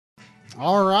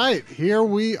All right, here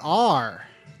we are.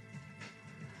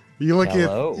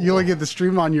 Hello. You look at the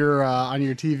stream on your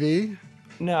TV.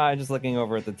 No, I'm just looking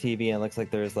over at the TV and it looks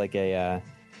like there's like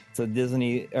it's a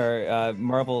Disney or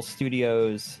Marvel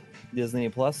Studios Disney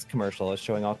Plus commercial. It's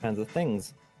showing all kinds of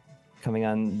things coming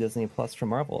on Disney Plus from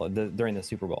Marvel during the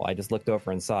Super Bowl. I just looked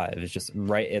over and saw it. It was just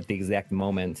right at the exact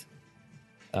moment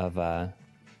of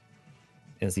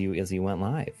as you went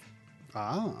live.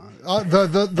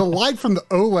 The light from the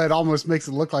OLED almost makes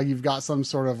it look like you've got some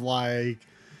sort of like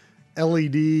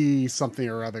LED something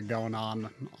or other going on.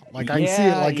 Like I can see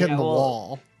it like hitting the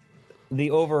wall.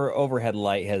 The overhead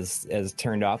light has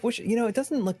turned off, which it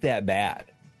doesn't look that bad.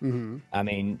 Mm-hmm. I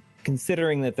mean,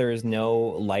 considering that there is no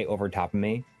light over top of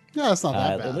me. Yeah, it's not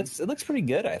that bad. It looks pretty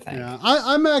good, I think. Yeah,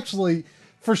 I'm actually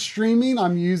for streaming.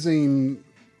 I'm using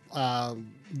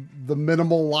the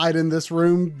minimal light in this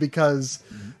room because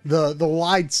the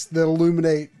lights that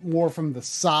illuminate more from the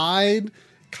side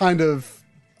kind of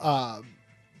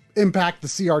impact the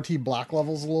CRT black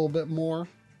levels a little bit more.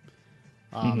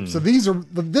 So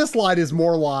this light is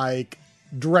more like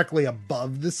directly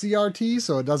above the CRT,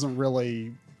 so it doesn't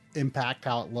really impact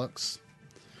how it looks.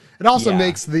 It also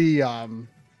makes the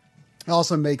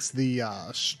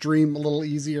stream a little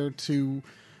easier to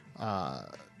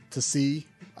see,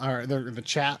 or the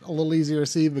chat a little easier to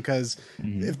see, because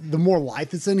if the more light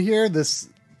that's in here, this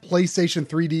PlayStation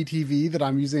 3D TV that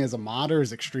I'm using as a monitor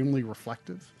is extremely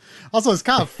reflective. Also, it's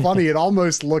kind of funny. It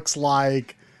almost looks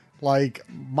like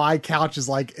my couch is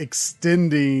like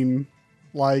extending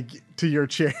like to your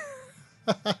chair.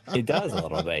 It does a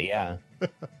little bit, yeah.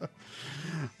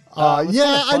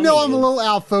 I know I'm a little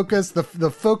out of focus.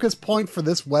 The focus point for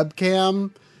this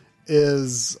webcam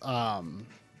is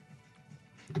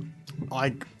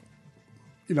like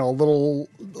a little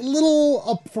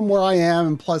up from where I am,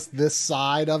 and plus this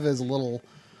side of it is a little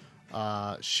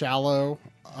shallow,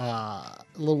 a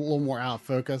little more out of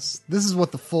focus. This is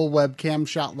what the full webcam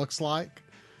shot looks like.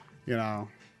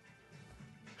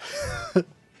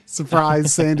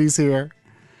 Surprise, Sandy's here.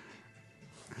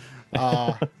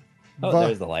 There's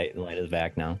the light. The light is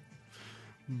back now.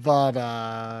 But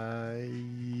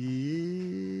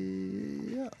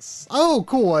yes. Oh,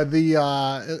 cool.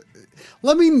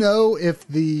 Let me know if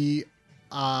the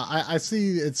I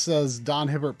see it says Don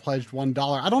Hibbert pledged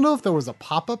 $1. I don't know if there was a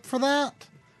pop-up for that.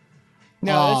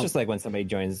 No, it's just like when somebody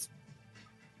joins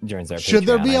their Patreon. Should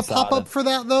there be a pop-up for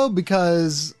that though?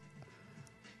 Because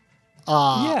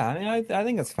I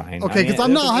think it's fine. Okay, because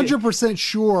I'm not 100%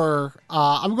 sure.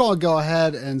 I'm going to go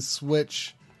ahead and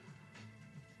switch.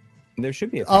 There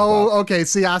should be a pop-up. Okay.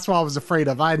 See, that's what I was afraid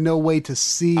of. I had no way to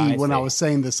see I was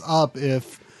setting this up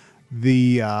if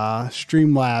the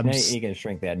Streamlabs. You can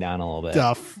shrink that down a little bit.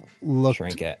 Stuff looked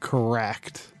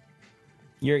correct.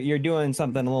 You're doing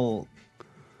something a little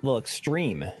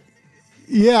extreme.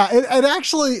 Yeah,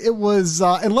 it was.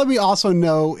 And let me also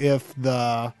know if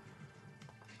the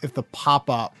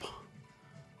pop-up,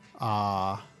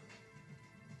 the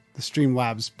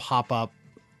Streamlabs pop-up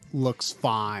looks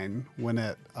fine when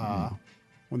it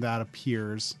when that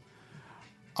appears.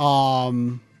 All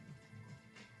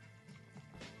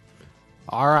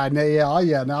right,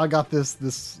 now I got this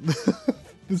this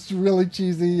really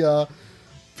cheesy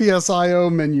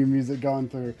PSIO menu music going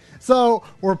through. So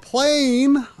we're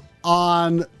playing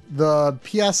on the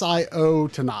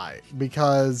PSIO tonight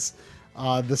because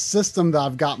the system that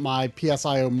I've got my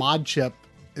PSIO mod chip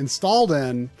installed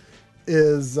in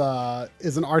is an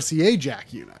RCA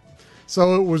jack unit.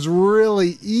 So it was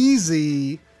really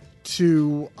easy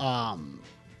to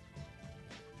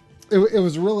it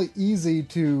was really easy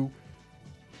to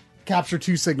capture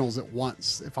two signals at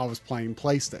once if I was playing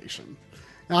PlayStation.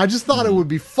 And I just thought it would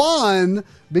be fun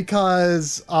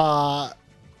because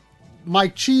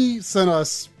Mike Chi sent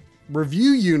us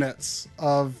review units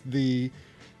of the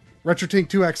RetroTink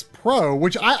 2X Pro,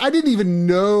 which I didn't even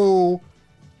know.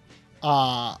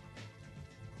 I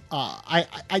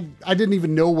didn't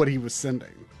even know what he was sending.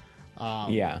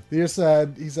 He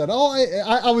said, "Oh,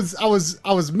 I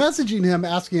was messaging him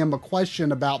asking him a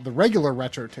question about the regular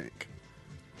RetroTink,"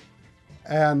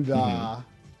 and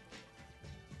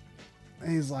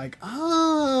he's like,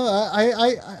 I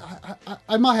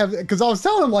might have, because I was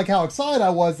telling him like how excited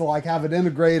I was to like have it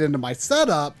integrated into my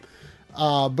setup,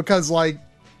 because like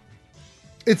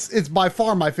it's by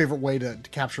far my favorite way to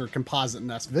capture composite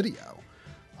NES video.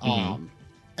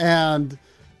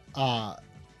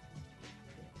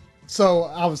 So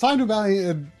I was talking about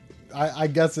it. I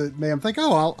guess it made him think,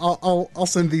 I'll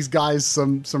send these guys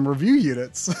some review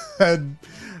units. And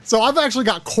so I've actually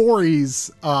got Corey's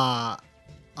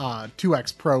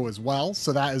 2X Pro as well.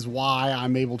 So that is why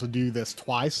I'm able to do this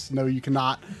twice. No, you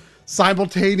cannot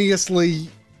simultaneously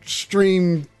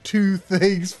stream two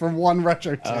things from one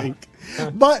retro tank.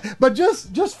 But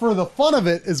just for the fun of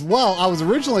it as well, I was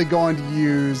originally going to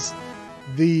use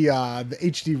the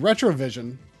HD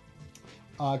Retrovision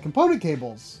component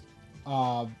cables,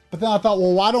 but then I thought,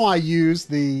 well, why don't I use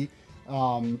the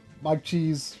Mike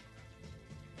Cheese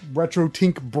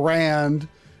RetroTink brand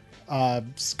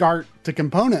SCART to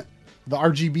component, the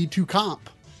RGB2 comp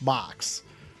box.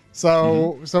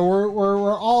 So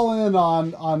we're all in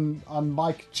on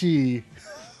Mike Chi,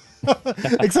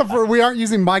 except for we aren't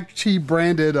using Mike Chi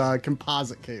branded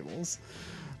composite cables.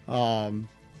 Yeah,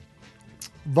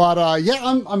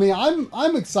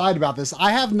 I'm excited about this.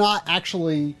 I have not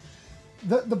actually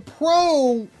the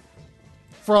Pro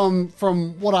from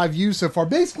what I've used so far.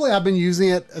 Basically, I've been using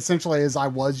it essentially as I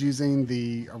was using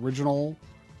the original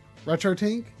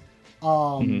RetroTink.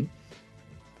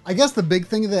 I guess the big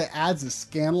thing that it adds is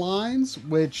scan lines,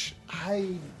 which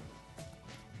I'm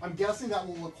guessing that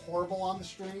will look horrible on the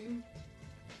stream.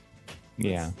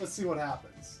 Yeah. Let's see what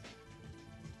happens.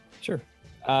 Sure.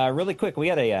 Really quick, we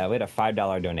had a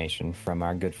 $5 donation from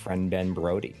our good friend Ben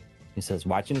Brody. He says,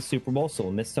 watching the Super Bowl, so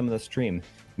we'll miss some of the stream.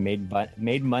 Made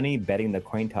money betting the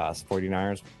coin toss.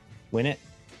 49ers win it,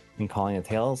 and calling the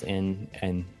tails and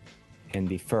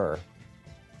the fur.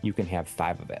 You can have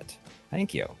 5 of it.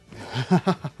 Thank you.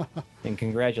 And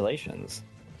congratulations.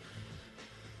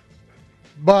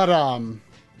 But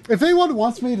if anyone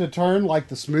wants me to turn like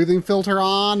the smoothing filter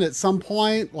on at some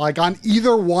point, like on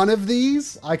either one of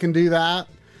these, I can do that.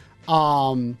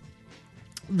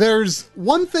 There's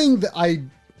one thing that I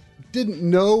didn't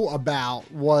know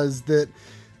about was that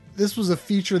this was a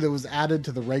feature that was added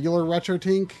to the regular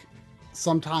RetroTink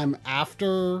sometime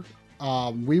after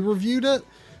we reviewed it.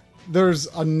 There's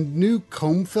a new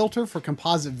comb filter for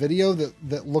composite video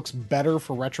that looks better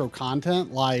for retro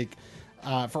content, like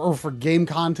for game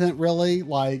content, really.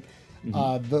 Like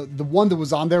the one that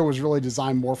was on there was really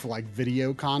designed more for like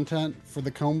video content for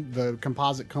the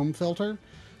composite comb filter.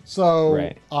 So,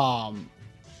 right.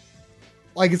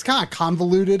 Like it's kind of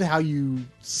convoluted how you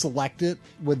select it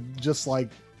with just like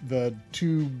the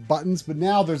 2 buttons, but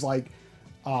now there's like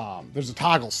there's a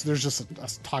toggle. There's just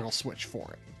a toggle switch for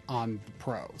it on the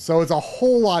Pro, so it's a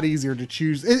whole lot easier to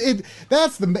choose.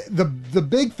 That's the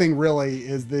big thing really,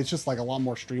 is that it's just like a lot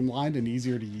more streamlined and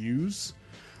easier to use.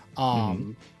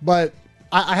 But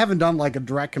I haven't done like a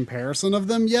direct comparison of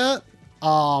them yet.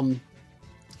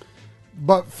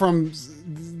 But from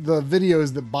the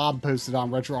videos that Bob posted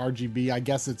on Retro RGB, I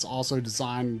guess it's also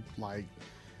designed like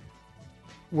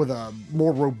with a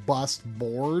more robust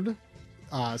board.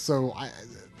 So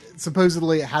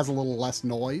supposedly it has a little less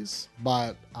noise,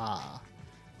 but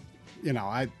you know,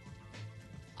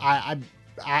 I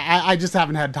just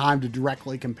haven't had time to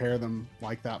directly compare them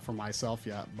like that for myself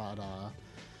yet.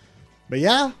 But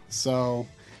yeah, so,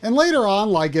 and later on,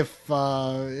 like if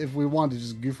we wanted to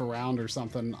just goof around or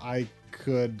something, I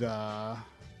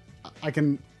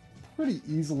can pretty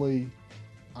easily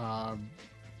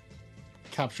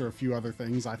capture a few other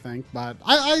things, I think. But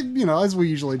I you know, as we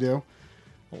usually do,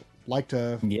 like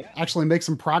to actually make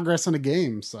some progress in a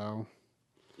game. So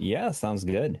yeah, sounds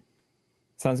good.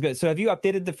 So have you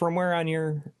updated the firmware on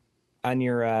your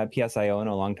PSIO in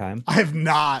a long time? I have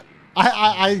not.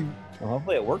 Well,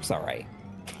 hopefully it works all right.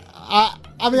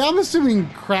 I mean, I'm assuming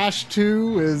Crash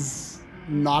 2 is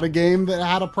not a game that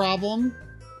had a problem.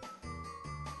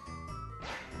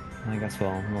 I guess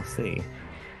we'll see.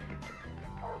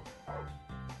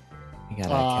 You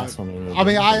got Castlevania. I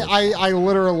mean, I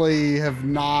literally have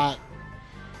not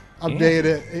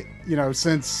updated it, you know,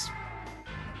 since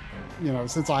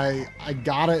I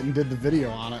got it and did the video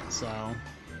on it. So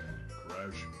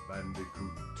Crash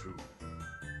Bandicoot 2.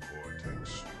 Vortex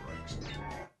strikes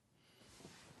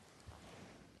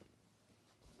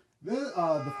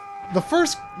again.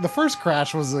 The first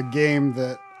Crash was a game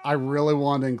that I really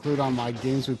wanted to include on my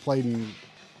games we played in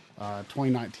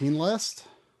 2019 list.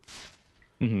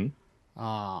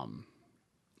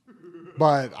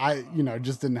 But I, you know,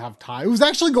 just didn't have time. It was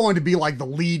actually going to be like the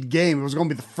lead game. It was going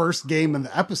to be the first game in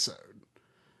the episode.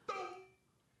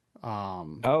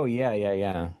 Oh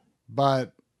yeah.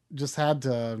 But just had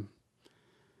to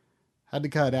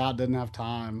cut it out. Didn't have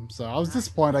time, so I was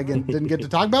disappointed I didn't get to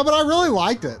talk about it, but I really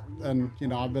liked it, and you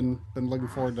know, I've been looking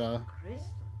forward to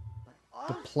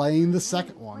playing the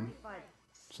second one.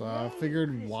 So I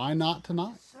figured, why not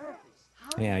tonight?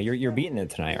 Yeah, you're beating it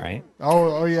tonight, right?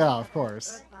 Oh yeah, of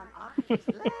course.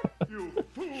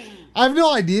 I have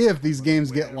no idea if these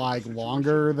games get like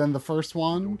longer than the first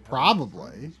one.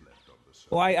 Probably.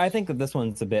 Well, I think that this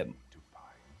one's a bit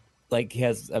like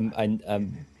has a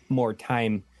more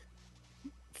time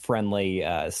friendly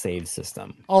save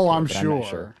system. Oh, to it, I'm but not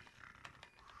sure.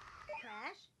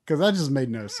 Crash? Because that just made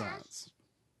no sense.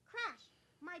 Crash,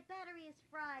 my battery is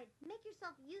fried. Make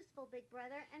yourself useful, big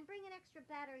brother, and bring an extra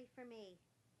battery for me.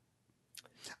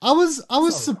 I was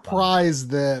fun. surprised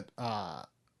that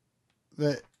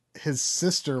that his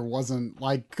sister wasn't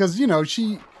like, because I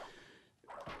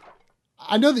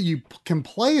know that you can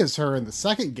play as her in the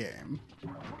second game,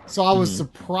 so I was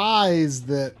surprised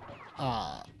that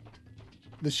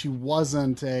that she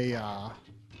wasn't a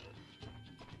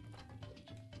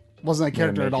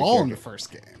character at major all in the character.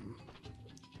 first game.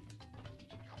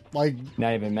 Like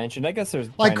Not even mentioned. I guess there's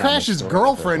like probably not much Crash's story in the first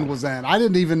girlfriend one. was in. I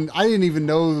didn't even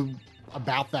know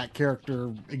about that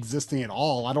character existing at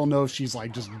all. I don't know if she's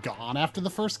like just gone after the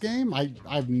first game. I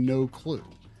have no clue.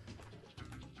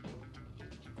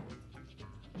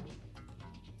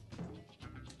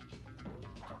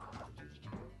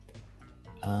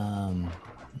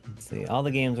 Let's see. All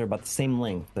the games are about the same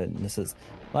length, but this is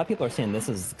a lot of people are saying this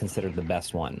is considered the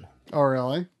best one. Oh,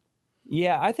 really?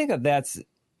 Yeah, I think that's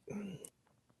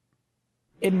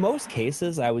in most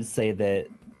cases. I would say that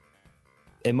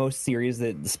in most series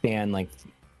that span like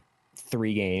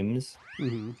 3 games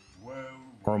Mm-hmm. Well,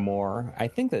 or more, I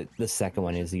think that the second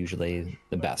one is usually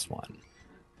the best one.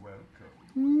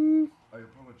 welcome. I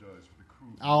apologize for the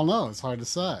crude, I don't know. It's hard to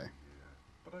say.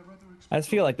 but I rather expect I just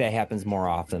feel like that happens more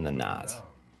often than not.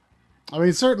 I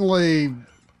mean, certainly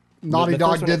Naughty The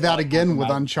Dog first one did is that like again with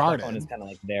compromised. The second one Uncharted. is kind of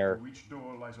like their each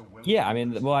door lies a welcome. yeah. I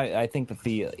mean, well, I think that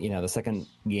the second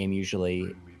game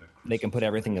usually they can put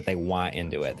everything that they want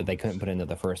into it that they couldn't put into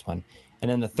the first one,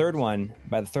 and then the third one.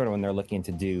 By the third one, they're looking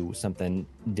to do something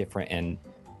different and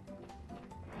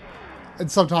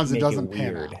And sometimes it make it doesn't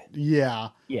pan weird. out. Yeah.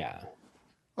 yeah.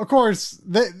 Of course,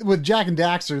 with Jak and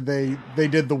Daxter, they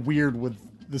did the weird with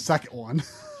the second one.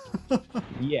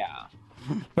 Yeah.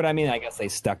 But I mean, I guess they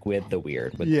stuck with the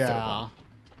weird. With the third Yeah. one.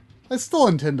 I still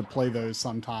intend to play those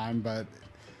sometime, but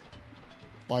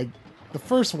like the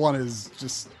first one is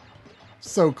just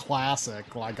so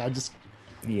classic. Like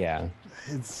Yeah.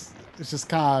 it's just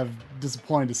kind of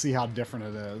disappointing to see how different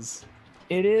it is.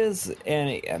 It is,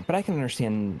 but I can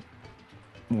understand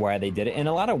why they did it. In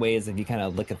a lot of ways, if you kind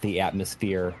of look at the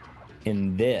atmosphere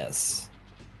in this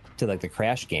to like the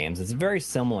Crash games, it's very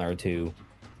similar to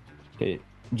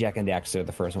Jak and Daxter.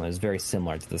 The first one is very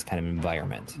similar to this kind of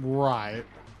environment. Right.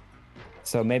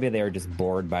 So maybe they were just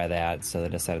bored by that, so they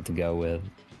decided to go with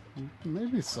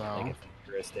Maybe so. like a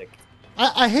futuristic.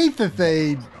 I hate that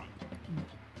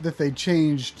they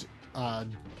changed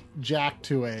Jack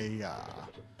to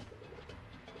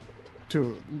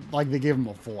to like they gave him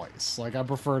a voice. Like I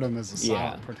preferred him as a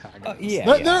silent protagonist.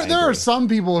 There I are agree. some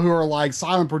people who are like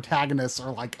silent protagonists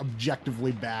are like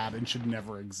objectively bad and should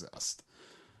never exist.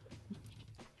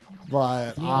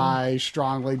 But I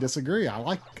strongly disagree. I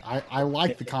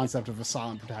like the concept of a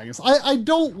silent protagonist. I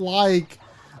don't like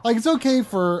it's okay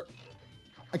for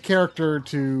a character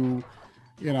to,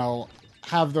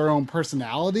 have their own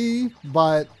personality,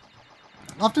 but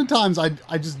oftentimes I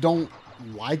just don't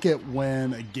like it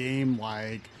when a game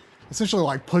like essentially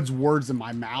like puts words in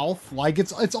my mouth. Like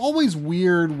it's always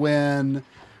weird when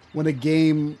a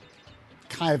game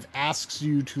kind of asks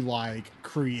you to like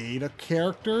create a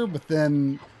character, but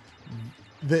then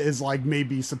that is like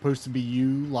maybe supposed to be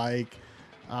you,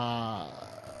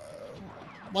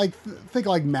 think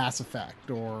like Mass Effect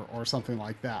or something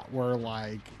like that, where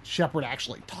like Shepard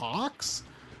actually talks.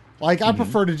 Like I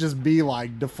prefer to just be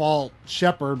like default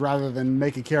Shepard rather than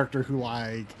make a character who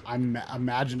like I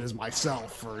imagine as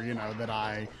myself, or that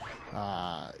I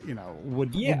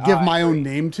would give my own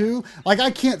name to. Like I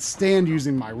can't stand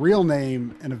using my real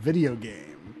name in a video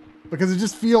game because it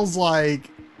just feels like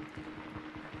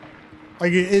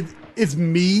it's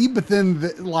me, but then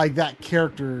that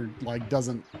character like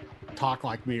doesn't talk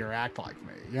like me or act like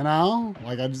me,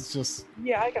 like I just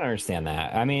Yeah, I can understand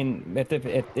that. I mean, if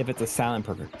it's a silent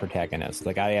protagonist,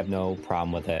 like I have no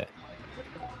problem with it.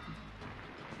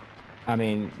 I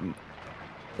mean,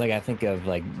 like I think of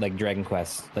like Dragon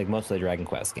Quest, like most of the Dragon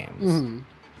Quest games. mm-hmm.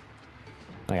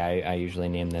 Like I usually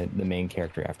name the main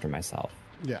character after myself.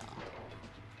 Yeah.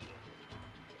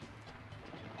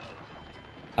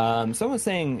 Someone's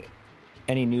saying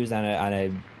any news on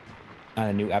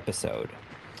a new episode,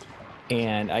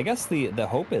 and I guess the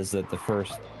hope is that the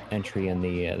first entry in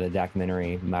the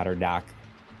documentary Matter Doc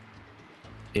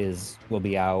will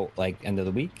be out like end of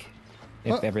the week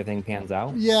if everything pans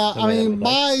out. Yeah, the I way that mean, we'd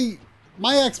like.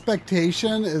 my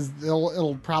expectation is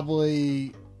it'll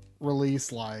probably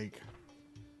release like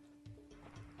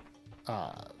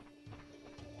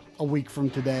a week from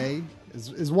today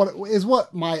is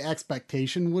what my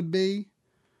expectation would be.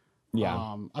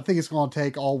 Yeah. I think it's going to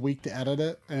take all week to edit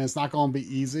it, and it's not going to be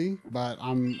easy. But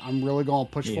I'm really going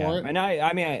to push for it. And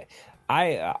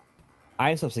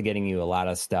I'm supposed to getting you a lot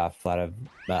of stuff, a lot of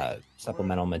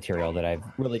supplemental material that I've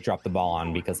really dropped the ball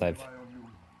on because I've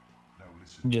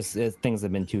just things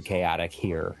have been too chaotic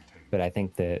here. But I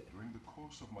think that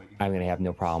I'm going to have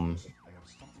no problem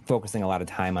focusing a lot of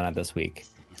time on it this week.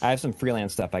 I have some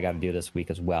freelance stuff I got to do this week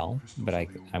as well, but I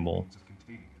will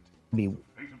be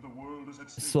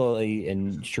slowly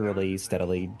and surely,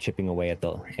 steadily chipping away at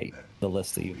the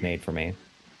list that you've made for me.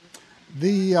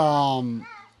 The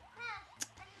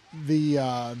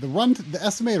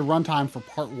estimated runtime for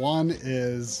part 1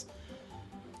 is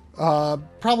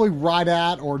probably right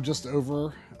at or just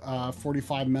over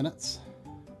 45 minutes.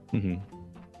 Mm-hmm.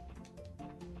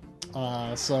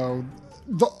 So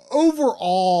the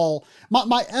overall,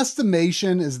 my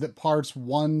estimation is that parts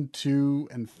 1, 2,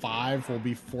 and 5 will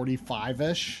be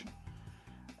 45-ish.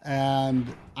 And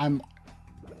I'm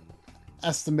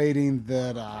estimating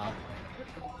that,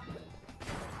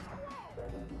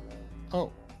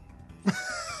 oh.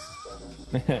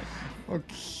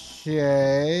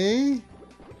 Okay.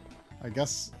 I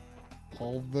guess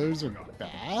all of those are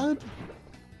bad.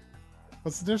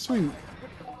 What's the difference between...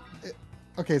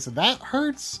 Okay, so that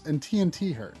hurts and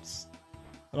TNT hurts.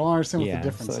 I don't understand what the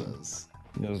difference is.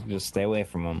 Just stay away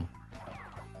from them.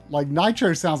 Like,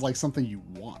 Nitro sounds like something you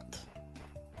want.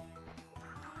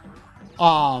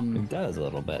 It does a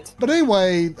little bit. But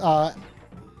anyway...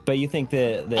 but you think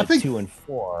that I think 2 and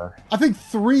 4... I think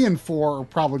 3 and 4 are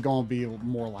probably going to be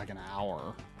more like an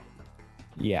hour.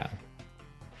 Yeah.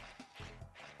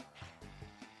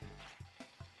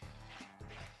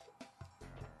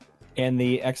 And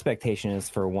the expectation is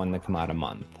for one to come out a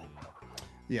month.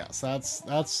 Yes, that's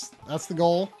the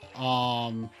goal.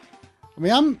 I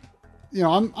mean, I'm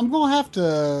going to have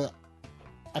to,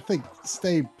 I think,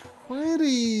 stay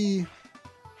pretty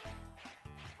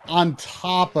on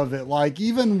top of it. Like,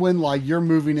 even when like you're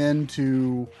moving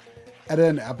into edit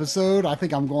an episode, I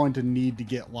think I'm going to need to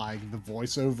get like the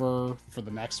voiceover for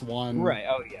the next one, right?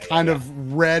 Oh yeah, kind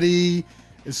of ready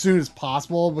as soon as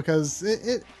possible, because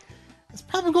it's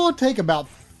probably going to take about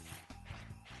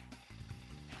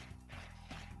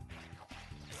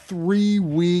 3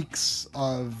 weeks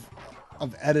of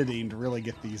editing to really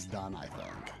get these done, I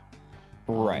think.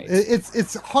 Right.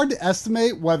 It's hard to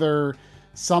estimate whether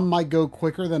some might go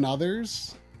quicker than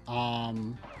others. I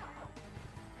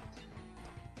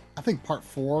think part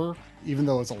 4, even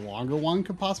though it's a longer one,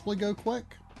 could possibly go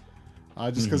quick.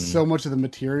 Just because so much of the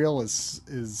material is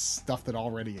stuff that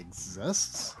already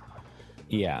exists.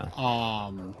 Yeah.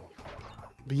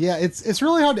 But yeah, it's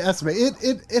really hard to estimate.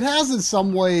 It has in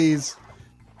some ways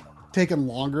taken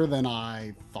longer than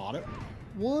I thought it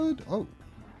would. Oh.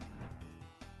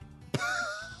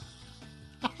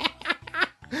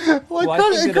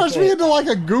 It crushed me into like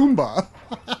a Goomba.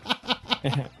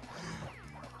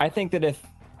 I think that if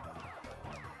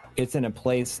it's in a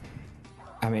place,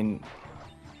 I mean,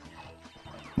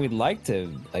 we'd like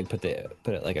to like put it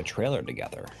like a trailer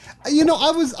together. You know,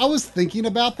 I was thinking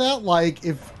about that. Like,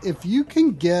 if you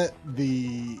can get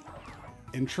the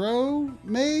intro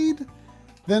made,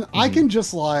 then I can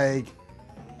just like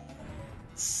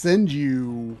send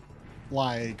you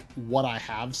like what I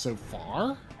have so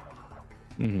far,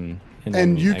 and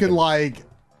you can like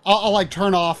I'll like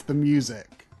turn off the music.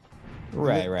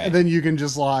 Right. And then you can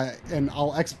just like, and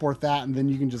I'll export that, and then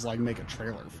you can just like make a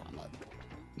trailer from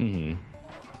it.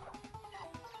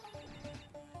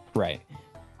 Right.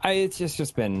 It's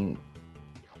just been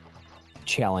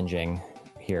challenging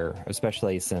here,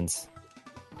 especially since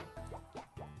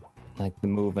like the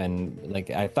move, and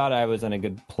like I thought I was in a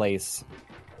good place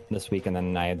this week, and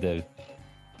then I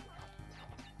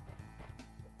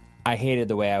hated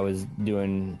the way I was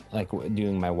doing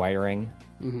my wiring.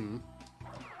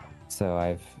 So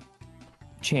I've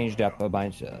changed up a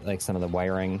bunch, like some of the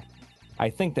wiring. I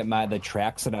think that the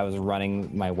tracks that I was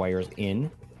running my wires in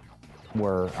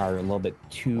are a little bit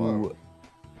too. What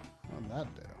did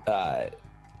that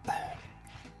do?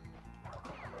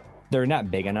 They're not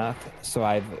big enough. So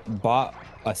I've bought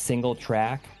a single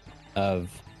track of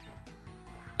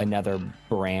another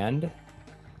brand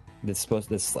that's supposed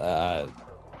to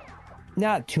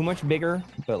not too much bigger,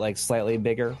 but like slightly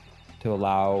bigger, to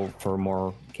allow for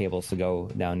more cables to go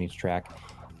down each track.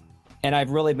 And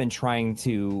I've really been trying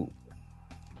to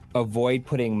avoid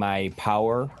putting my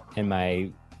power and my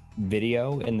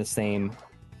video in the same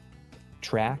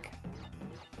track,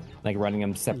 like running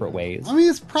them separate ways. I mean,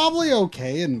 it's probably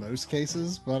okay in most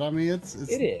cases, but I mean,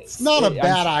 it's not a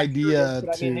bad idea.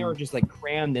 I mean, they were just like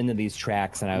crammed into these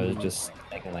tracks, and I was just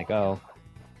thinking like, oh,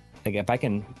 like if I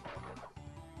can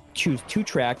choose 2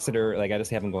 tracks that are like I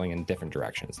just have them going in different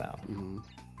directions now.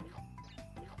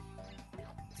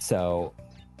 So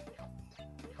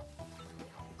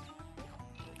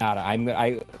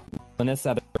when this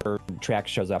other track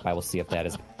shows up, I will see if that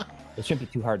is. It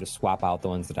shouldn't be too hard to swap out the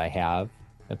ones that I have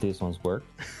if these ones work.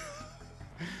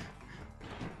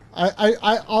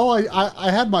 I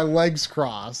had my legs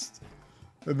crossed,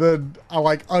 and then I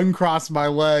like uncrossed my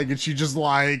leg, and she just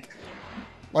like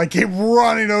came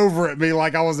running over at me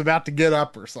like I was about to get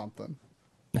up or something.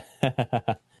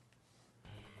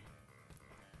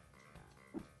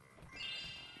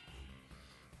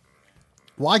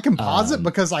 Why composite?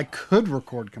 Because I could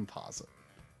record composite.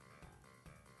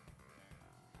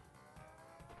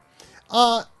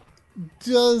 Can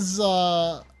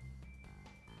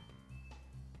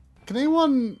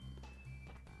anyone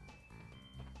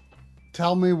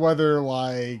tell me whether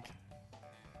like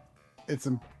it's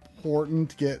important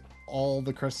to get all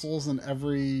the crystals in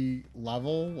every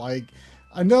level? Like,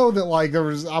 I know that like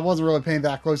I wasn't really paying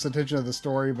that close attention to the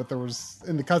story, but there was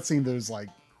in the cutscene there's like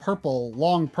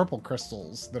long purple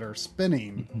crystals that are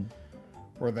spinning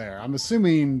were there. I'm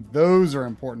assuming those are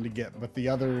important to get, but the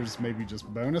others maybe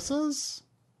just bonuses.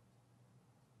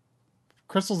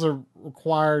 Crystals are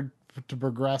required to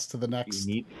progress to the next.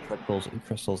 You need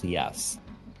crystals, yes.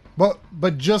 But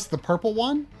just the purple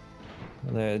one?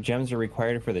 The gems are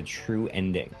required for the true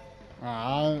ending.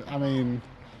 I mean,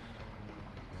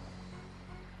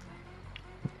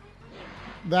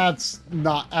 that's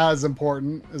not as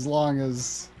important as long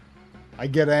as I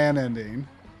get an ending.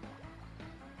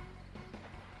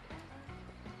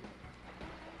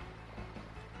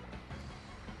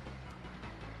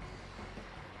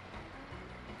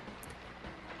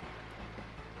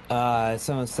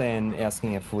 Someone's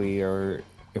asking if we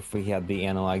had the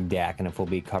analog DAC and if we'll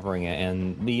be covering it,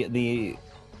 and we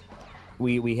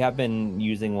have been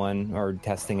using one or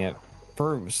testing it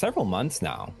for several months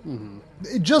now.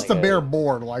 Mm-hmm. Just like a bare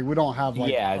board, like we don't have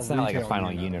like it's not like a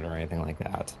final unit or anything like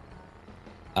that.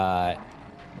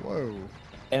 Whoa!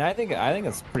 And I think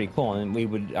it's pretty cool, and we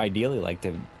would ideally like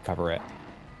to cover it.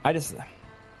 I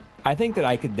think that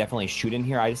I could definitely shoot in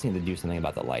here. I just need to do something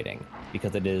about the lighting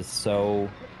because it is so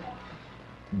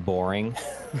boring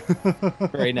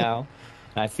right now.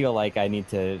 And I feel like I need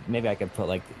to. Maybe I could put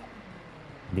like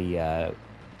the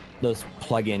those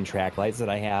plug-in track lights that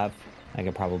I have. I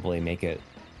could probably make it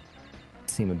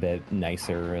seem a bit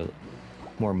nicer,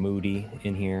 more moody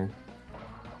in here.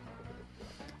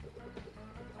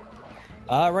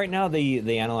 Right now,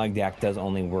 the analog DAC does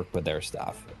only work with their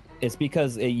stuff. It's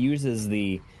because it uses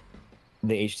the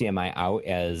HDMI out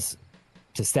as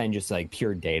to send just like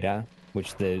pure data,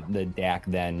 which the DAC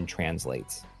then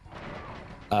translates.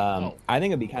 I think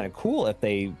it'd be kind of cool if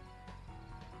they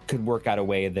could work out a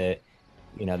way that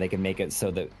they can make it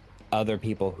so that other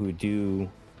people who do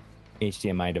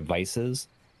HDMI devices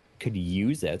could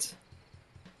use it.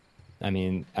 I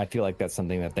mean, I feel like that's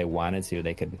something that they wanted to.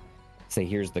 They could say,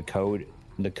 "Here's the code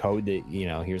that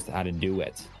here's how to do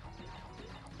it."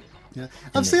 Yeah,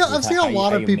 I've seen a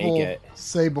lot of people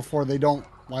say before they don't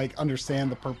like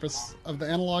understand the purpose of the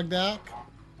analog DAC,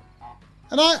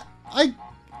 and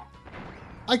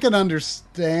I can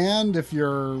understand if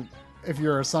your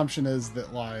assumption is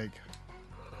that like,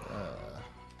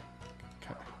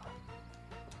 okay,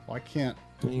 why can't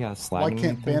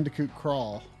Bandicoot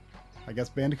crawl? I guess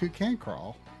Bandicoot can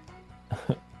crawl.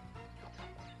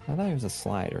 I thought it was a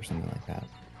slide or something like that.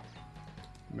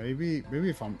 Maybe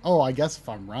if I guess if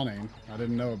I'm running, I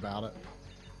didn't know about it.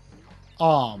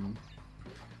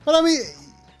 But I mean,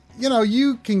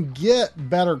 you can get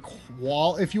better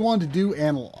if you want to do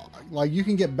analog, like you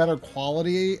can get better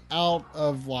quality out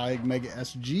of like Mega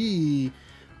SG.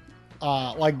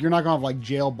 Like you're not gonna have like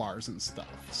jail bars and stuff.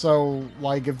 So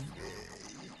like if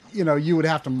you would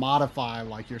have to modify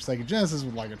like your Sega Genesis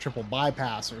with like a triple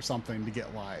bypass or something to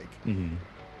get like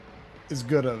as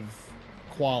good of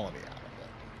quality out of it.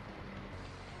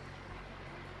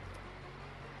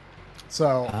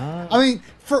 So I mean,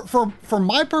 for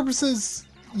my purposes,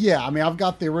 yeah. I mean, I've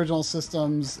got the original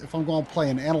systems. If I'm going to play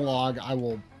an analog, I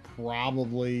will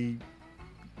probably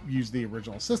use the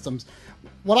original systems.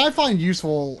 What I find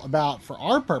useful for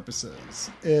our purposes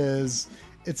is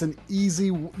it's an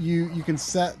easy. You can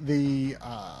set the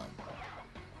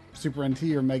Super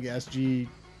NT or Mega SG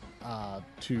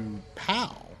to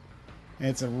PAL, and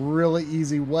it's a really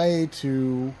easy way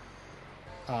to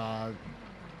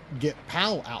get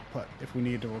PAL output if we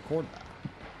need to record that.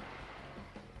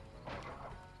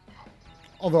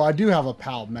 Although I do have a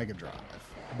PAL Mega Drive,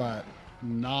 but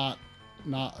not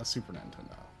a Super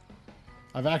Nintendo.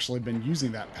 I've actually been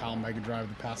using that PAL Mega Drive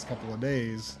the past couple of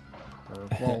days Or,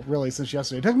 well, really since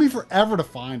yesterday. It took me forever to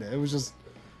find it. It was just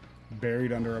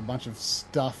buried under a bunch of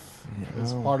stuff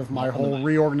as part of my whole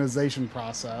reorganization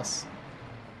process.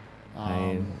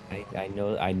 I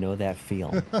know that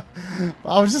feel.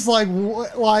 I was just like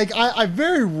I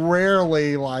very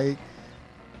rarely like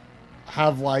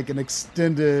have like an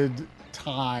extended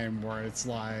time where it's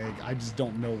like I just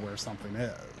don't know where something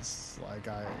is. Like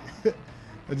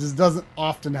it just doesn't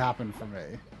often happen for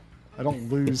me. I don't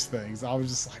lose things. I was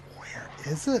just like, where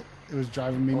is it? It was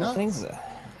driving me nuts.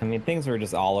 Things were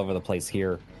just all over the place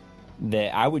here.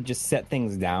 That I would just set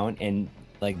things down and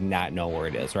like not know where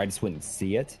it is, or I just wouldn't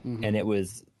see it, and it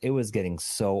was getting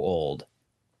so old.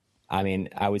 I mean,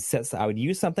 I would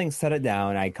use something, set it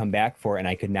down, I'd come back for it, and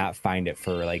I could not find it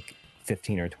for like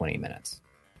 15 or 20 minutes.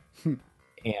 And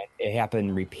it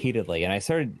happened repeatedly, and I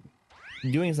started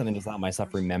doing something to let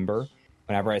myself remember.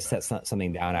 Whenever I set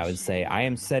something down, I would say, I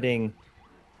am setting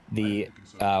the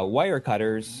wire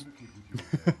cutters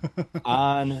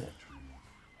on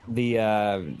the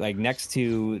like next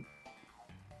to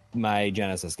my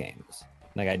Genesis games.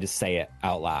 Like I just say it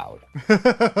out loud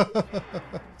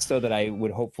so that I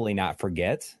would hopefully not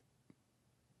forget.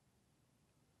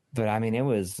 But I mean, it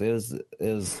was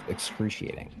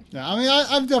excruciating. Yeah, I mean,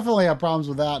 I've definitely had problems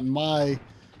with that in my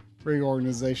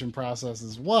reorganization process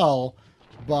as well.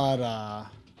 But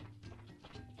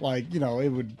like, you know, it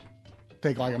would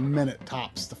take like a minute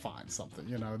tops to find something.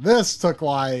 You know, this took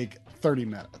like 30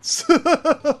 minutes.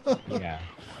 Yeah.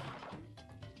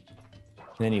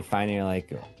 And then you find you're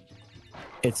like,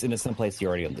 it's in some place you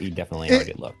definitely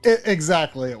already looked.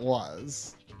 Exactly, it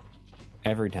was.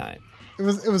 Every time. It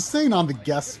was sitting on the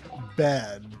guest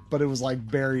bed, but it was like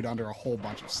buried under a whole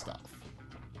bunch of stuff.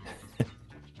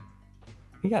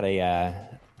 You got a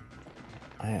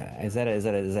is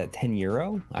that 10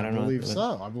 euro? I don't know. I believe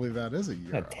so. I believe that is a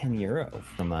euro. Got 10 euro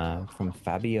from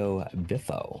Fabio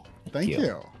Biffo. Thank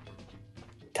you.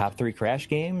 Top 3 Crash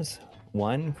games: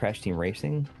 1, Crash Team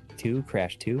Racing; 2,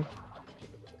 Crash 2;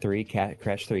 3,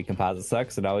 Crash 3. Composite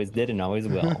sucks. It always did and always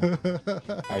will.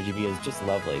 RGB is just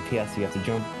lovely. P.S. You have to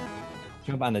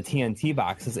jump on the TNT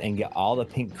boxes and get all the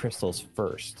pink crystals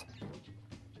first.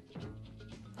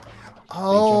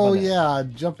 Oh yeah,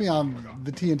 jumping on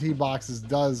the TNT boxes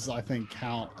does, I think,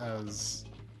 count as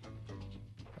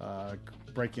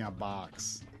breaking a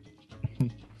box.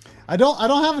 I don't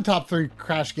have a top 3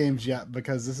 Crash games yet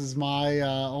because this is my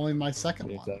only my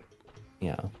second one.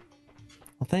 Yeah.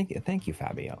 Well, thank you,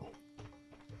 Fabio.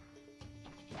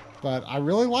 But I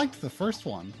really liked the first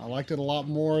one. I liked it a lot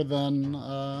more than.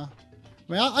 I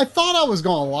mean, I thought I was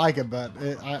going to like it, but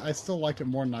I still liked it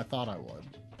more than I thought I would.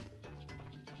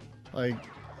 Like,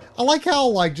 I like how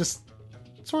like just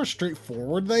sort of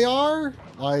straightforward they are.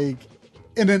 Like,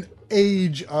 in an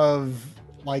age of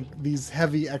like these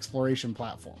heavy exploration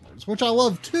platformers, which I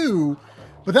love too.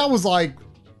 But that was like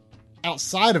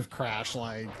outside of Crash.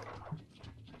 Like,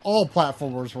 all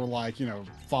platformers were like, you know,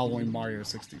 following Mario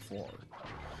 64.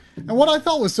 And what I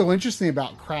thought was so interesting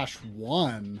about Crash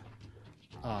 1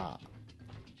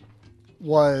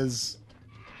 was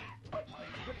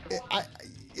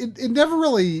it never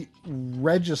really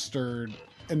registered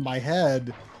in my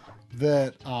head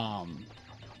that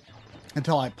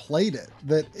until I played it,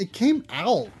 that it came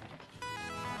out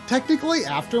technically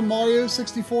after Mario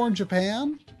 64 in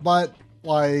Japan, but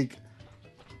like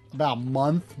about a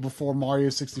month before Mario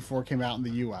 64 came out in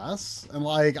the US. And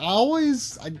like I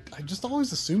just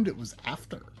always assumed it was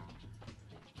after.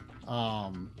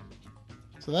 So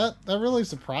that really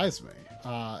surprised me.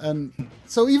 And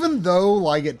so even though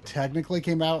like it technically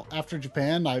came out after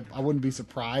Japan, I wouldn't be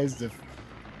surprised if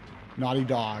Naughty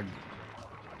Dog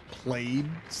played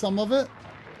some of it,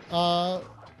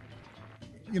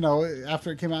 you know,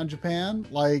 after it came out in Japan.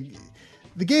 Like,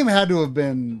 the game had to have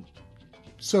been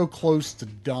so close to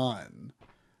done,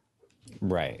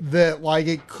 right, that like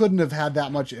it couldn't have had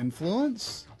that much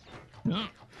influence. We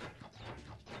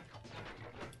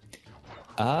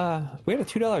had a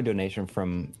 $2 donation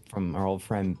from our old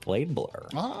friend Blade Blur.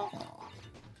 Oh,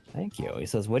 thank you. He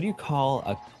says, what do you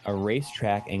call a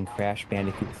racetrack in Crash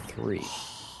Bandicoot 3?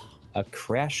 A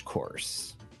crash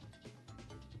course.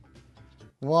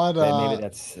 what Maybe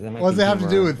that might what does be it have to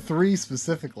do humor. with 3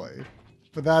 specifically?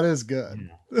 But that is good.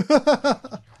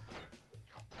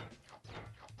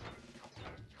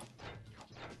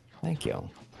 Thank you.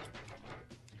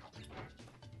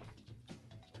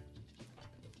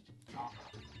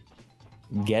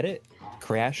 Get it?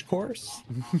 Crash course?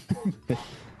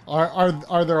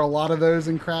 Are there a lot of those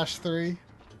in Crash 3?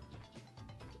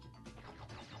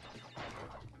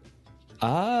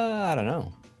 I don't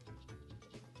know.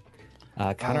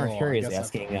 Connor Oh, Fury I is guess I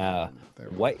asking, forgot. There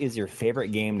we what is your favorite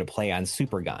game to play on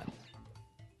Super Gun?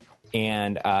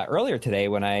 And earlier today,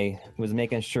 when I was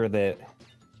making sure that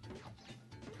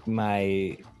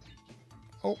my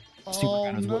Oh, Super oh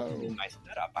Gun was no. working in my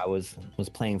setup, I was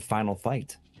playing Final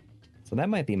Fight. So that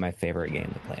might be my favorite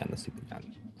game to play on the Super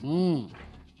Gun.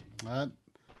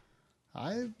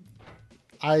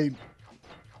 I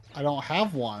don't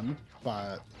have one,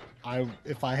 but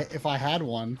if I had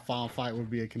one, Final Fight would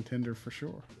be a contender for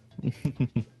sure.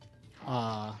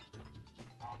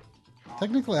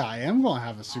 Technically, I am going to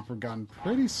have a Super Gun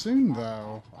pretty soon,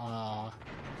 though.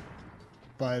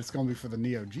 But it's going to be for the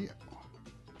Neo Geo.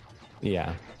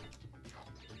 Yeah.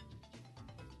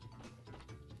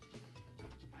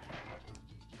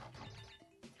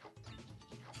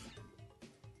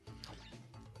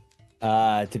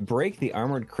 To break the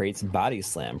armored crate's body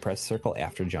slam, press circle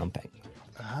after jumping.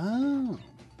 Oh.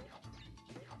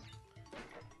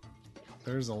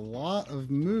 There's a lot of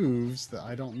moves that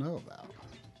I don't know about.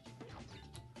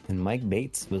 And Mike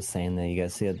Bates was saying that you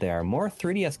guys see that there are more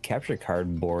 3DS capture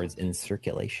card boards in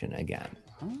circulation again.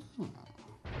 Oh.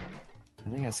 I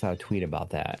think I saw a tweet about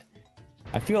that.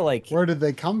 I feel like... Where did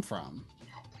they come from?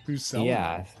 Who's selling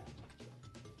Yeah. them?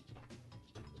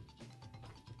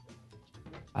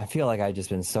 I feel like I've just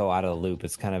been so out of the loop.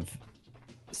 It's kind of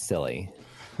silly.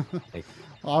 Like,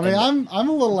 I mean, I'm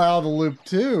a little out of the loop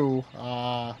too.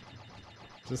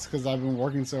 Just because I've been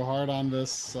working so hard on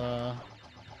this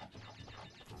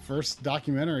first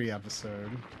documentary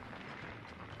episode.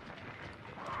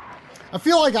 I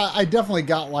feel like I definitely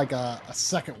got like a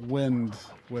second wind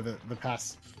with it the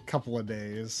past couple of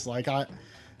days. Like I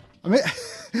mean,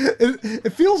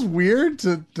 it feels weird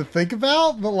to think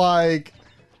about, but like.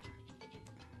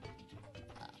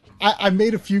 I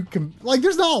made a few,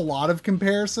 there's not a lot of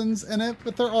comparisons in it,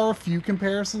 but there are a few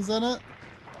comparisons in it.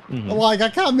 mm-hmm. Like, I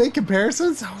kind of made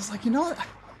comparisons. I was like, you know what?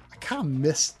 I kind of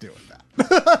miss doing that.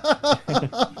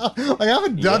 Like, I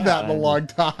haven't done that in a long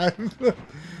time. It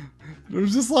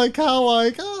was just like, kind of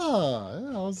like, yeah,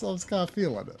 I was kind of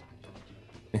feeling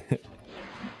it.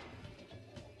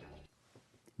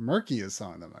 Murky is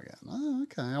selling them again. Oh,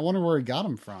 okay. I wonder where he got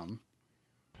them from.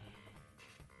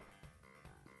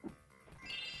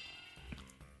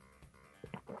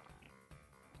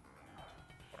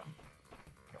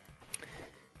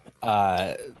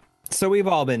 So we've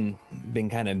all been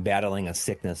kind of battling a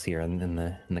sickness here in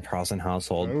the Carlson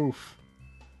household. Oof.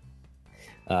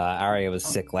 Aria was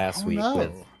sick last week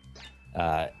with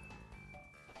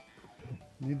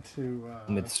need to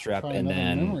with strep, try and another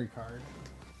then memory card.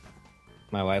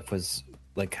 my wife was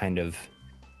like kind of,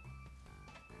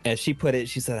 as she put it,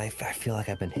 she said, I feel like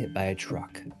I've been hit by a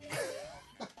truck.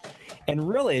 And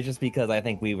really, it's just because I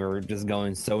think we were just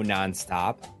going so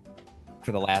nonstop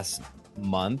for the last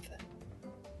month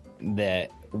that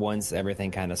once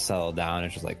everything kind of settled down,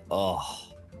 it's just like,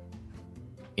 oh.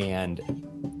 And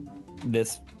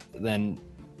then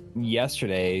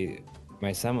yesterday,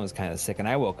 my son was kind of sick, and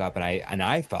I woke up and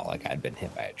I felt like I'd been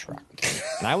hit by a truck.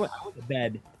 And I went to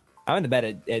bed. I went to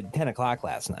bed at 10 o'clock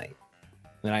last night,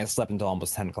 and I slept until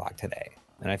almost 10 o'clock today,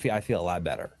 and I feel a lot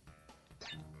better.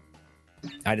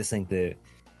 I just think that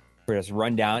we're just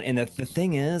run down, and the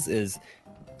thing is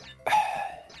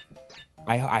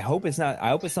I hope it's not. I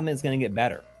hope it's something that's going to get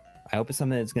better. I hope it's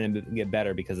something that's going to get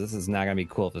better, because this is not going to be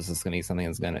cool if this is going to be something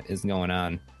that's is going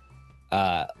on.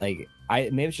 Maybe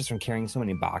it's just from carrying so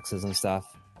many boxes and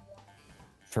stuff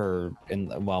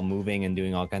while moving and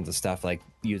doing all kinds of stuff, like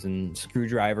using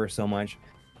screwdriver so much.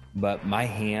 But my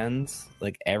hands,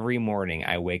 like every morning,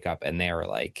 I wake up and they're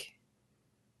like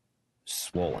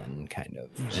swollen, kind of,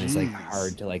 and it's like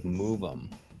hard to like move them.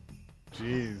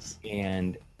 Jeez.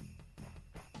 And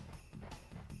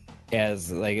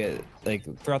as like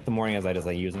throughout the morning, as I just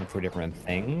like use them for different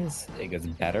things, it gets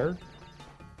better.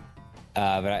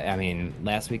 But I mean,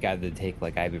 last week I had to take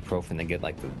like ibuprofen to get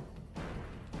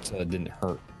so it didn't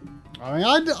hurt. I mean,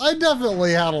 I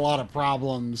definitely had a lot of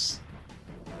problems.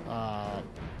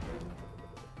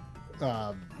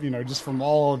 Just from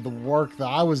all of the work that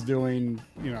I was doing,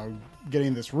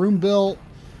 getting this room built,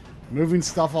 moving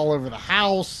stuff all over the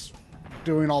house,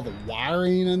 doing all the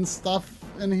wiring and stuff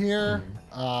in here.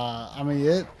 I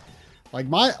mean,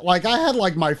 I had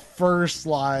like my first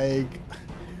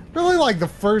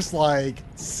the first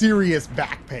serious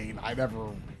back pain I'd ever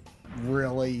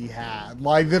really had.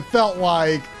 Like, it felt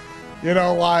like,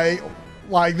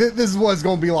 this was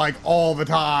going to be like all the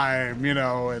time,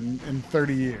 in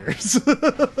 30 years.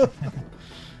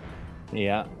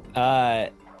 Yeah.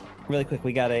 Really quick,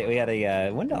 we got a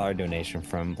 $1 donation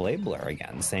from Blade Blur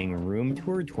again, saying room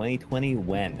tour 2020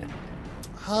 when?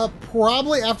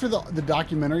 Probably after the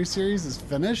documentary series is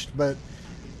finished, but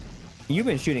You've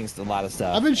been shooting a lot of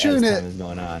stuff. I've been shooting as it. time is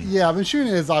going on. Yeah, I've been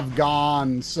shooting it as I've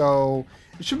gone, so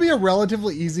it should be a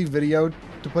relatively easy video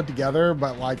to put together.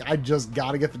 But like, I just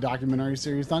got to get the documentary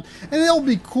series done, and it'll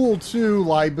be cool too,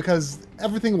 like because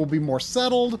everything will be more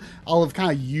settled. I'll have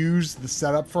kind of used the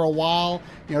setup for a while.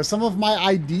 You know, some of my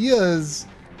ideas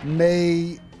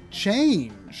may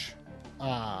change.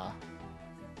 As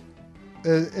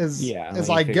when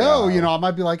I you figure go, out- you know, I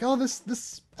might be like, oh,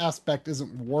 this aspect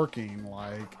isn't working.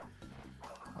 Like,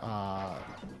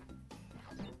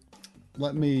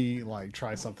 let me like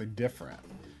try something different.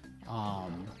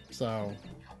 So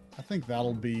I think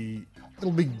it'll be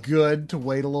good to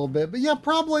wait a little bit. But yeah,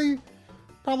 probably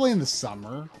in the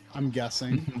summer, I'm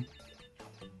guessing.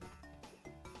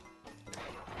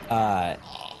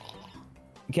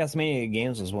 Castmania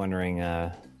Games was wondering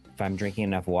if I'm drinking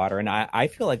enough water, and I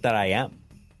feel like that I am.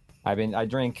 I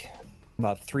drink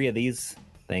about 3 of these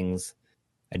things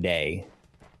a day,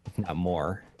 if not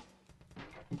more.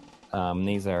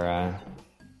 These are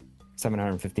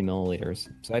 750 milliliters,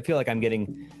 so I feel like I'm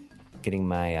getting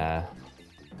my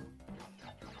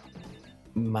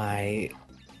my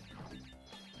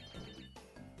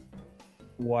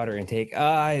water intake.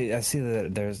 I see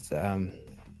that there's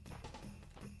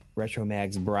Retro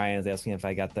Mags Brian is asking if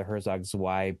I got the Herzog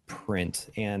Zwei print,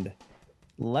 and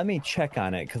let me check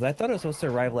on it because I thought it was supposed to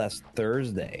arrive last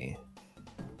Thursday.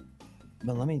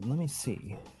 But let me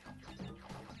see.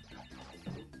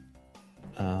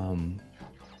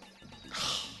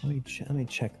 Let me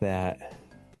check that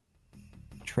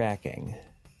tracking.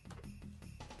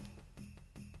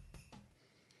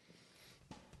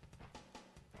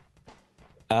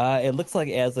 It looks like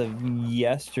as of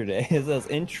yesterday, it says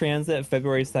in transit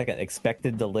February 2nd,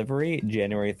 expected delivery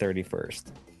January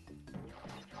 31st.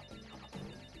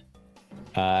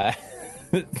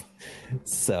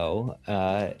 So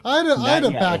I had a yet,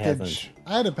 it package. hasn't.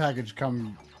 I had a package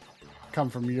come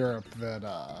from Europe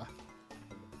that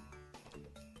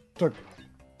took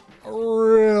a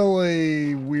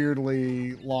really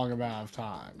weirdly long amount of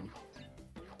time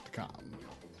to come.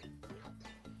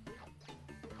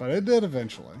 But it did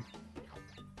eventually.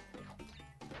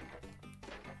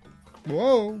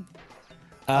 Whoa.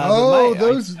 But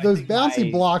those I think bouncy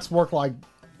my- blocks work like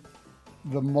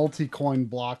the multi-coin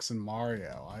blocks in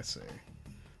Mario, I see.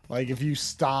 Like if you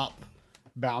stop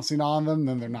bouncing on them,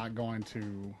 then they're not going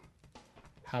to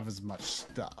have as much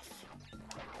stuff.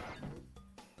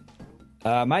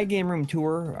 My game room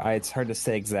tour, it's hard to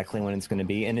say exactly when it's going to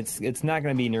be, and it's not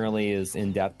going to be nearly as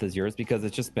in depth as yours because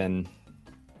it's just been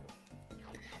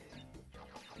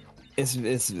it's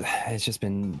just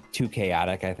been too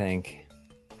chaotic, I think,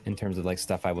 in terms of like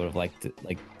stuff I would have liked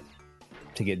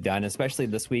to get done, especially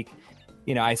this week.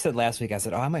 You know, I said last week, I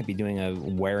said, I might be doing a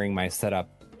wearing my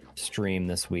setup stream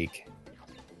this week.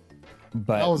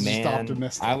 But I was man, just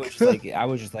optimistic. I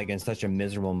was just like in such a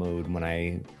miserable mood when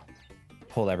I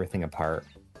pulled everything apart.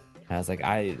 And I was like,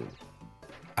 I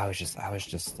was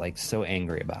just like so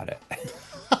angry about it.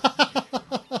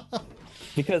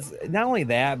 Because not only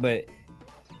that, but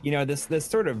you know, this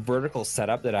sort of vertical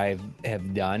setup that I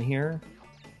have done here,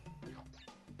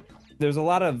 there's a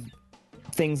lot of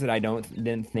things that I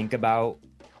didn't think about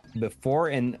before,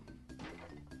 and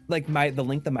like the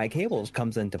length of my cables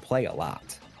comes into play a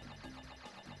lot.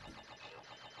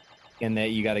 And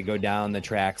that you got to go down the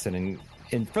tracks, and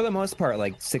for the most part,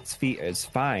 like 6 feet is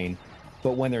fine,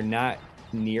 but when they're not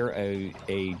near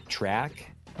a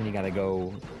track, and you got to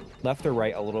go left or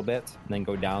right a little bit, and then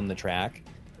go down the track.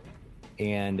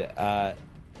 And I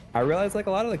realized like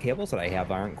a lot of the cables that I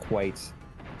have aren't quite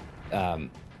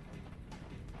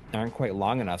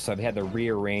long enough, so I've had to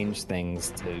rearrange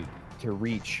things to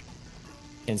reach,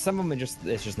 and some of them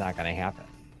it's just not going to happen.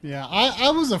 Yeah, I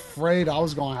was afraid I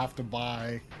was going to have to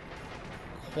buy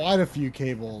quite a few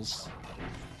cables,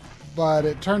 but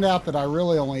it turned out that I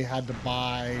really only had to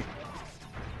buy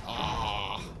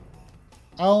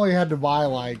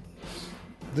like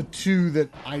the 2 that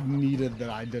I needed that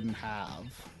I didn't have.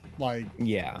 Like,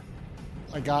 Yeah.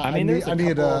 like I mean, there's a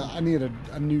needed couple-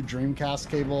 a new Dreamcast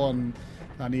cable, and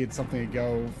I needed something to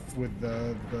go with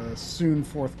the soon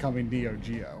forthcoming Neo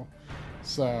Geo.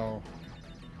 So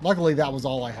luckily that was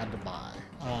all I had to buy.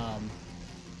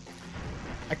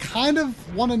 I kind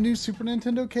of want a new Super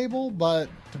Nintendo cable, but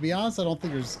to be honest, I don't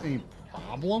think there's any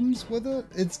problems with it.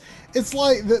 It's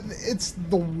like it's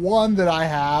the one that I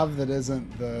have that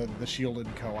isn't the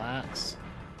shielded coax.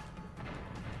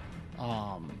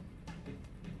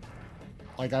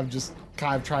 Like I've just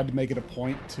kind of tried to make it a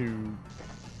point to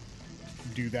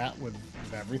do that with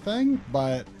everything,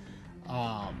 but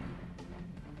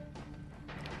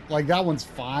like that one's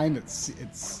fine.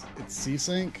 It's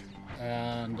C-Sync,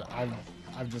 and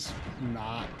I've just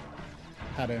not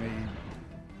had any,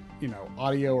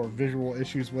 audio or visual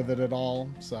issues with it at all.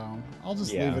 So I'll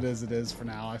just leave it as it is for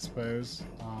now, I suppose.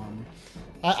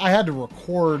 I had to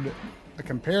record a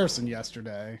comparison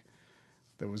yesterday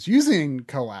that was using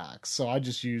coax, so I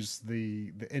just used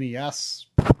the NES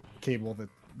cable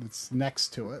that's next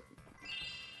to it.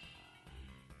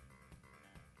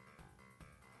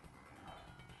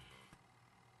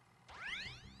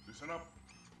 Listen up.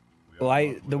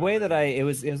 Well, the way that it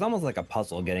was almost like a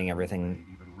puzzle getting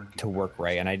everything to work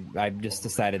right, and I just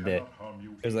decided that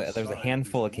there's a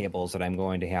handful of cables that I'm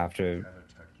going to have to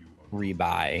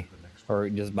rebuy, or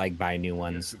just like buy new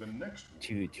ones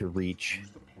to reach.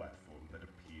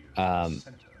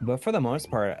 But for the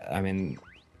most part, I mean,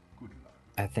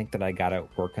 I think that I got it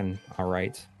working all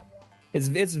right. It's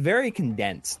very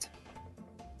condensed,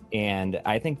 and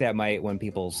I think that might, when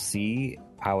people see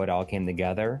how it all came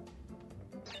together,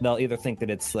 they'll either think that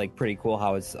it's like pretty cool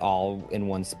how it's all in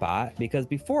one spot, because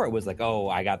before it was like, oh,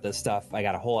 I got this stuff, I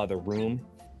got a whole other room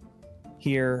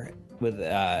here with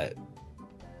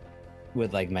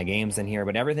like my games in here,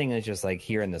 but everything is just like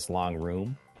here in this long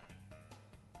room.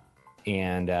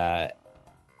 And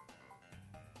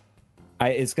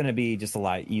it's going to be just a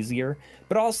lot easier.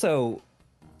 But also,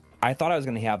 I thought I was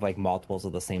going to have like multiples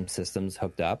of the same systems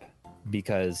hooked up,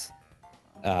 because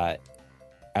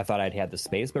I thought I'd had the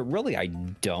space, but really I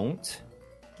don't.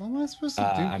 What am I supposed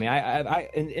to do? I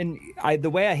mean, the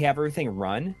way I have everything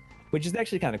run, which is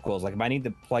actually kind of cool, is like if I need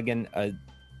to plug in a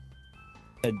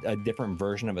different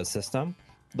version of a system,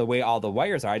 the way all the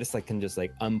wires are, I just can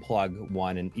unplug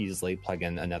one and easily plug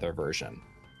in another version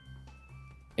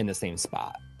in the same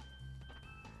spot.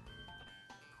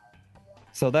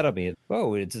 So that'll be it.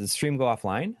 Oh, did the stream go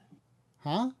offline?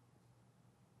 Huh?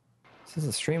 Since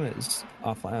the stream is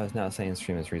offline, I was now saying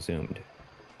stream is resumed.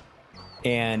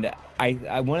 And I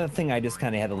one of the things I just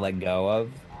kind of had to let go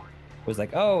of was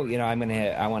like, oh, I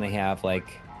want to have like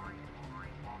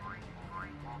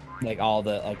all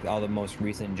the most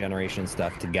recent generation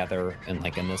stuff together and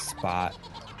in this spot.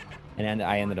 And then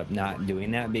I ended up not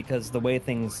doing that because the way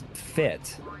things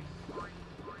fit,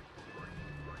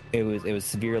 it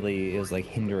was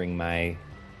hindering my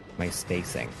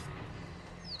spacing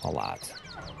a lot.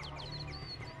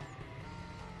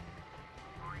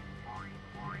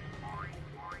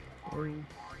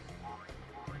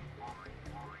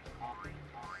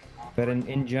 But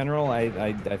in general,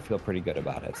 I feel pretty good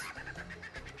about it.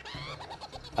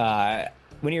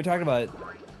 When you're talking about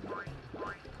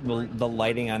the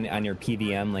lighting on your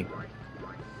PVM,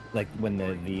 like when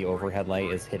the overhead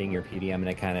light is hitting your PVM and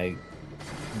it kind of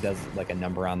does like a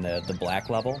number on the black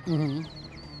level. Mm-hmm.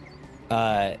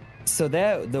 So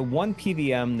that the one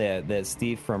PVM that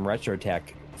Steve from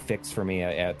RetroTech fixed for me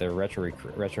at the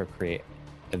Retro Create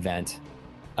event.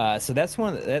 So that's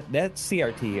one that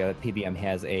CRT PVM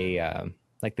has a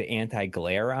like the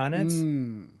anti-glare on it,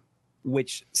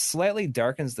 which slightly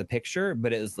darkens the picture,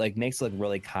 but it is makes it look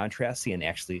really contrasty and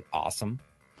actually awesome.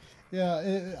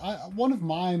 Yeah, one of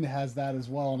mine has that as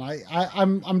well,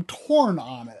 and I'm torn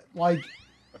on it. Like,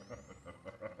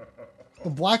 the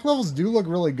black levels do look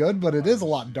really good, but it is a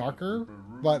lot darker.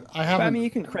 But I haven't. I mean, you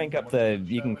can crank up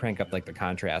the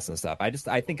contrast and stuff. I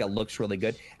think it looks really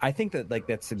good. I think that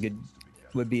that's a good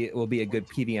will be a good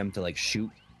PVM to shoot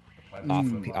off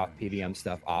PVM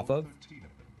stuff off of,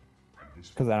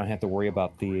 because I don't have to worry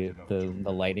about the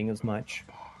lighting as much.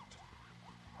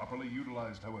 Properly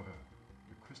utilized, however,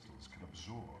 the crystals can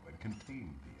absorb and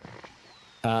contain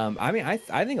the energy. I mean,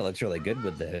 I think it looks really good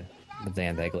with the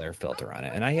anti-glare filter on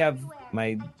it, and I have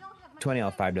my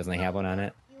 20L5 doesn't have one on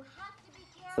it,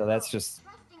 so that's just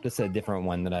a different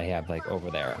one that I have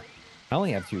over there. I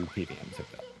only have 2 PVMs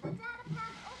hooked up.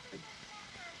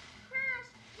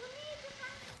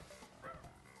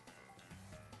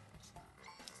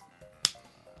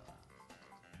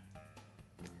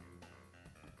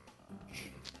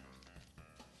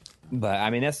 But I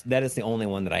mean, that is the only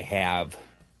one that I have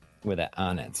with it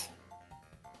on it.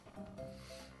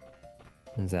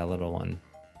 Is that little one?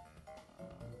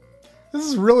 This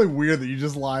is really weird that you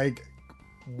just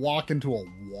walk into a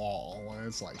wall and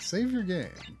it's save your game.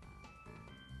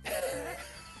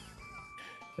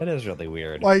 That is really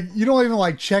weird. You don't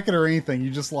even check it or anything.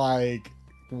 You just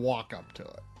walk up to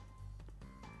it.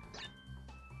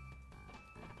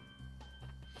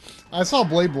 I saw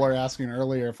Blade Boy asking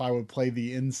earlier if I would play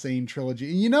the Insane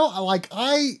Trilogy. And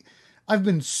I've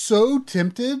been so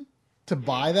tempted to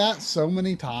buy that so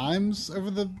many times over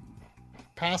the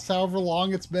past however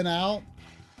long it's been out.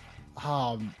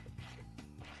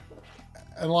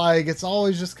 And like, it's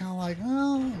always just kind of like,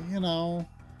 well, you know,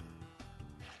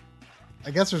 I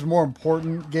guess there's more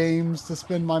important games to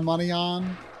spend my money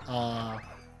on.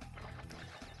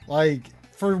 Like,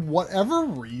 for whatever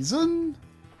reason,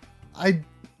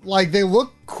 they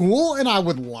look cool and I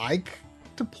would like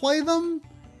to play them.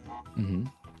 Mm-hmm.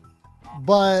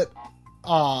 But,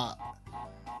 I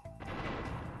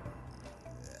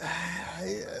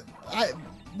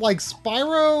like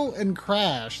Spyro and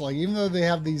Crash, like, even though they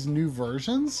have these new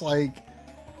versions, like,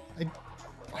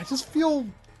 I just feel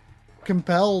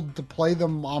compelled to play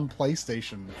them on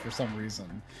PlayStation for some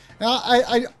reason. Now,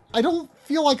 I don't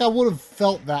feel like I would have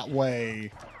felt that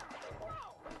way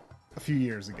a few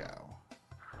years ago.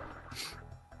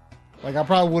 Like, I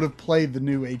probably would have played the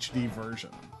new HD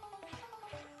version.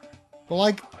 But,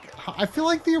 like, I feel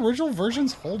like the original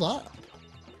versions hold up.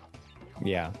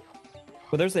 Yeah.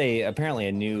 Well, there's apparently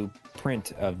a new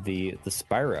print of the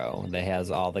Spyro that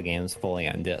has all the games fully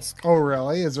on disc. Oh,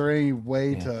 really? Is there any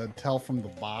way to tell from the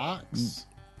box?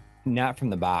 Not from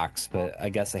the box, but I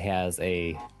guess it has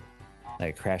a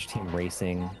Crash Team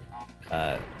Racing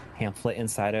pamphlet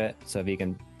inside of it. So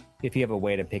if you have a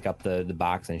way to pick up the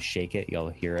box and shake it, you'll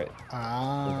hear it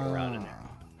moving around in there.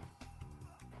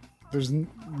 There's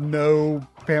no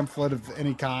pamphlet of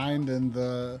any kind in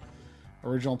the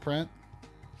original print?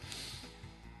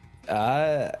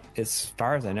 As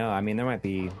far as I know, I mean, there might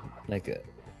be like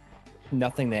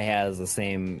nothing that has the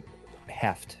same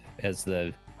heft as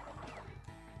that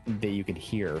you could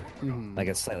hear. Mm-hmm. Like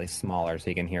it's slightly smaller, so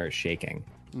you can hear it shaking.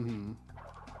 Mm-hmm.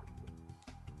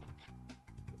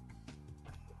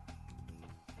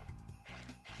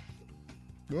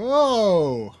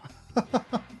 Whoa!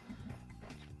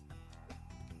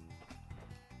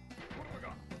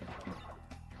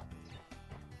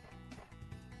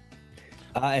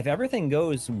 If everything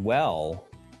goes well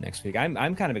next week, I'm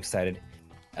kind of excited.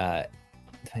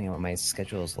 Depending on what my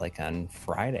schedule is like on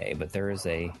Friday, but there is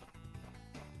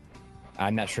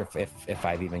I'm not sure if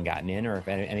I've even gotten in or if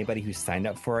anybody who signed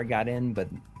up for it got in, but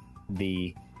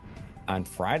on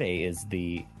Friday is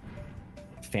the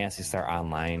Phantasy Star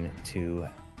Online 2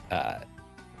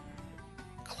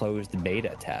 closed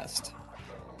beta test.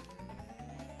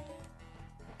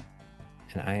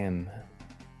 And I am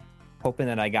hoping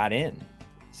that I got in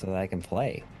so that I can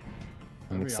play.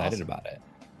 I'm excited awesome. about it.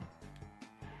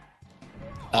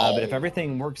 But if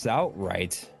everything works out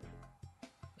right,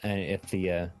 and if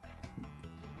the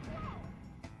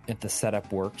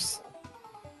setup works,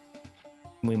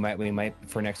 we might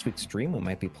for next week's stream we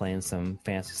might be playing some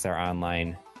Phantasy Star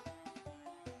Online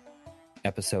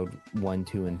episode 1,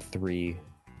 2, and 3,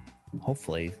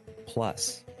 hopefully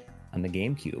plus on the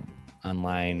GameCube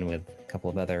online with a couple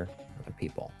of other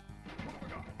people.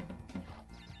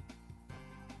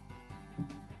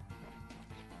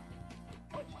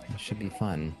 It should be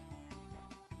fun.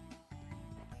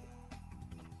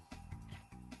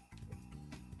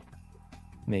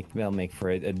 They'll make for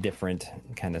a different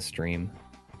kind of stream.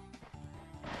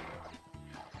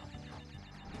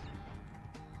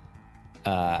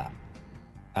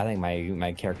 I think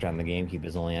my character on the GameCube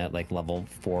is only at like level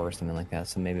 4 or something like that.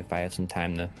 So maybe if I have some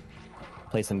time to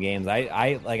play some games,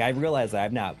 I realize that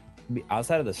I've not,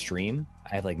 outside of the stream,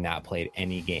 I have like not played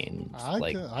any games.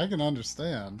 I can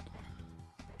understand.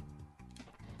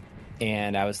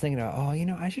 And I was thinking,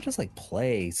 I should just like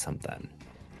play something.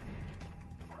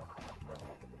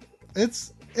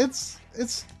 It's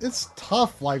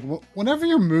tough. Like whenever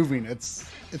you're moving, it's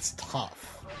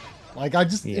tough. Like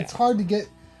it's hard to get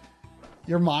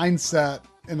your mindset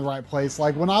in the right place.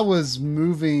 Like when I was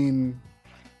moving,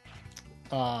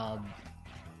 in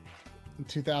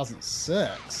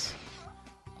 2006,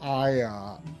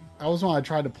 I was when I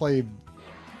tried to play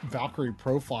Valkyrie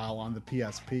Profile on the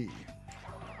PSP.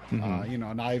 Mm-hmm.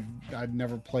 And I'd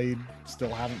never played, still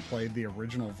haven't played the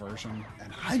original version,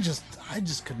 and I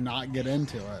just could not get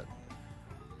into it.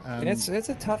 And it's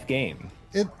a tough game.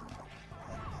 It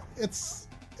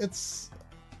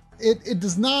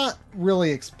does not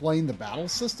really explain the battle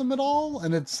system at all,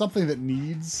 and it's something that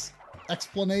needs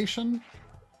explanation.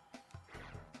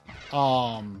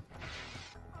 I've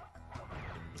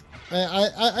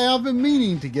been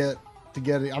meaning to get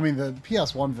it. I mean, the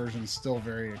PS1 version is still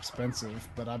very expensive,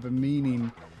 but I've been meaning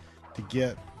to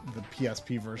get the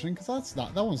PSP version because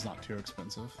that one's not too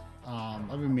expensive. I've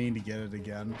been meaning to get it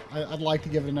again. I'd like to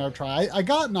give it another try. I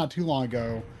got not too long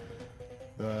ago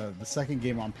the second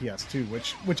game on PS2,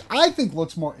 which I think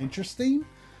looks more interesting.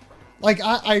 Like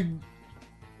I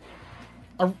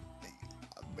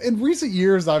in recent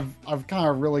years, I've kind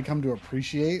of really come to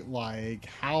appreciate like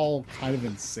how kind of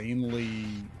insanely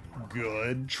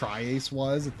good Tri-Ace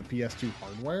was at the PS2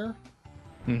 hardware.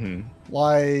 Mm-hmm.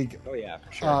 Like, Oh yeah,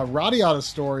 for sure. Radiata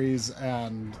Stories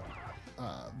and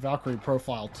Valkyrie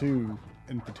Profile 2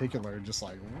 in particular just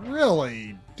like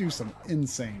really do some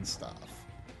insane stuff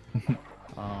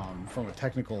from a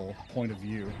technical point of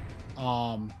view.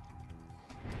 I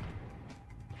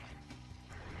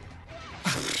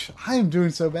am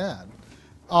doing so bad.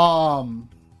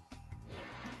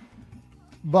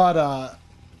 But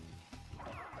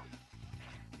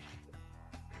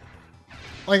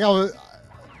like I was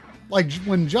like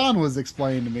when John was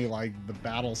explaining to me like the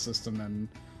battle system in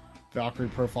Valkyrie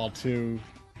Profile 2,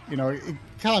 you know, it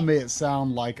kind of made it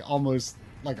sound like almost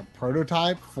like a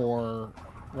prototype for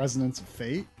Resonance of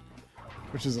Fate,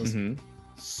 which is a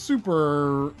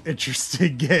super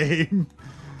interesting game.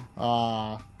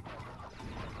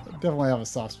 Definitely have a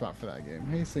soft spot for that game.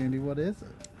 Hey Sandy, what is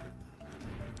it?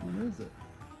 What is it?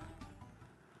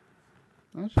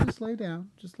 Why don't you just lay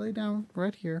down? Just lay down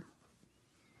right here.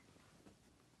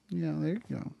 Yeah, there you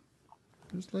go.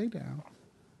 Just lay down.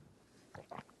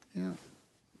 Yeah.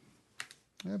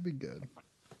 That'd be good.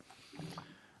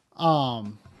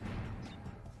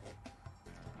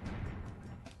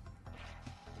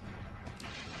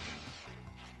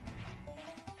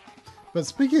 But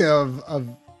speaking of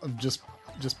just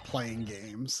playing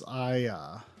games,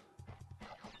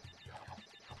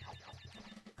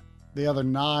 the other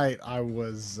night I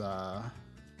was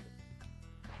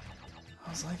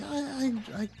like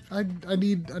I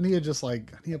need to just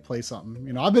like I need to play something.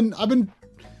 You know, I've been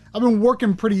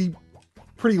working pretty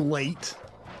late.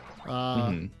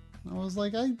 I was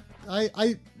like I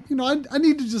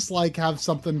need to just like have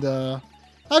something to.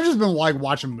 I've just been like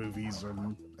watching movies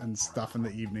and stuff in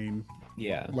the evening.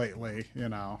 Yeah. Lately, you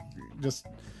know, just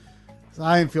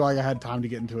I didn't feel like I had time to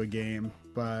get into a game,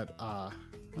 but I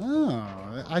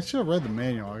should have read the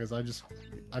manual because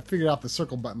I figured out the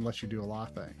circle button lets you do a lot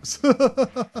of things.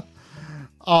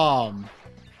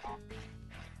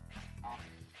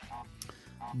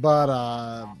 But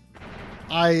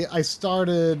I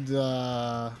started.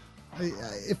 At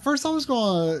first, I was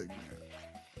going.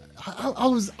 I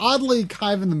was oddly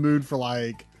kind of in the mood for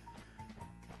like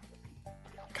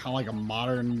kind of like a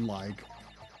modern like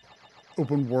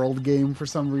open world game for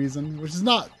some reason, which is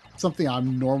not something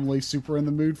I'm normally super in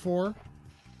the mood for.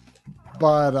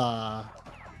 But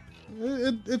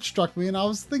it struck me, and I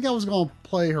was thinking I was going to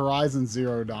play Horizon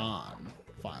Zero Dawn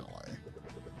finally.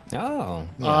 Oh.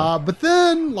 Yeah. But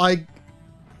then like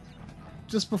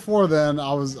just before then,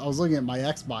 I was looking at my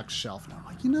Xbox shelf, and I'm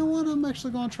like, you know what? I'm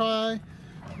actually going to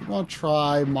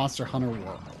try Monster Hunter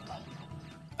World.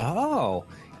 Oh,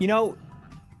 you know,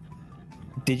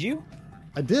 did you?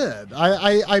 I did.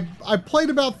 I played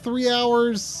about 3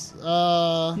 hours.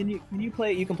 Can you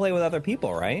play? You can play with other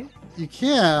people, right? You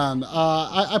can.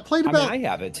 I played about. I mean, I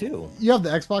have it too. You have the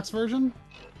Xbox version?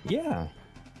 Yeah.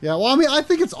 Yeah. Well, I mean, I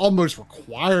think it's almost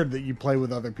required that you play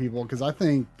with other people because I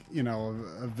think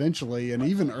eventually and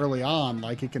even early on,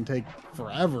 like it can take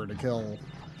forever to kill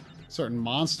certain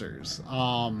monsters.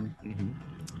 I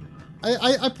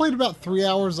played about 3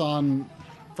 hours on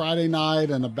Friday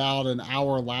night and about an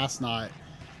hour last night.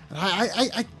 And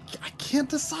I can't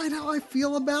decide how I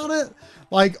feel about it.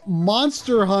 Like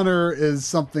Monster Hunter is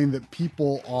something that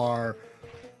people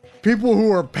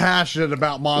who are passionate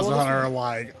about Monster Hunter are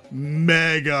like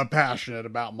mega passionate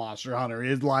about Monster Hunter.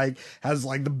 It like has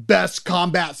like the best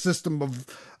combat system of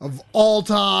all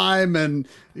time, and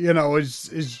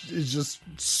is just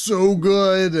so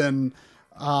good. And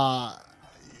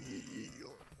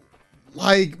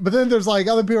like, but then there's like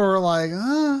other people who are like,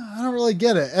 I don't really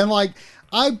get it. And like,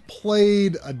 I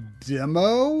played a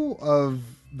demo of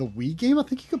the Wii game. I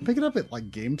think you could pick it up at like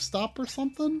GameStop or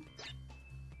something.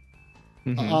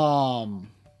 I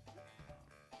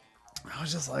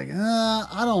was just like,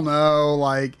 I don't know.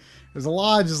 Like, there's a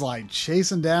lot of just like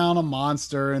chasing down a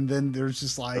monster, and then there's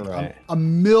just like a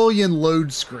million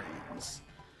load screens.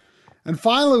 And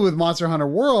finally, with Monster Hunter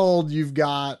World, you've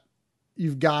got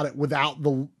it without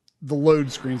the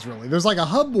load screens. Really, there's like a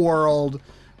hub world,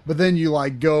 but then you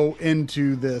like go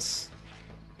into this,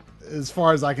 as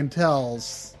far as I can tell,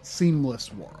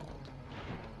 seamless world.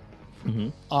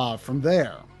 From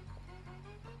there.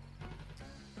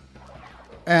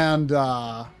 And,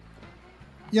 so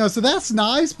that's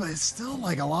nice, but it's still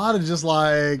like a lot of just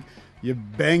like, you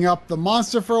bang up the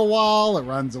monster for a while, it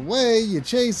runs away, you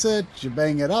chase it, you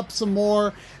bang it up some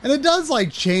more. And it does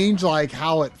like change like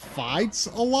how it fights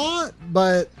a lot,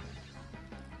 but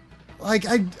like,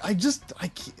 I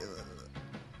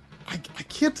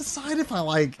can't decide if I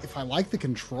like the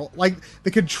control, like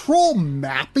the control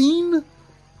mapping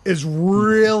is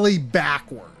really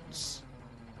backwards.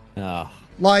 Oh.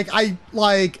 Like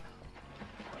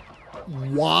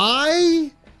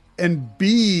Y and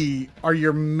B are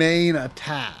your main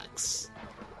attacks.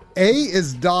 A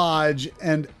is dodge,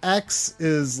 and X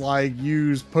is like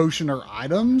use potion or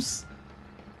items.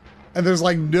 And there's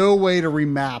like no way to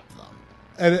remap them.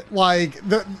 And it,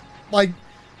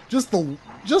 just the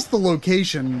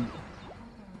location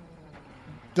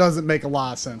doesn't make a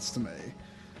lot of sense to me.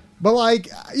 But like,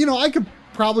 you know, I could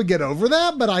probably get over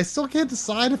that, but I still can't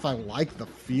decide if I like the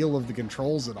feel of the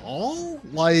controls at all.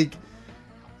 Like,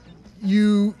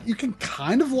 you can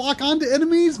kind of lock onto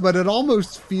enemies, but it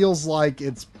almost feels like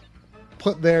it's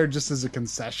put there just as a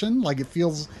concession. Like, it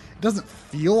doesn't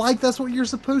feel like that's what you're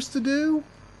supposed to do.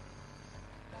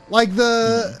 Like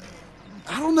I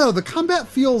don't know, the combat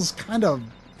feels kind of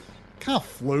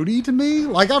floaty to me.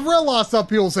 Like, I've read a lot of stuff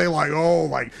people say, like, oh,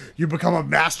 like, you become a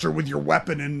master with your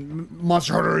weapon in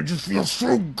Monster Hunter, it just feels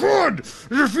so good.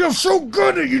 It just feels so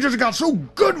good that you just got so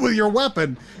good with your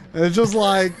weapon. And it's just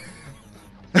like,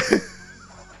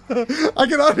 I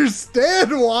can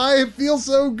understand why it feels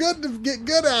so good to get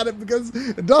good at it, because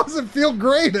it doesn't feel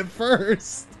great at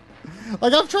first.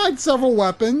 Like, I've tried several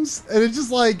weapons, and it's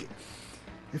just like,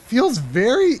 it feels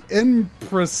very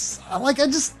imprecise. Like,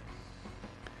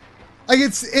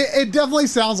 it definitely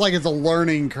sounds like it's a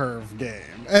learning curve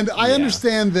game. And I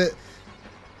understand that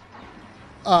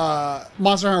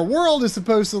Monster Hunter World is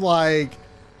supposed to, like,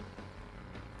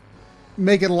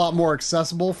 make it a lot more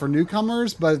accessible for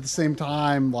newcomers, but at the same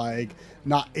time, like,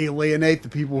 not alienate the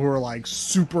people who are, like,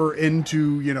 super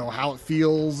into, you know, how it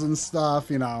feels and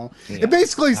stuff, you know. Yeah. It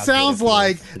basically sounds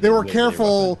like they were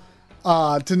careful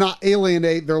to not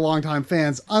alienate their longtime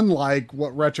fans, unlike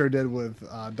what Retro did with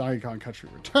Donkey Kong Country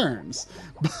Returns.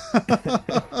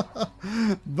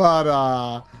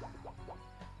 But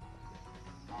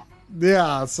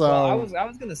yeah, so well, I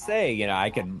was gonna say, you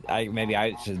know, maybe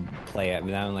I should play it,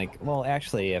 but I'm like, well,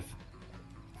 actually, if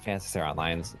Phantasy Star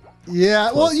Online's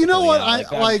well, you know what, I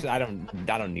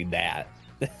don't need that.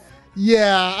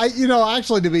 Yeah,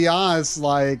 actually, to be honest,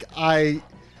 like,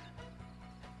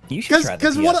 you should try the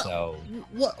PSO.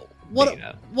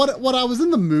 What I was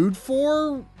in the mood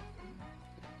for,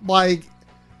 like,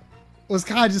 was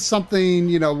kind of just something,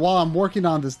 you know, while I'm working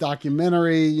on this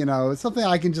documentary, you know, it's something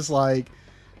I can just, like,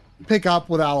 pick up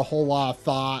without a whole lot of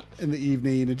thought in the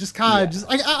evening, and just kind of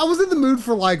I was in the mood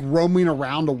for, like, roaming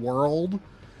around a world.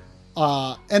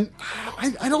 And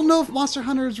I don't know if Monster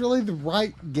Hunter is really the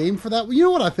right game for that. You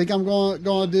know what I think I'm going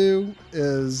to do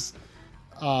is,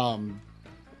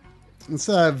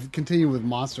 instead of continuing with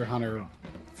Monster Hunter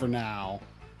for now,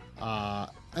 I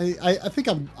think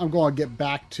I'm going to get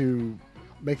back to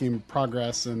making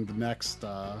progress in the next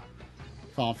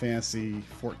Final Fantasy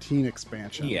 14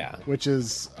 expansion, which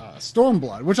is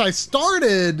Stormblood, which I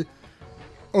started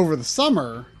over the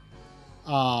summer,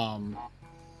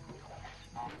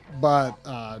 but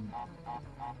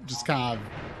just kind of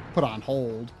put on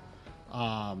hold.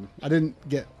 I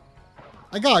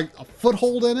got a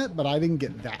foothold in it, but I didn't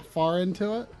get that far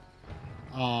into it.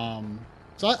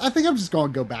 So I think I'm just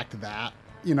going to go back to that.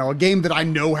 You know, a game that I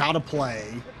know how to play.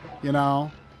 You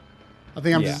know, I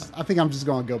think I'm just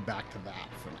going to go back to that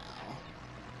for now,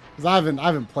 because I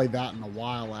haven't played that in a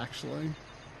while, actually.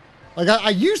 Like, I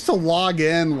used to log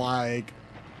in, like,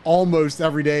 almost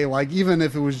every day, like, even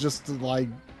if it was just to, like,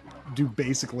 do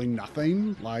basically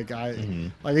nothing. Like, I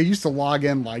used to log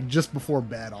in, like, just before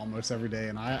bed almost every day,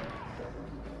 and I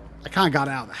kind of got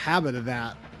out of the habit of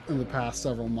that in the past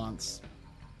several months.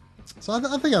 So I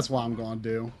think that's what I'm going to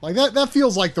do. Like, that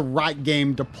feels like the right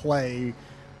game to play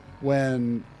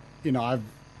when, you know, I've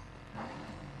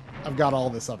got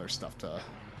all this other stuff to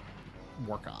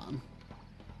work on.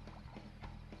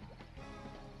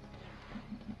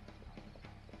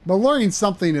 But learning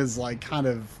something is, like, kind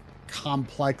of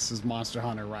complex as Monster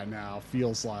Hunter right now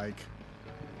feels like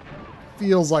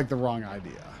the wrong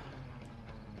idea.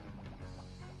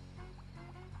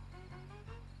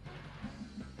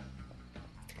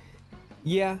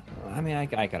 Yeah, I mean, I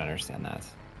can understand that.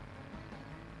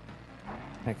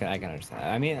 I can understand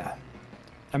that.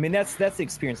 I mean that's the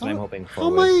experience that I'm hoping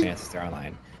for with Phantasy Star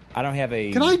Online. I don't have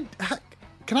a.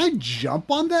 Can I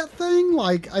jump on that thing?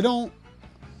 Like, I don't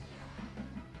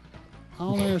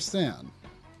understand.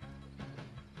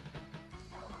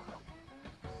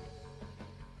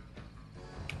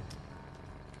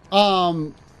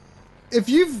 If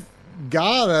you've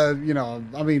got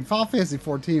Final Fantasy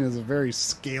 14 is a very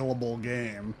scalable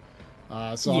game.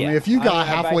 I mean, if you got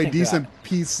halfway decent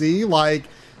PC, like,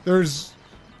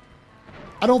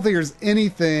 I don't think there's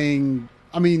anything.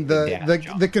 I mean,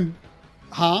 the can,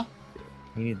 huh?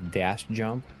 You need dash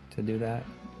jump to do that,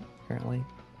 apparently.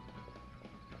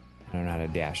 I don't know how to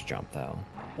dash jump though.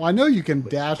 Well, I know you can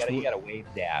dash. You gotta wave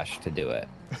dash to do it.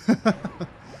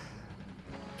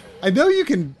 I know you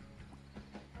can.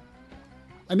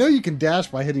 I know you can dash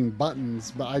by hitting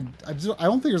buttons, but I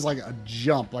don't think there's like a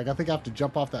jump. Like I think I have to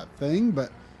jump off that thing, but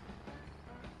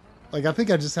like I think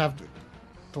I just have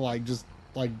to like just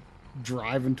like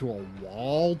drive into a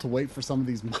wall to wait for some of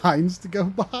these mines to go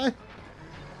by.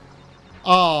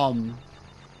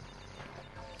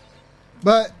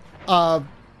 But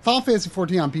Final Fantasy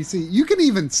 14 on PC, you can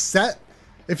even set,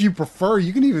 if you prefer,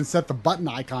 you can even set the button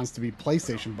icons to be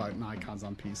PlayStation button icons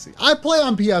on PC. I play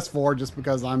on PS4 just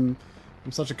because I'm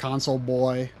such a console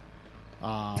boy.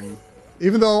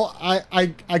 Even though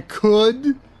I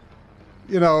could,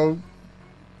 you know,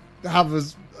 have a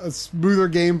smoother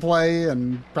gameplay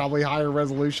and probably higher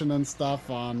resolution and stuff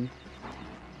on.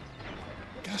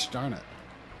 Gosh darn it.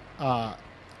 Oh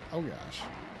gosh.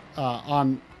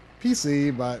 On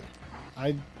PC, but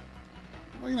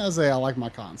what can I say? I like my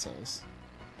consoles.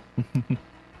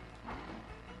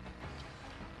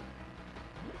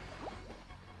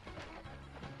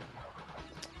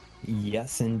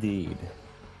 Yes, indeed.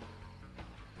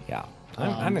 Yeah,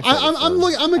 I'm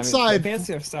I'm excited.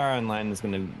 Fantasy Star Online is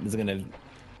gonna.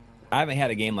 I haven't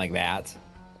had a game like that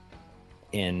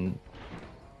in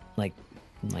like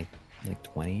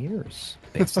 20 years,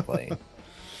 basically.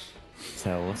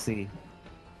 So we'll see.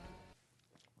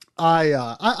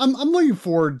 I'm looking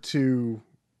forward to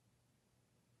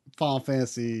Final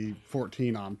Fantasy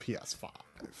 14 on PS5.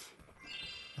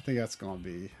 I think that's going to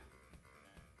be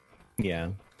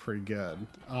pretty good.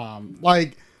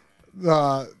 Like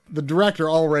the director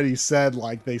already said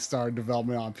like they started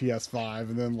development on PS5,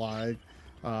 and then like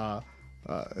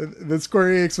then Square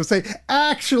Enix was saying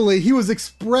actually he was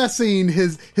expressing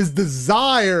his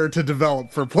desire to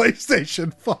develop for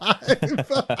PlayStation 5.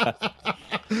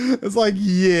 It's like,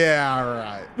 yeah,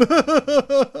 right.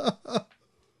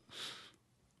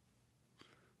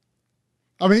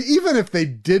 I mean, even if they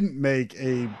didn't make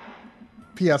a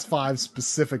PS5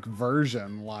 specific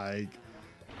version, like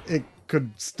it could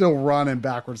still run in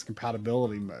backwards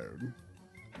compatibility mode.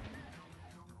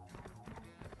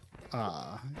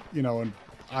 You know, and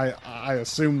I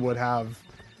assume would have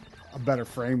a better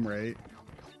frame rate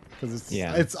because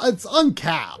it's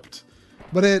uncapped,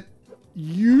 but it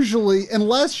usually,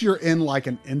 unless you're in like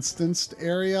an instanced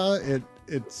area,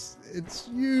 it's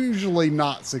usually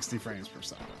not 60 frames per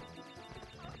second.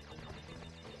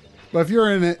 But if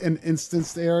you're in an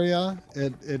instanced area,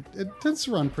 it tends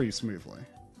to run pretty smoothly.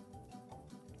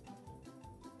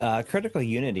 Critical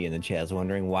Unity in the chat is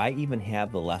wondering why even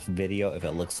have the left video if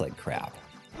it looks like crap.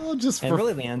 Oh, just and for,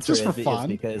 really the answer just is for fun.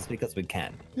 because we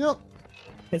can. Yep.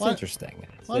 It's interesting.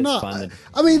 Why it's not? Fun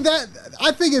I mean,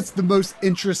 I think it's the most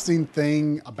interesting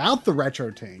thing about the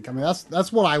RetroTink. I mean,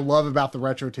 that's what I love about the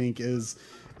RetroTink is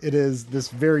it is this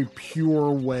very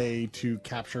pure way to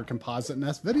capture composite and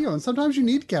S video, and sometimes you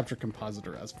need to capture composite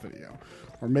or S video,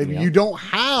 or maybe you don't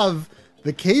have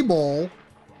the cable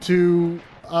to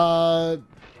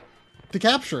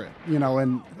capture it, you know,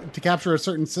 and to capture a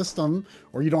certain system,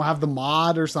 or you don't have the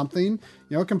mod or something.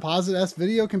 You know, composite S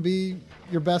video can be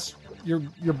your best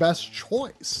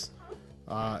choice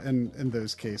in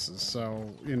those cases. So,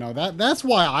 you know, that's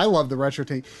why I love the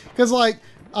RetroTink, because like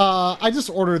I just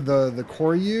ordered the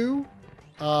Koryu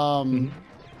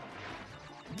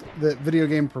that Video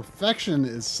Game Perfection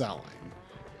is selling,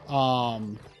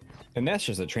 and that's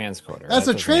just a transcoder. That's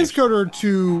a transcoder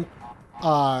to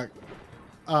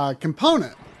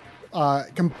component,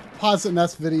 composite and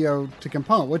S video to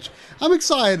component, which I'm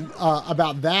excited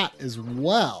about that as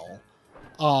well.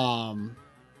 Can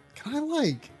I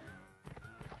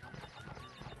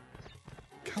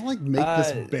make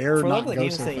this bear not go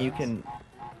so fast?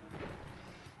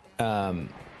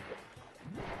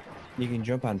 You can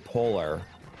jump on Polar,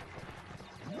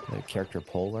 the character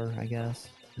Polar, I guess,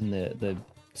 in the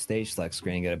stage select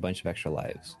screen and get a bunch of extra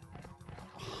lives.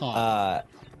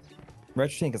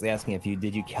 RetroTink is asking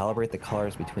did you calibrate the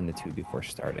colors between the two before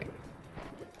starting?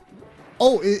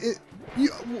 Oh,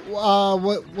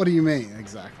 what do you mean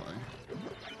exactly?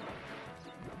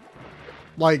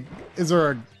 Like, is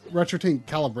there a RetroTink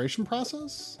calibration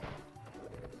process?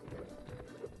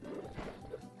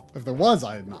 If there was,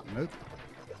 I did not know.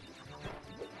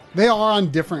 They are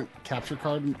on different capture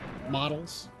card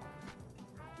models.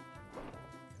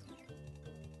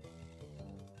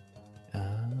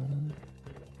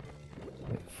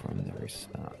 Wait from the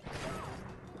response.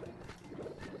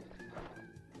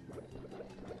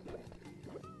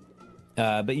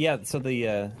 But yeah, so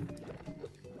the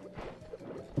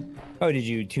oh, did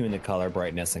you tune the color,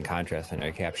 brightness, and contrast on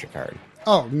your capture card?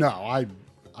 Oh no,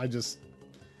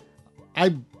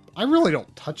 I really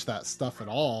don't touch that stuff at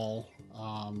all.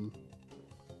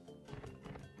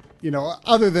 You know,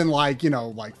 other than like, you know,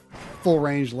 like full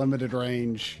range, limited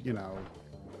range, you know,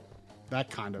 that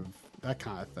kind of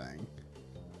thing.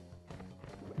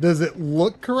 Does it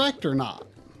look correct or not?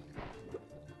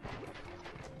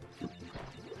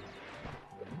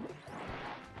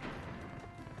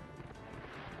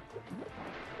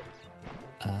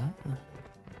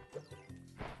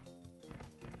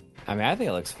 I mean, I think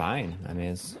it looks fine. I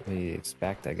mean, it's what you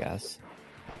expect, I guess.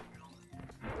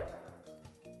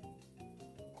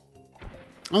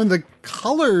 I mean, the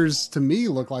colors to me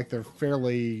look like they're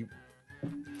fairly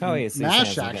Oh, yeah, so Mash,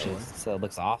 you're saying actually. so it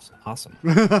looks awesome.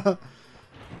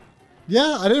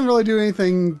 Yeah, I didn't really do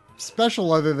anything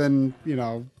special other than, you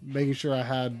know, making sure I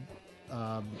had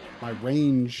my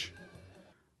range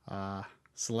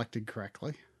selected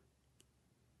correctly.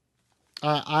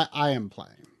 I am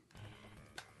playing.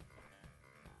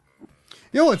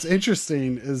 You know what's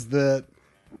interesting is that,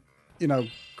 you know,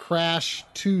 Crash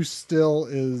 2 still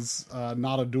is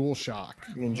not a DualShock.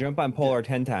 You can jump on Polar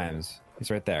 10 times.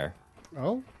 He's right there.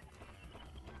 Oh?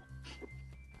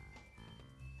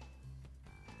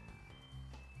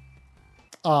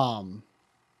 So,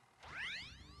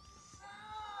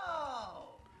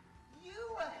 you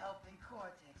were helping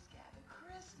Cortex gather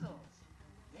crystals.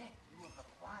 Yet you have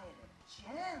acquired a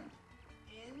gem.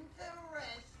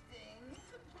 Interesting.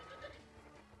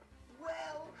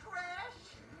 Well, Crash,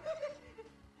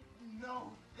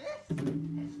 know this.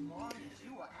 As long as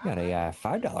you are Got a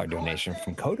 $5 donation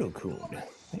from Kodokun.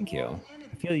 Thank you.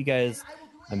 I feel you guys.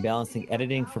 I'm balancing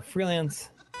editing for freelance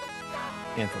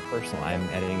and for personal. I'm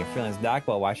editing a freelance doc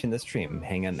while watching this stream.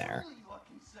 Hang in there.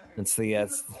 It's the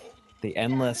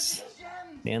endless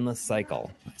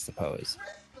cycle, I suppose.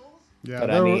 Yeah,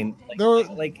 But I mean,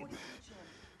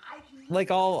 like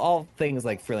all things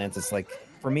like freelance, it's like,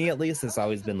 for me at least, it's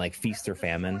always been like feast or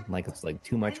famine. Like it's like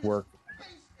too much work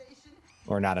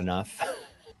or not enough.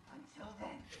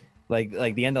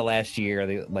 like the end of last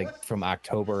year, like from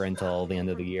October until the end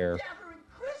of the year,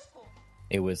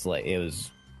 it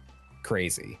was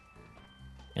crazy.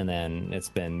 And then it's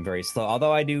been very slow.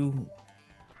 Although I'm going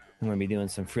to be doing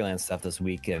some freelance stuff this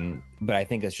week, but I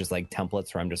think it's just like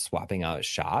templates where I'm just swapping out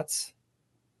shots.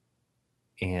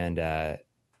 And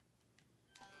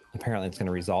apparently it's going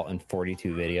to result in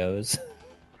 42 videos.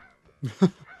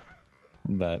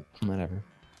 But whatever.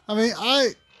 I mean,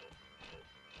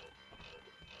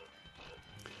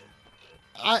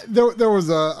 there was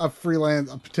a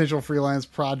potential freelance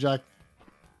project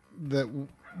that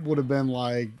would have been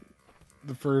like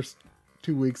the first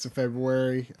 2 weeks of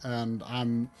February, and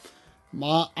I'm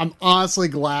honestly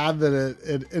glad that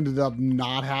it ended up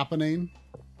not happening.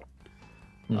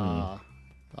 I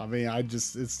mean,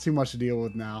 it's too much to deal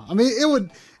with now. I mean, it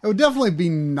would definitely be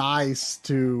nice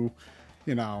to,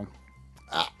 you know,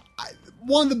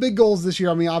 one of the big goals this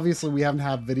year. I mean, obviously we haven't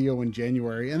had video in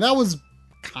January, and that was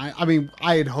I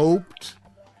had hoped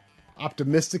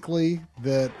optimistically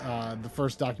that the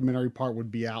first documentary part would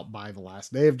be out by the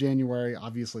last day of January.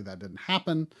 Obviously that didn't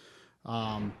happen.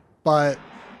 But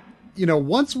you know,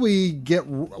 once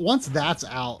that's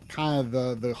out, kind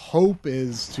of the hope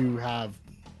is to have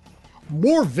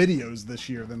more videos this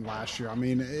year than last year. I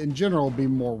mean, in general, be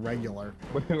more regular.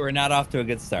 We're not off to a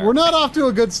good start. We're not off to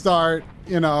a good start,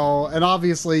 you know, and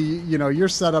obviously, you know, your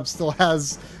setup still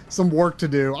has some work to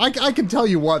do. I can tell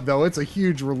you what, though, it's a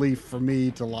huge relief for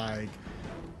me to, like,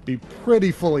 be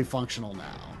pretty fully functional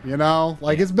now, you know?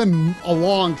 Like, it's been a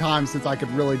long time since I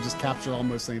could really just capture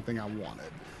almost anything I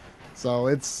wanted. So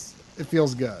it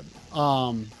feels good.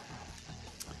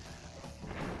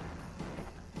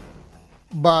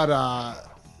 But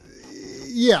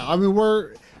yeah, I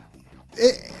mean,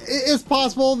 it's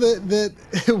possible that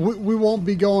we won't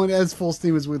be going as full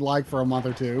steam as we'd like for a month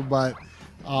or two, but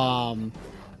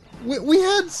we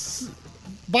had,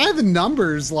 by the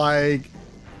numbers, like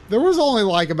there was only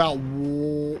like about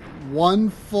one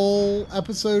full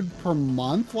episode per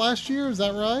month last year. Is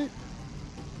that right?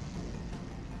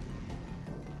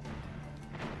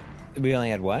 We only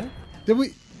had what? Did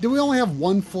we only have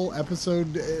one full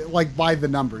episode? Like, by the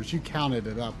numbers, you counted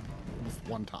it up with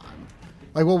one time,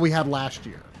 like what we had last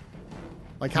year.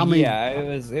 Like how many? Yeah,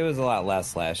 it was a lot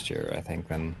less last year, I think,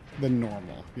 than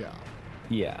normal. Yeah.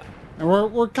 Yeah. And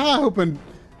we're kind of hoping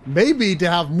maybe to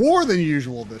have more than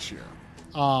usual this year.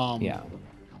 Yeah.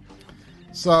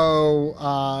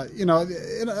 So you know,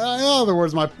 in other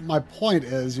words, my point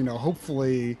is, you know,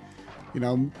 hopefully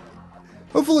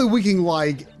we can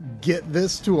like get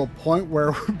this to a point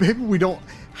where maybe we don't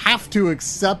have to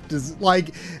accept as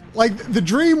like the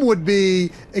dream would be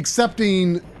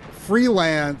accepting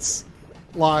freelance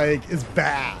like is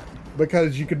bad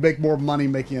because you could make more money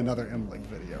making another M-Link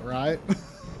video, right?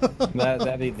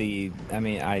 That'd be the. I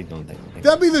mean, I don't think.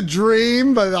 That'd be the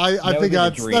dream, but I That would think be the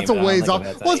that's dream, a but I don't ways think off.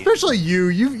 that's Well, how you- especially you.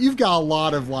 You've got a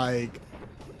lot of like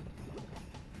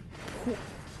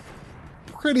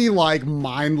pretty like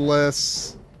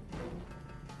mindless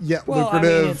yet Well, I mean,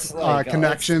 lucrative it's like,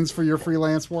 connections for your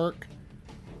freelance work.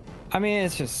 I mean,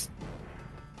 it's just.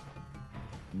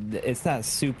 It's not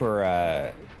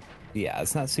super. Yeah,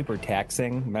 it's not super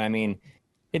taxing, but I mean,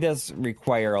 it does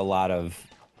require a lot of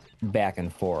back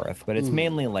and forth, but it's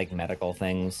mainly like medical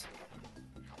things.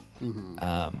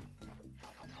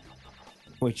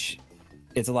 Which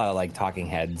it's a lot of like talking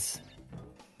heads.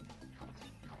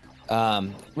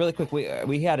 Really quick,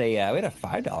 we had a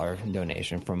 $5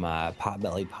 donation from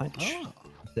Potbelly Punch. It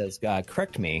says,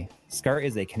 correct me. SCART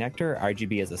is a connector.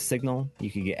 RGB is a signal. You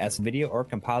can get S video or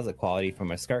composite quality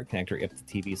from a SCART connector if the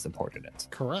TV supported it,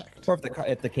 Correct. or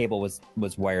if the cable was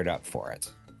wired up for it.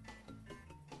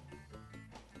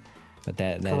 But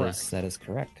that is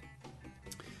correct.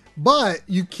 But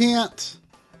you can't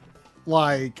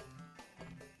like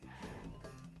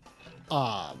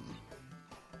how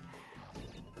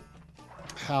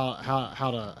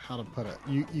to put it.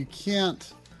 You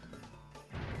can't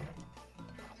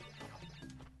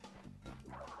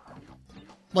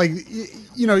like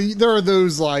you know, there are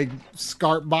those like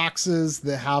SCART boxes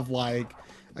that have like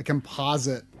a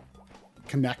composite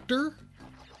connector,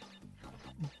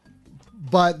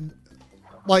 but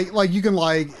like you can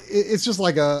like it's just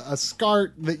like a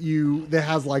SCART that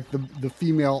has like the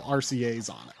female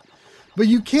RCAs on it, but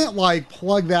you can't like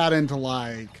plug that into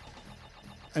like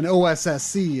an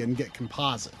OSSC and get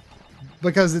composite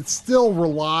because it still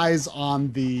relies on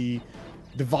the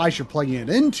device you're plugging it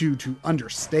into to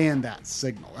understand that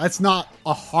signal. That's not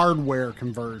a hardware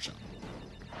conversion.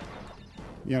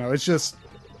 You know, that's just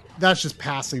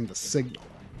passing the signal.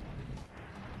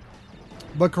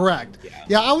 But correct.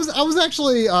 Yeah, I was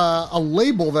actually a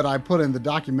label that I put in the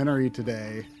documentary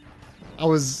today. I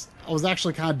was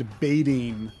actually kind of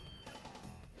debating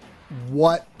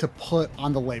what to put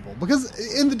on the label because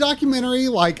in the documentary,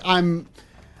 like I'm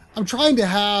trying to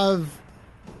have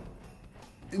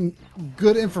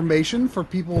good information for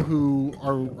people who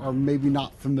are maybe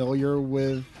not familiar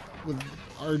with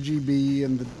RGB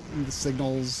and the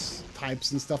signals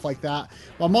types and stuff like that.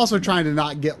 But I'm also trying to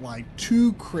not get like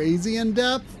too crazy in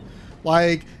depth.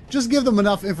 Like just give them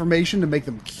enough information to make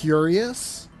them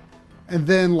curious, and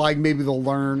then like maybe they'll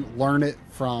learn it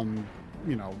from,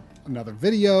 you know, another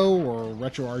video or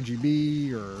retro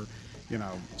RGB or, you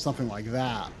know, something like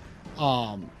that.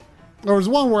 There was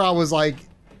one where I was like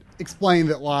explaining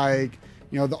that like,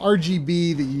 you know, the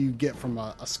RGB that you get from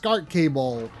a SCART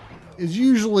cable is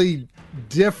usually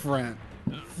different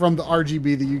from the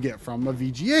RGB that you get from a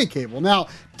VGA cable. Now,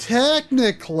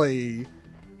 technically,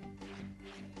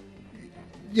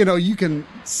 you know, you can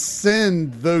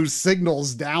send those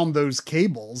signals down those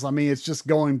cables. I mean, it's just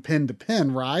going pin to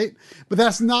pin, right? But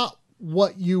that's not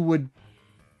what you would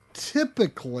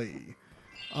typically,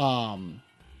 like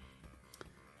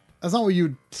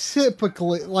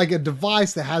a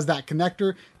device that has that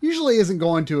connector usually isn't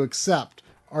going to accept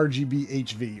RGB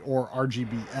HV or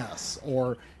RGBS,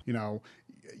 or, you know,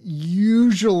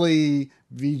 usually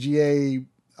VGA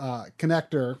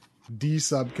connector, D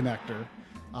sub connector,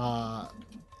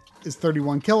 is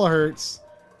 31 kilohertz.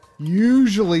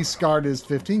 Usually SCART is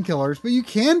 15 kilohertz, but you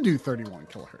can do 31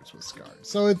 kilohertz with SCART.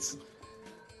 So it's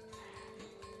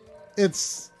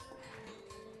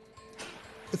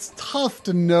tough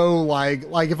to know, like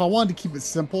if I wanted to keep it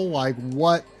simple, like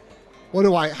what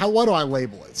do I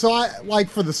label it? So I, like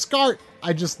for the SCART,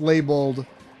 I just labeled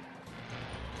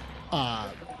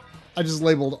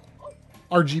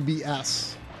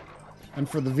RGBS, and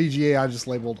for the VGA I just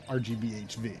labeled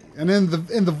RGBHV. And in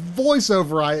the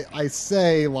voiceover I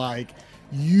say like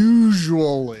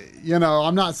usually, you know,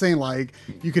 I'm not saying like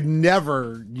you could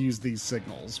never use these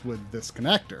signals with this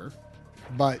connector,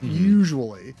 but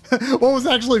usually. What was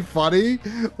actually funny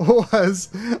was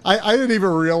I didn't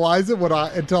even realize it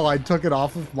until I took it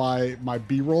off of my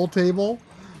B-roll table,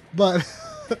 but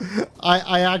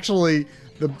I actually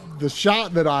the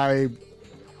shot that I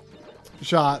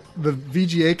shot, the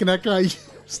VGA connector I used,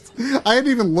 I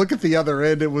didn't even look at the other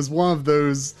end. It was one of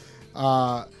those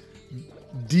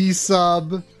D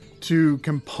sub to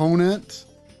component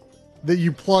that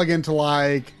you plug into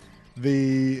like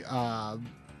the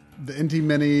NT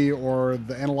Mini or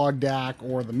the Analog DAC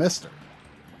or the Mister.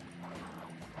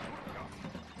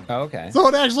 Oh, okay. So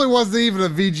it actually wasn't even a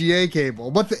VGA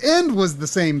cable, but the end was the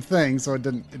same thing, so it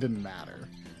didn't matter.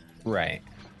 Right.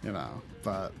 You know,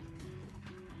 but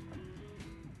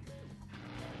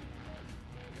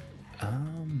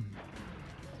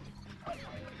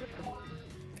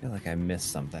feel like I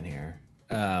missed something here.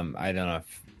 I don't know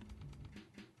if.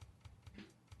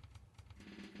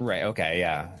 Right. Okay.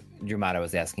 Yeah. Drumata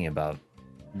was asking about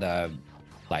the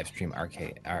live stream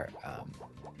archive,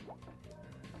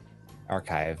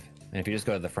 and if you just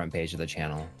go to the front page of the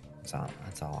channel, it's all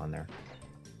on there.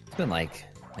 It's been like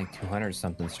 200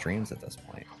 something streams at this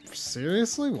point.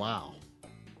 Seriously? Wow.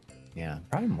 Yeah,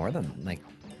 probably more than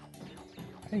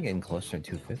probably getting closer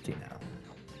to 250 now.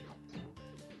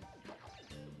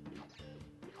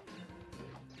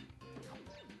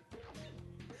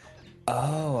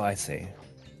 Oh, I see.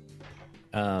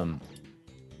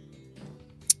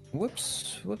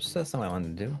 Whoops, that's not what I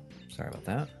wanted to do. Sorry about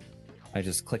that. I was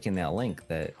just clicking that link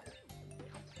that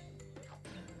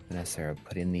Vanessa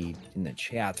put in the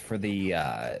chat for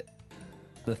the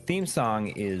theme song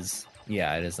is,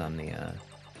 yeah, it is on the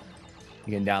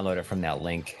you can download it from that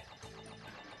link.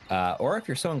 Or if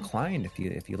you're so inclined,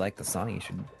 if you like the song, you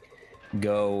should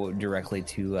go directly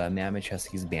to Matt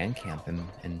Macheski's Bandcamp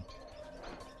and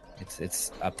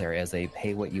it's up there as a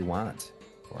pay what you want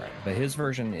for it. But his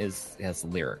version has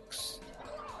lyrics.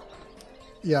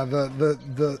 Yeah,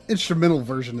 the instrumental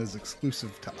version is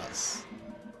exclusive to us.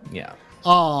 Yeah.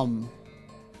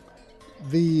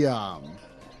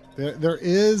 There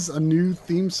is a new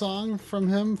theme song from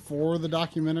him for the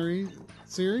documentary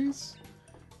series,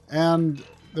 and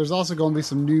there's also going to be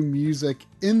some new music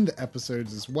in the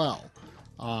episodes as well.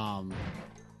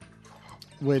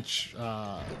 Which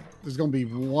there's going to be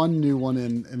one new one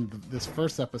in this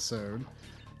first episode,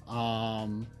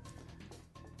 and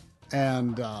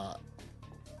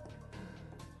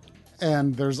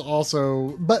there's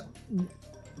also, but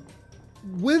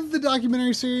with the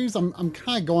documentary series, I'm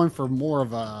kind of going for more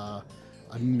of a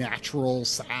natural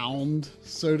sound,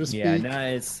 so to speak. Yeah, no,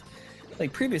 it's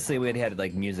like previously we had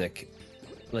like music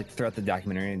like throughout the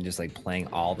documentary and just like playing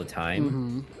all the time.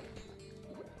 Mm-hmm.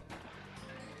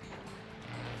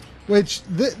 Which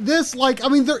this, like, I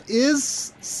mean, there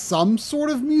is some sort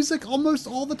of music almost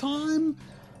all the time,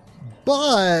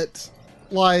 but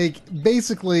like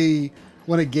basically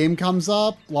when a game comes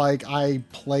up, like I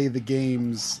play the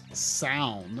game's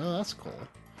sound. Oh, that's cool.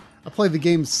 I play the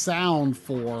game's sound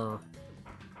for,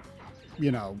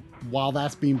 while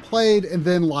that's being played, and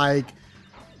then like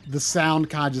the sound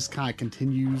kind of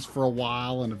continues for a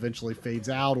while and eventually fades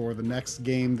out, or the next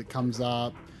game that comes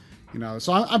up,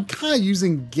 So I'm kind of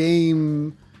using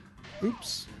game.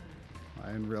 Oops, I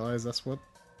didn't realize that's what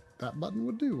that button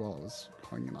would do while I was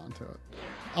clinging onto it.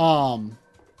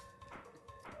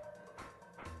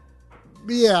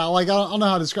 But yeah, like I don't know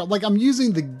how to describe. Like I'm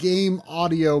using the game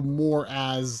audio more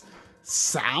as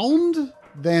sound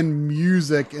than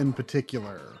music in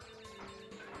particular.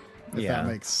 If that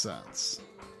makes sense.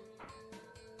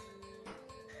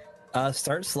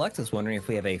 Start Select is wondering if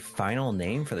we have a final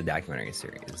name for the documentary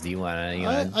series. Do you want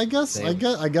to? I guess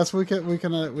we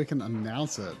can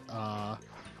announce it.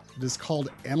 It is called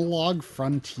Analog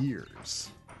Frontiers.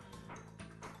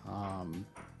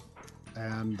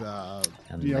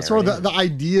 Sort of the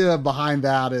idea behind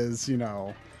that is,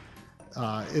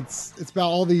 it's about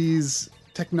all these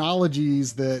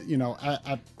technologies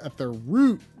that, at their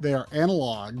root, they are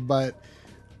analog, but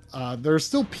there are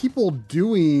still people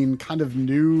doing kind of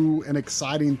new and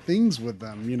exciting things with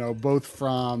them, both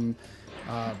from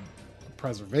a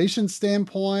preservation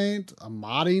standpoint, a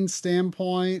modding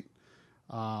standpoint,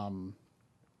 and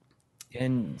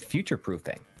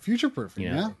future-proofing. Future-proofing,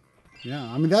 yeah. Yeah,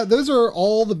 I mean, those are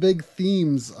all the big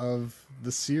themes of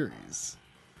the series.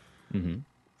 Mm-hmm.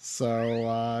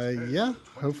 So, yeah,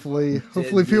 hopefully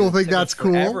people think that's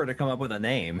cool. Forever to come up with a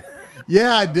name.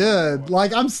 Yeah, I did.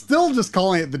 Like, I'm still just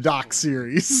calling it the Doc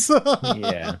series.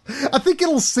 Yeah, I think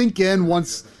it'll sink in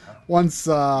once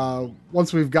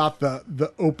we've got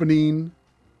the opening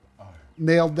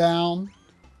nailed down.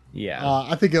 Yeah,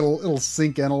 I think it'll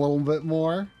sink in a little bit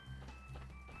more.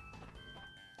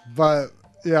 But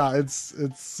yeah, I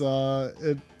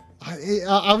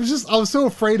was so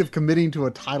afraid of committing to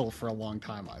a title for a long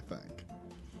time, I think.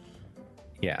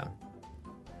 Yeah.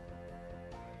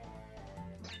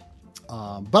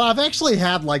 But I've actually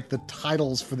had like the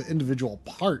titles for the individual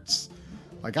parts.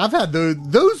 Like I've had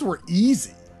those were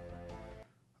easy.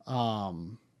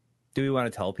 Do we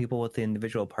want to tell people what the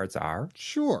individual parts are?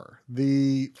 Sure.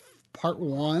 The part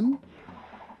 1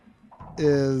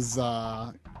 is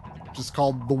just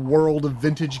called The World of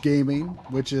Vintage Gaming,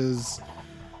 which is,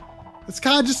 it's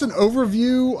kind of just an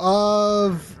overview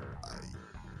of,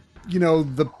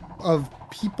 of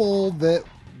people that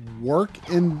work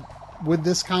with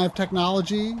this kind of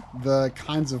technology, the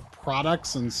kinds of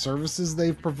products and services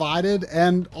they've provided,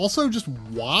 and also just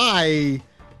why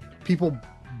people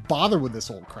bother with this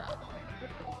old crap.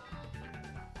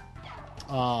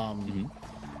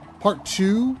 Part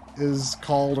 2 is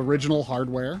called Original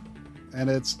Hardware, and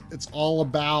it's all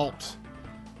about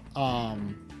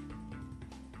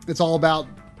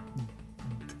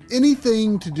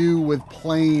anything to do with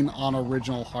playing on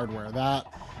original hardware. That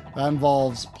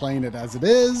involves playing it as it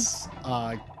is,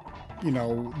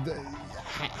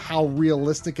 how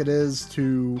realistic it is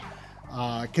to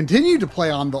continue to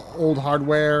play on the old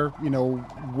hardware.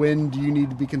 When do you need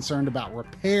to be concerned about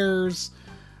repairs?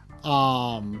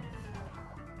 And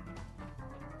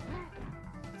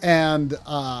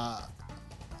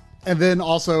then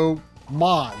also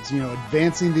mods,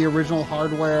 advancing the original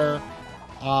hardware.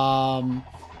 And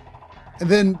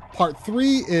then part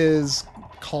 3 is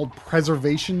called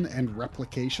Preservation and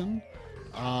Replication,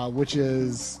 which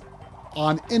is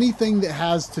on anything that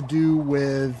has to do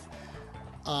with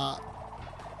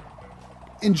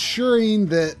ensuring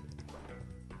that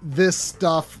this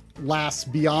stuff lasts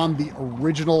beyond the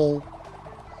original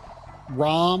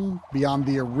ROM, beyond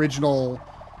the original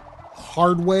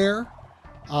hardware.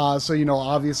 So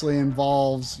obviously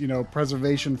involves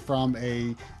preservation from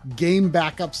a game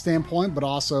backup standpoint, but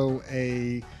also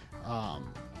a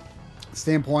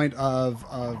standpoint of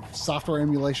software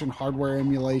emulation, hardware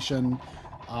emulation,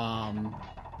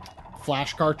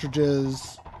 flash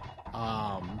cartridges,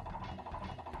 that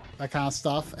kind of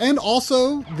stuff, and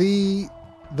also the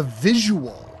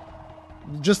visual,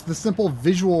 just the simple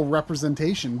visual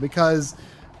representation, because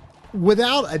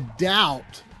without a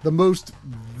doubt, the most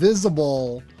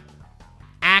visible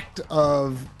act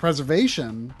of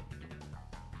preservation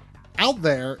out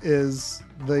there is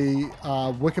the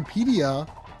Wikipedia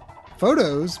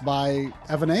photos by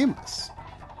Evan Amos.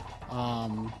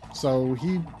 So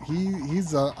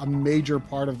he's a major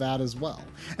part of that as well.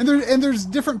 And there's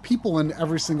different people in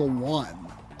every single one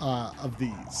of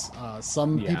these.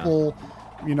 Some people,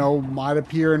 might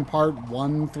appear in part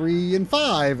 1, 3, and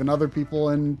 5, and other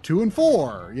people in 2 and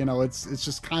 4. It's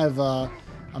just kind of a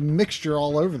mixture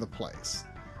all over the place.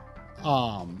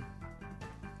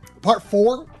 Part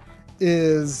 4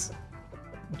 is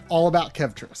all about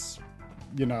Kevtris.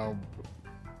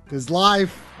 His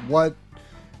life, what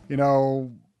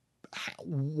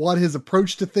his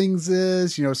approach to things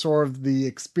is, sort of the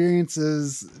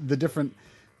experiences, the different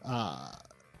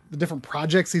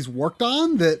projects he's worked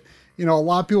on that, a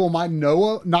lot of people might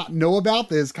not know about,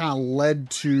 that has kind of led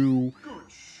to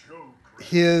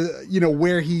his,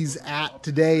 where he's at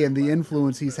today and the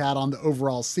influence he's had on the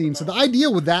overall scene. So the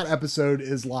idea with that episode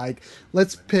is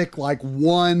let's pick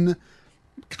one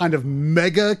kind of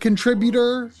mega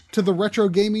contributor to the retro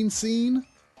gaming scene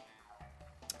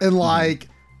and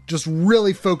just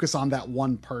really focus on that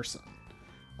one person.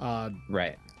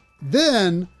 Right.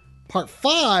 Then part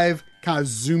 5 kind of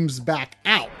zooms back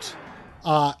out,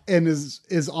 and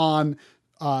is on,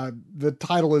 the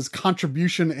title is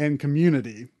Contribution and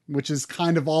Community, which is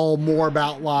kind of all more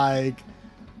about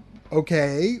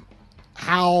okay,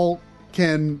 how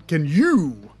can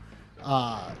you,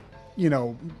 how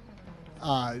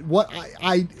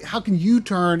can you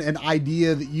turn an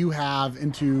idea that you have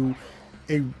into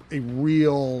a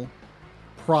real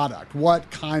product?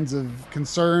 What kinds of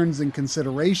concerns and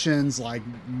considerations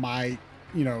might,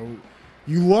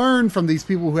 you learn from these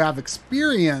people who have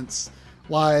experience,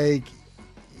 how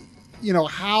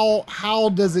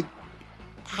does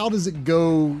it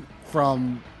go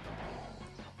from,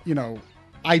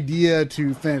 idea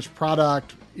to finished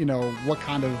product? What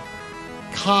kind of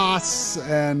costs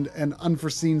and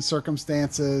unforeseen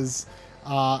circumstances,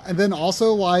 and then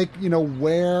also where,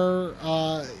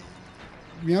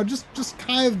 just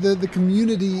kind of the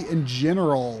community in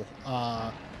general,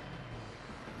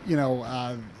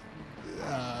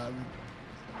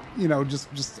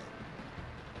 just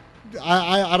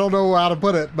I don't know how to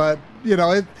put it, but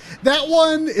that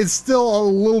one is still a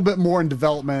little bit more in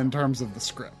development in terms of the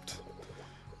script.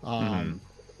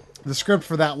 The script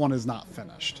for that one is not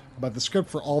finished, but the script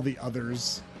for all the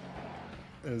others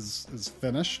is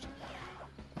finished,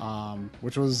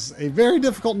 which was a very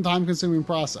difficult and time-consuming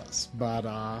process. But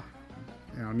now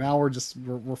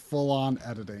we're full on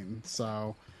editing.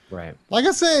 So, right, like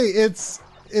I say, it's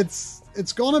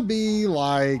gonna be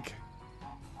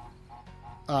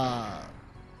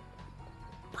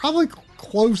probably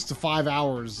close to 5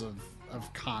 hours of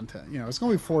content. It's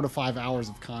gonna be 4 to 5 hours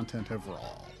of content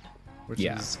overall, which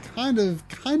is kind of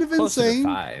close insane. To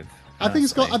 5. I think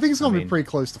it's going to be pretty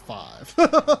close to 5.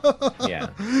 Yeah.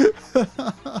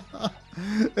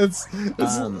 It's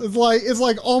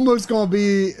almost going to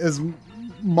be as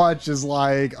much as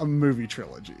a movie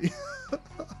trilogy.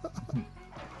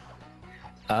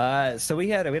 So we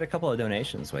had a couple of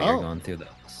donations while you're going through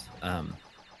those.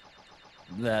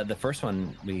 the first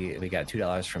one we got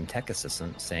 $2 from Tech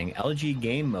Assistant saying LG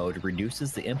Game Mode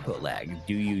reduces the input lag.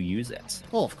 Do you use it?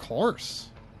 Oh, of course.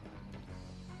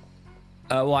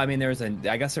 Well, I mean,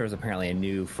 I guess there was apparently a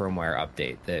new firmware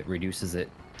update that reduces it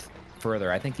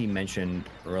further. I think he mentioned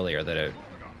earlier that it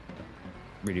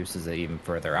reduces it even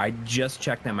further. I just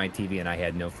checked on my TV and I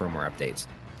had no firmware updates.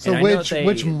 So And I know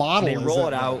which model they is roll it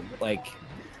it out then? like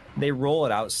they roll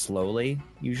it out slowly.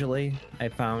 Usually, I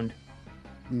found.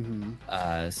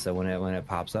 So when it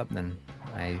pops up, then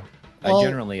I Well,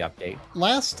 generally update.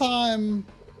 Last time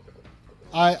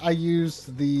I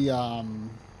used the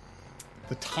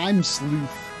time sleuth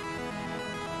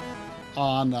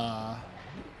on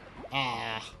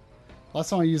last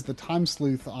time I used the time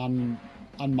sleuth on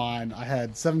mine, I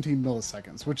had 17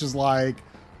 milliseconds, which is like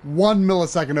 1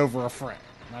 millisecond over a frame.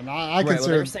 And I Right, well,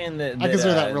 consider they're saying that I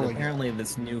consider that really apparently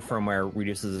this new firmware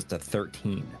reduces it to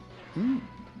 13. good.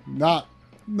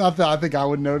 Not that I think I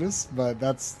would notice, but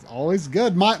that's always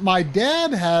good. My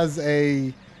dad has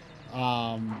a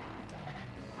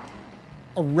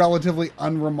relatively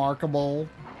unremarkable,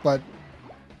 but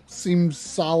seems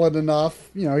solid enough.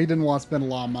 You know, he didn't want to spend a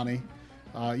lot of money.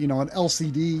 An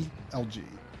LCD LG.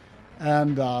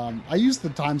 And I used the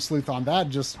time sleuth on that,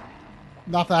 just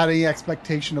not that I had any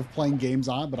expectation of playing games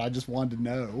on it, but I just wanted to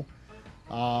know.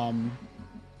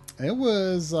 It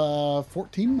was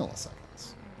 14 milliseconds.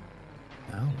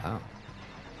 Oh, wow.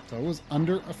 So it was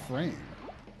under a frame.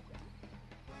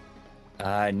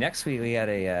 Next week, we had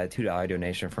a $2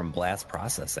 donation from Blast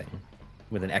Processing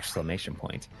with an exclamation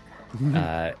point.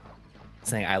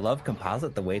 Saying, I love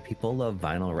composite the way people love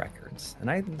vinyl records. And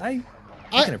I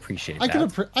can appreciate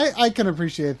that. I can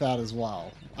appreciate that as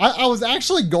well. I was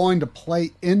actually going to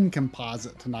play in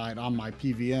composite tonight on my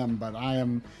PVM, but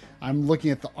I'm looking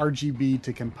at the RGB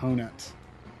to component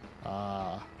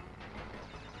on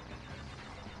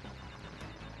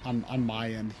my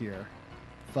end here.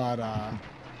 But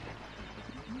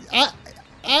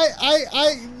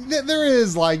there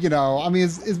is, like, I mean,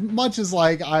 as much as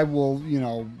like I will,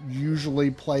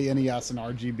 usually play NES and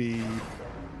RGB,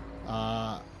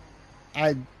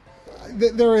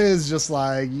 there is just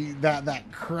like that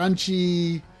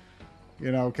crunchy,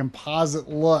 composite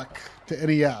look to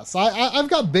NES. I've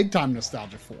got big time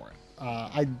nostalgia for it.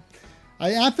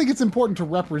 I think it's important to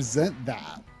represent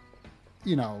that,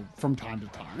 from time to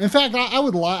time. In fact, I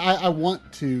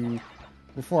want to,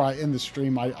 before I end the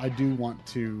stream, I do want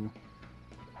to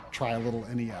try a little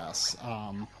NES,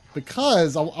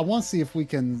 because I want to see if we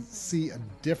can see a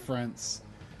difference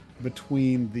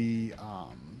between the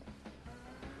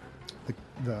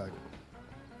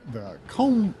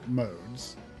comb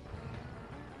modes,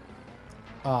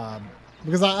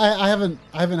 because I haven't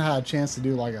had a chance to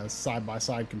do like a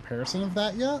side-by-side comparison of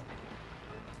that yet.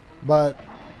 But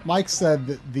Mike said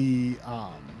that the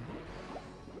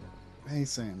hey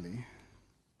Sandy,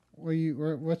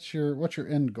 what's your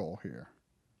end goal here?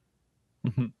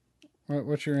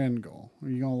 What's your end goal? Are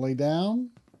you gonna lay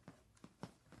down?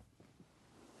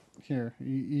 Here,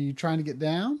 you trying to get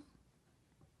down?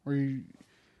 Or you?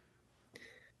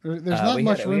 There's not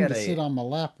much room to sit on my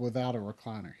lap without a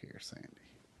recliner here, Sandy.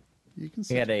 You can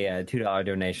sit. We had a $2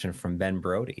 donation from Ben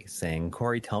Brody saying,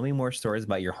 Corey, tell me more stories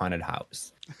about your haunted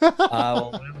house.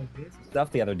 Well, when I was doing some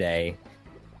stuff the other day,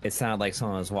 it sounded like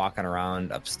someone was walking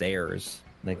around upstairs,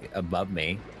 like above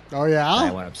me. Oh, yeah? And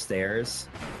I went upstairs.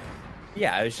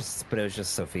 Yeah, it was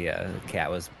just Sophia. The cat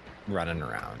was running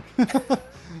around.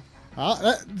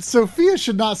 Sophia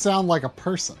should not sound like a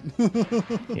person.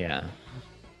 Yeah.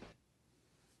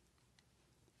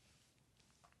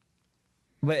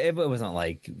 But it wasn't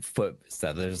like foot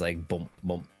stuff. There's like boom,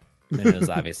 boom. And it was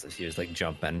obviously she was like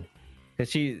jumping.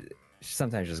 Because she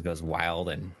sometimes just goes wild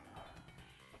and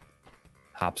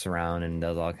hops around and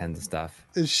does all kinds of stuff.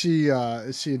 Is she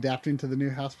adapting to the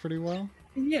new house pretty well?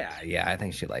 Yeah, I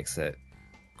think she likes it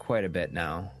quite a bit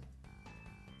now.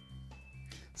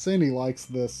 Sandy likes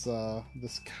this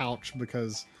couch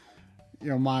because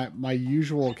my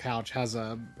usual couch has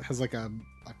like a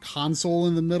console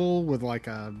in the middle with like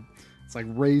it's like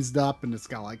raised up and it's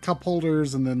got like cup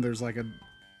holders, and then there's like a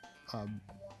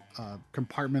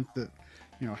compartment that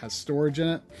has storage in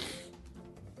it.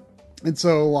 And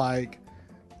so like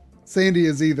Sandy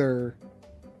is either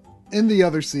in the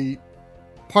other seat,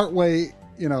 partway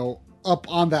up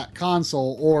on that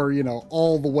console, or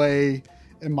all the way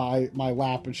in my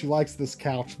lap. And she likes this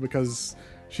couch because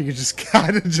she could just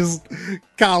kind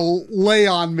of lay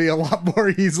on me a lot more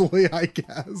easily, I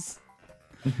guess.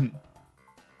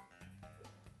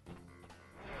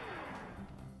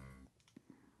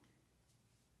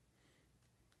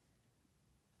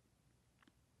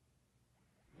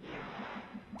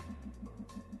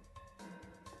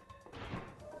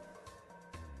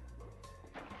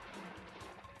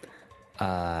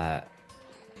 I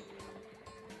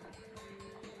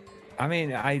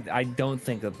mean, I don't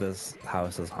think that this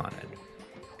house is haunted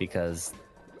because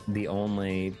the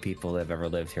only people that have ever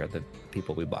lived here are the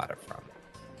people we bought it from.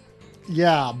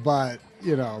 Yeah, but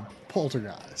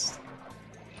poltergeist.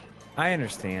 I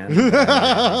understand.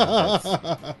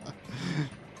 But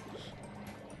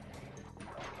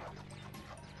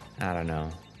I don't know.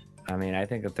 I mean, I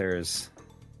think that there's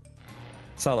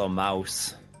saw a little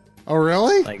mouse. Oh,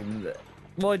 really? Like,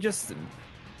 well,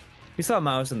 we saw a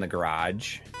mouse in the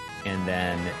garage, and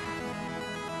then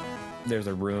there's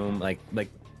a room like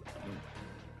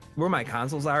where my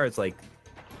consoles are. It's like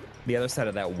the other side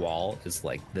of that wall is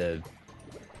like the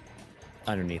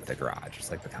underneath the garage.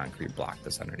 It's like the concrete block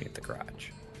that's underneath the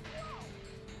garage.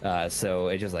 So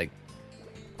it just like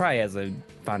probably has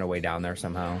found a way down there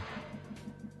somehow.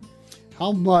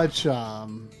 How much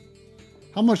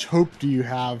hope do you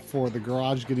have for the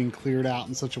garage getting cleared out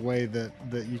in such a way that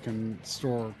you can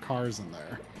store cars in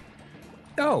there?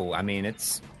 Oh, I mean,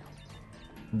 it's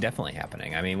definitely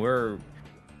happening. I mean,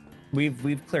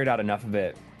 we've cleared out enough of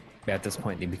it at this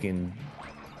point that we can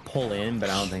pull in, but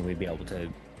I don't think we'd be able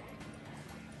to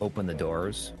open the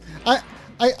doors.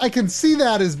 I can see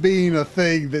that as being a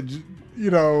thing that,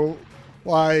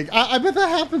 like, I bet that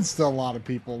happens to a lot of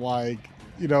people, like,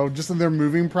 just in their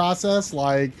moving process,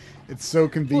 like, it's so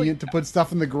convenient to put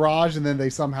stuff in the garage and then they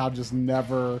somehow just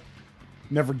never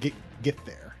get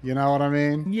there. You know what I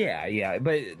mean? Yeah,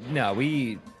 but no,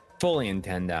 we fully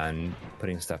intend on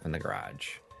putting stuff in the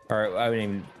garage. Or, I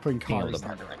mean, Putting being able cars to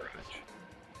in park the in the garage.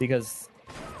 Because,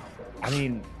 I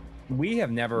mean, we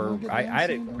have never... I had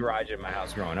a garage in my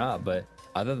house growing up, but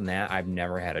other than that, I've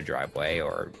never had a driveway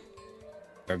or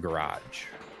a garage.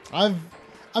 I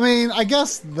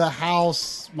guess the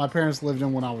house my parents lived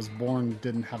in when I was born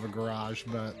didn't have a garage,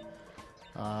 but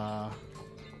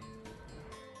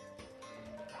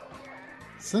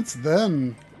since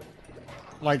then,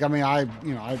 like, I mean, I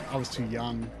was too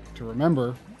young to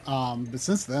remember, but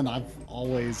since then I've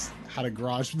always had a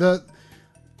garage.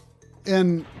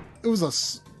 And it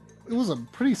was a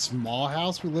pretty small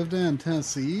house we lived in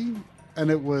Tennessee,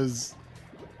 and it was,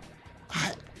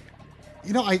 I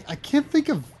can't think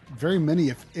of very many,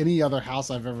 if any, other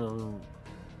house I've ever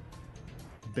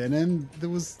been in that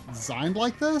was designed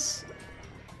like this.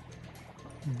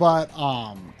 But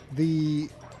the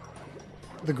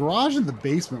garage and the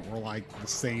basement were like the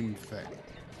same thing.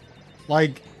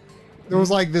 Like, there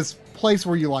was like this place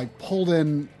where you like pulled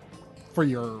in for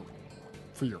your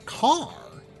car,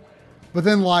 but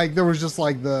then like there was just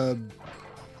like the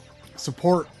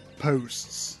support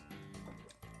posts,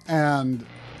 and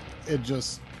it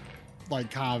just like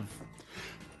kind of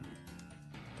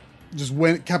just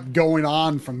kept going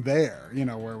on from there,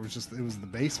 where it was the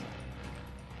basement.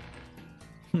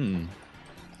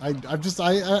 I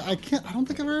don't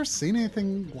think I've ever seen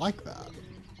anything like that.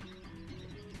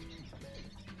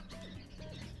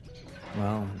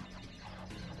 Well,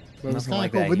 But it was nothing kind like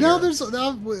of cool. that But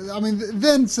here. now I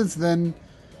mean, since then,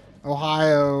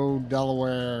 Ohio,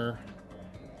 Delaware,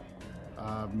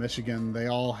 Michigan, they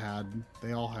all had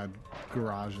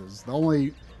garages. The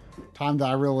only time that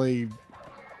I really,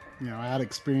 I had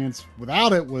experience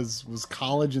without it was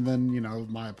college, and then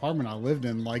my apartment I lived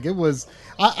in. Like, it was,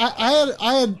 I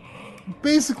had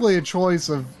basically a choice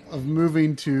of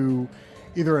moving to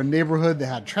either a neighborhood that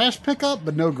had trash pickup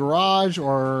but no garage,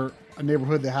 or a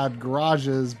neighborhood that had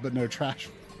garages but no trash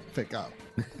pickup.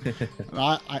 And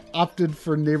I opted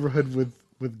for neighborhood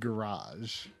with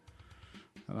garage.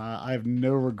 And I have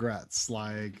no regrets.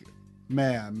 Like,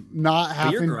 man, not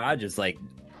having... But your garage is like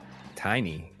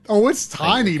tiny. Oh, it's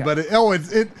tiny, Like, but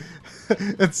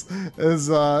it's as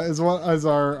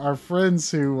our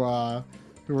friends who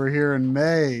were here in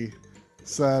May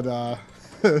said,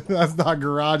 that's not a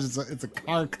garage, it's a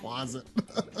car closet.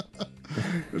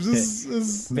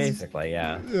 Basically,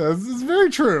 yeah. Yeah, it's very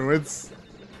true. It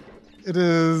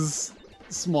is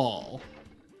small,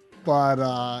 but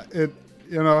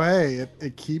hey,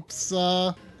 it keeps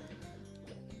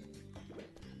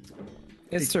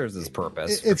It serves its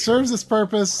purpose. it serves its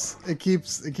purpose. It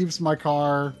keeps my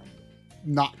car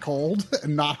not cold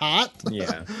and not hot.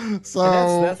 Yeah. So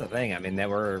And that's the thing. I mean, that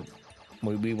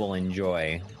we will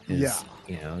enjoy is,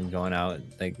 Yeah. going out,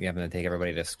 like having to take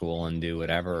everybody to school and do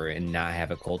whatever and not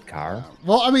have a cold car.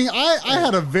 Well, I mean, I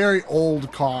had a very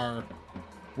old car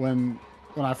when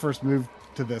I first moved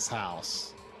to this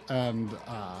house, and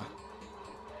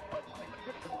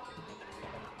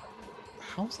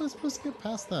how was I supposed to get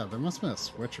past that? There must have been a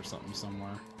switch or something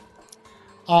somewhere.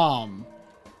 I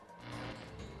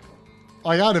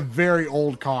got a very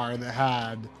old car that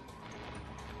had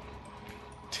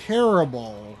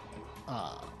terrible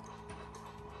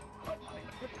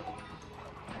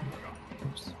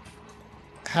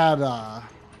had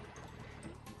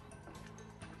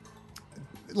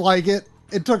like it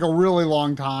took a really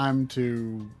long time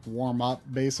to warm up,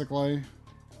 basically.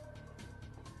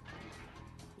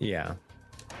 Yeah.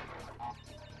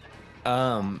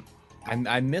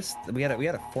 I missed. We had a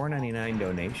 $4.99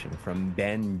 donation from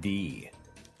Ben D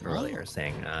earlier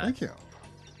saying, Thank you.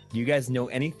 "Do you guys know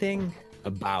anything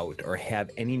about or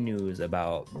have any news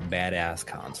about badass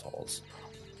consoles?"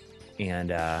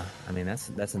 And I mean that's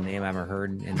a name I haven't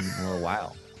heard in a little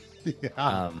while.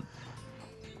 Yeah.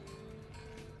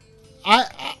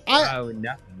 Nothing.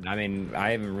 I mean,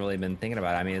 I haven't really been thinking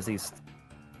about it. I mean, is he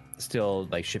still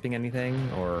like shipping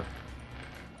anything or?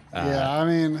 Yeah, I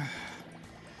mean,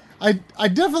 I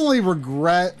definitely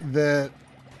regret that.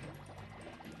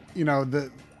 You know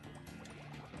that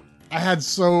I had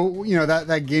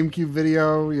that GameCube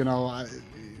video. You know,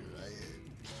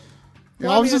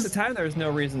 Well, I mean, at the time, there was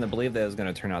no reason to believe that it was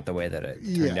going to turn out the way that it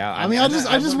turned out. I mean, I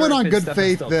just went on good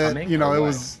faith that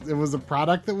it was a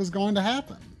product that was going to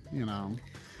happen. You know,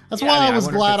 that's Yeah, why I mean, I was I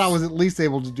wonder glad if I it's- was at least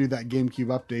able to do that GameCube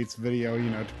updates video. You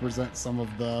know, to present some of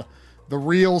the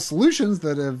real solutions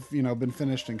that have been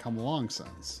finished and come along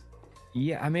since.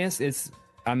 Yeah, I mean, it's.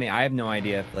 I mean, I have no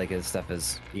idea if like his stuff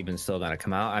is even still going to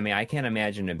come out. I mean, I can't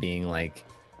imagine it being like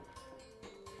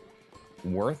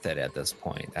worth it at this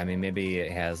point. I mean, maybe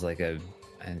it has like I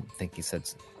think he said,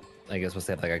 like it's supposed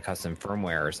to have like a custom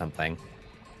firmware or something.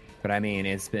 But I mean,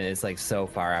 it's like so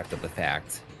far after the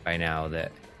fact by now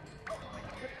that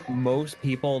most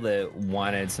people that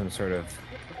wanted some sort of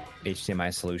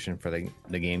HDMI solution for the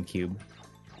GameCube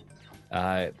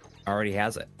already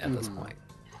has it at this point.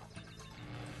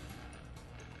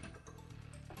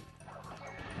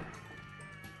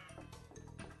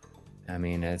 I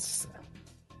mean, I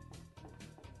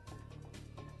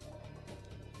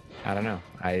don't know.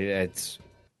 It's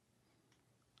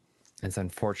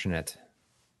unfortunate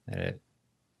that it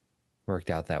worked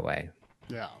out that way.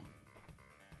 Yeah.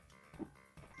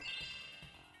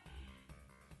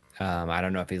 I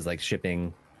don't know if he's like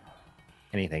shipping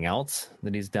anything else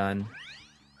that he's done.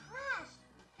 Crash!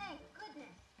 Thank goodness.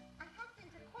 I hacked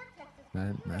into Cortex's I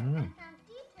computer don't know. and found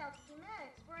detailed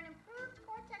schematics for an improved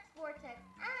Cortex Vortex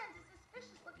and a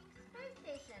suspicious-looking space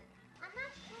station. I'm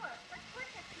not sure, but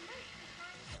Cortex might be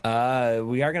trying.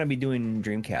 We are going to be doing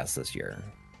Dreamcast this year.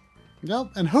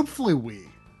 Yep, and hopefully we.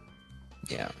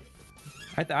 Yeah.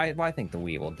 I think the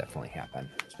Wii will definitely happen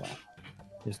as well.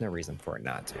 There's no reason for it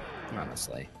not to,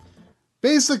 honestly.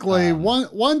 Basically,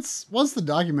 once the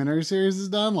documentary series is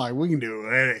done, like we can do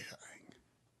anything.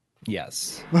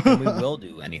 Yes, and we will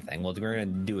do anything. Well, we're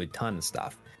going to do a ton of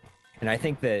stuff, and I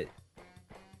think that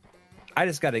I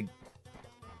just got to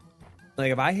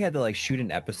like if I had to like shoot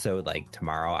an episode like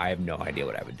tomorrow, I have no idea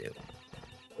what I would do.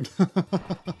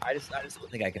 I just don't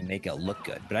think I can make it look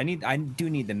good. But I do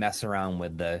need to mess around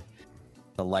with the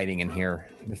lighting in here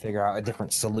to figure out a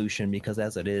different solution because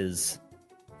as it is,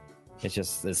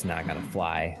 it's not gonna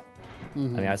fly.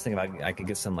 Mm-hmm. I mean, I was thinking I could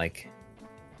get some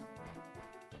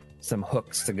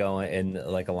hooks to go in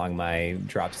like along my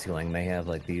drop ceiling. They have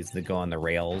like these that go on the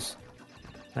rails.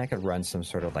 And I could run some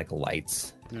sort of like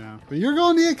lights. Yeah, but you're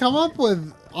going to need to come up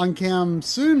with on cam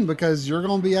soon because you're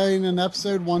going to be adding an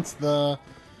episode once the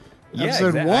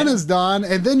episode 1 is done,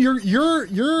 and then you're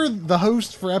the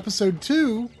host for episode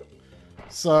 2.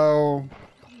 So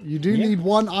you do need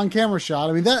one on camera shot.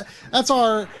 I mean that's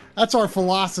our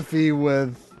philosophy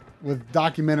with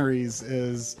documentaries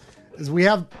is we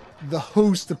have the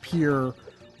host appear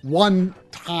one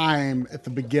time at the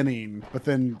beginning, but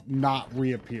then not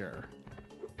reappear.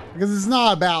 Because it's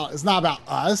not about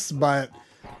us, but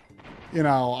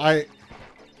I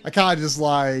kind of just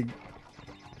like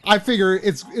I figure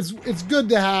it's good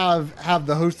to have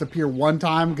the host appear one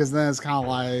time because then it's kind of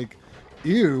like,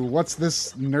 ew, what's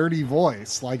this nerdy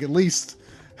voice? Like at least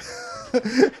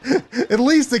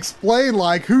explain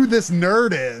like who this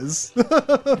nerd is.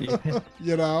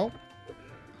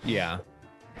 Yeah.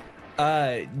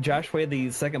 Josh Wade,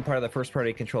 the second part of the first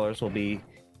party controllers will be,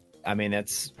 I mean,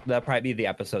 that'll probably be the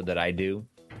episode that I do.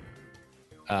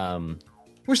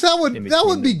 Which that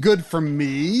would be good for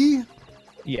me.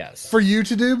 Yes. For you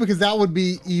to do, because that would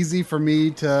be easy for me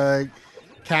to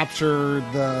capture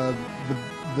the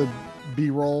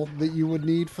B-roll that you would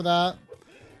need for that.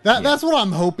 That's what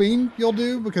I'm hoping you'll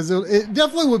do, because it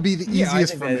definitely would be the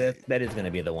easiest for me. That is going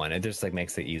to be the one. It just like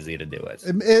makes it easy to do it.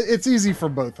 It's easy for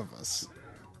both of us.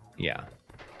 Yeah.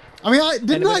 I mean,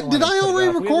 did I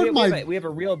already record my? We have a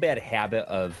real bad habit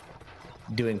of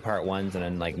doing part ones and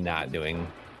then like not doing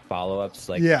follow-ups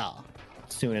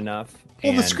soon enough.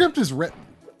 Well, the script is written.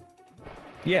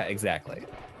 Yeah, exactly.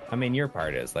 I mean, your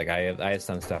part is like I have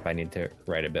some stuff I need to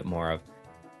write a bit more of,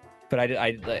 but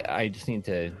I just need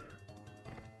to.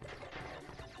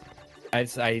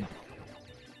 I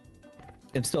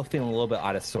am still feeling a little bit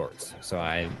out of sorts, so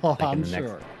I Oh, think in I'm the next,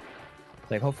 sure.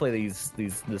 like hopefully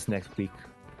this next week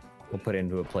will put it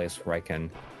into a place where I can,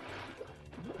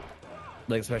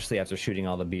 like, especially after shooting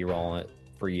all the B-roll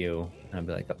for you, and I'll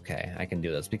be like, okay, I can do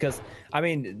this. Because I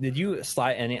mean, did you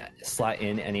slot in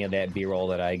any of that B-roll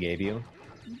that I gave you?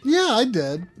 Yeah, I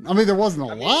did. I mean, there wasn't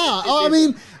a lot. I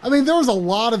mean, there was a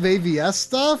lot of AVS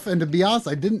stuff, and to be honest,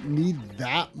 I didn't need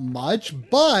that much.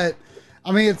 But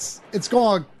I mean, it's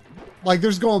going like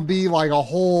there's going to be like a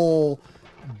whole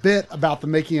bit about the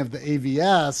making of the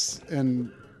AVS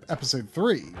in episode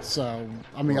 3. So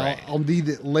I mean, Right. I'll need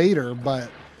it later, but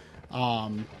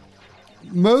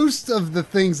most of the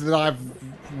things that I've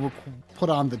put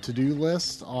on the to-do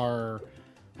list are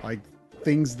like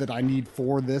things that I need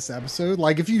for this episode.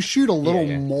 Like if you shoot a little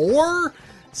Yeah. more,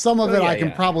 some of it I can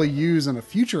yeah. probably use in a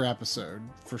future episode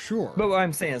for sure. But what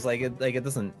I'm saying is like it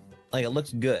doesn't, like, it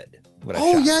looks good. What I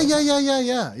Oh shot yeah, so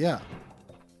yeah.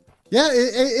 Yeah,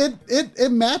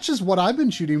 it matches what I've been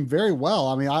shooting very well.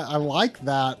 I mean, I like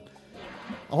that.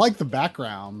 I like the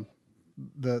background,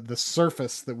 the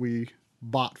surface that we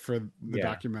bought for the Yeah.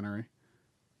 documentary.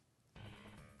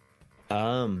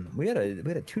 We had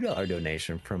a $2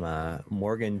 donation from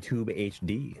Morgan Tube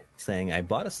HD saying, I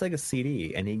bought a Sega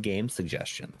CD. Any game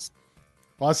suggestions?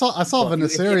 Well, I saw Well, if you-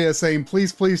 Venesaria saying,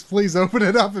 please open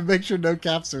it up and make sure no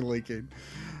caps are leaking.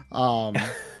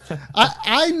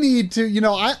 I need to,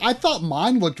 I thought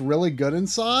mine looked really good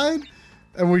inside,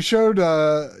 and you showed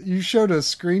a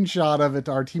screenshot of it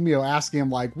to Artemio, asking him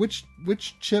like which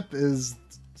chip is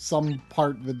some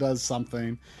part that does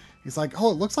something. He's like, oh,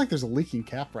 it looks like there's a leaking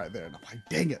cap right there, and I'm like,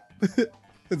 dang it.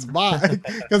 It's mine,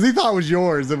 because he thought it was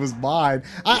yours. It was mine.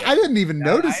 I didn't even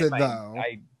notice it though.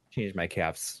 I changed my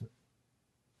caps.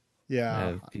 Yeah,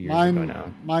 a few years ago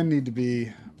now. mine need to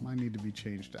be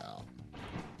changed out.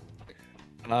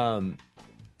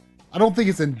 I don't think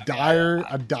it's in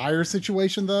a dire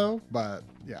situation though, but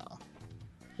yeah.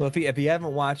 Well, if you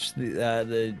haven't watched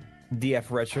the DF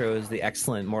Retros, the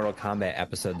excellent Mortal Kombat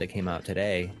episode that came out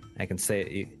today, I can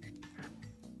say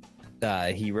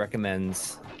John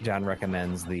recommends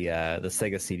the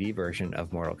Sega CD version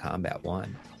of Mortal Kombat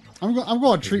 1. I'm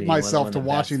going to treat being one myself of to the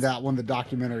watching best. that when the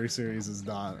documentary series is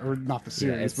done, or not the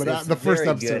series, it's but the first very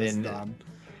episode good, is and done.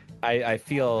 I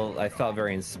felt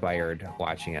very inspired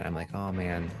watching it. I'm like, oh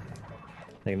man,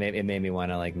 like it made me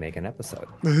want to like make an episode.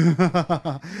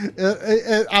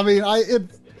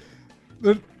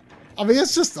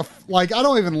 It's just like I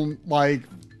don't even like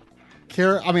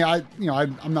care. I mean,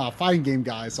 I'm not a fighting game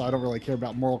guy, so I don't really care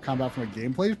about Mortal Kombat from a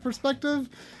gameplay perspective.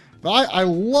 But I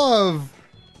love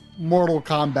Mortal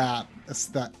Kombat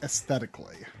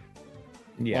aesthetically.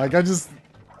 Yeah, Like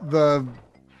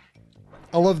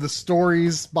I love the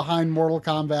stories behind Mortal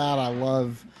Kombat. I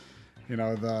love,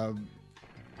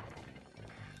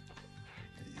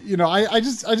 I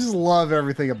just love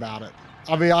everything about it.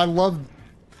 I mean, I love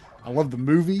the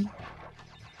movie.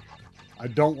 I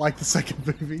don't like the second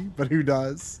movie, but who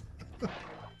does?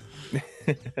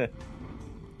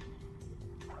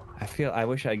 I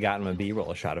wish I'd gotten a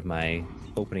B-roll shot of my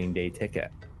opening day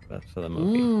ticket for the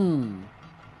movie.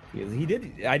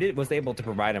 I was able to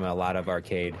provide him a lot of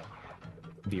arcade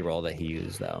B-roll that he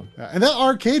used though. And that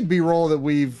arcade B-roll that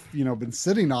we've, been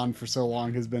sitting on for so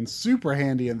long has been super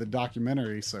handy in the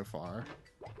documentary so far.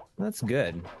 That's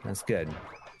good.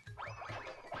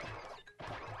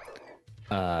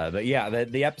 But yeah,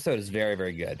 the episode is very,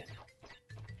 very good.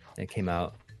 It came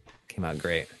out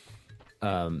great.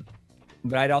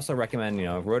 But I'd also recommend,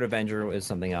 Road Avenger is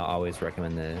something I'll always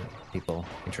recommend to people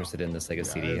interested in the Sega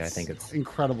CD. I think it's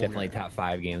incredible. Definitely top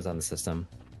 5 games on the system.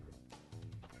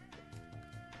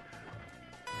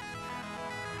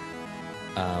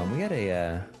 We had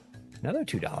another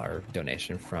 $2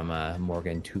 donation from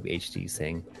Morgan Tube HD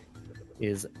saying,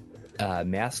 is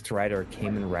Masked Rider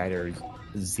Kamen Rider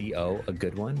ZO a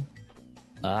good one?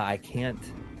 I can't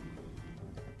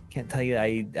tell you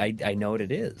I know what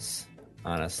it is,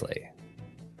 honestly.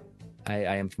 I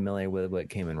am familiar with what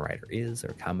Kamen Rider is, or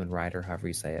Kamen Rider, however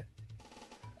you say it.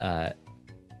 But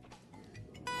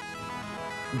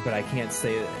I can't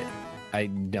say I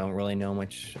don't really know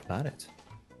much about it.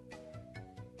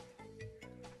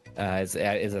 Is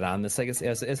it on the Sega?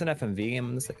 Is an FMV game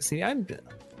on the Sega CD?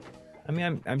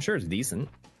 I'm sure it's decent.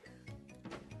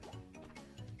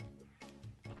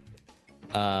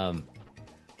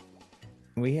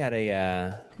 We had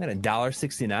a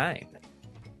 $1.69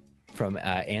 from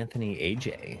Anthony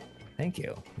AJ. Thank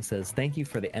you. It says, thank you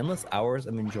for the endless hours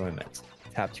of enjoyment.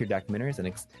 Top tier documentaries and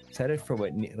excited for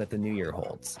what the new year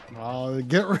holds. Well,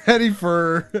 get ready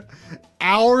for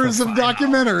hours of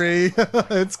documentary.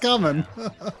 It's coming.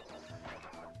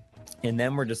 And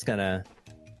then we're just gonna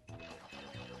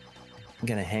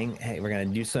hang. Hey, we're gonna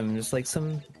do some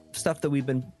stuff that we've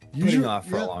been putting off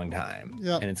for a long time.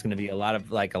 Yep. And it's gonna be a lot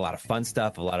of fun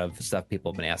stuff, a lot of stuff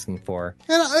people have been asking for.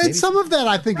 And some of that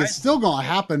I think is still going to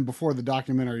happen before the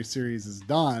documentary series is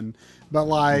done.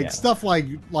 But stuff like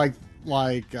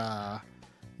Dreamcast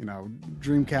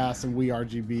and We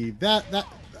RGB, that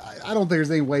I don't think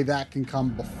there's any way that can come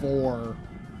before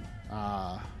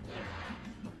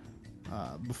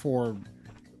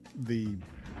the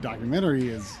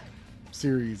documentary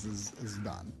series is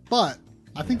done. But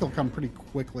I think they'll come pretty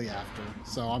quickly after.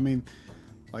 So I mean,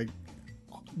 I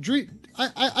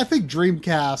think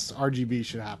Dreamcast RGB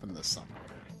should happen this summer.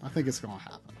 I think it's going to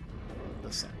happen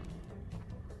this summer.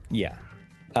 Yeah.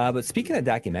 But speaking of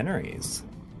documentaries,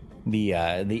 the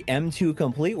M2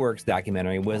 Complete Works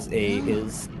documentary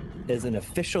is an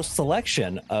official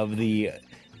selection of the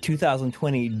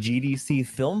 2020 GDC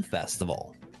Film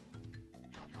Festival,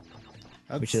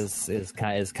 which is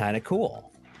kind of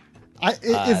cool.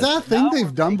 Is that a thing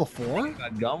they've done before?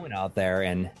 Going out there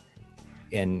and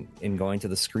going to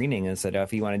the screening and said,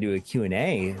 if you want to do a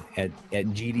Q&A at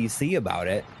GDC about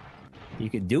it, you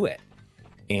could do it.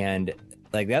 And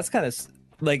that's kind of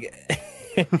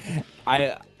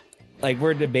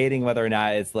we're debating whether or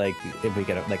not it's if we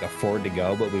can afford to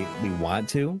go, but we want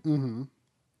to. Mm-hmm.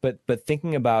 But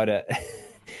thinking about it,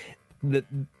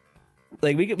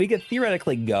 we could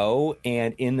theoretically go,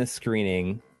 and in the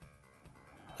screening,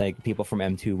 people from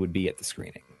M2 would be at the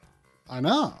screening. I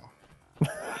know.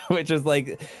 Which is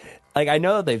I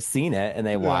know that they've seen it and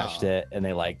they watched it and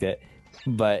they liked it,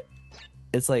 but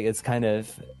it's kind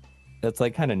of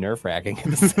nerve-wracking at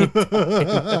the same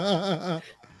time.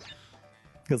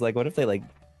 Because what if they what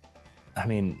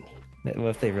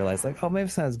if they realize maybe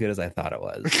it's not as good as I thought it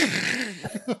was.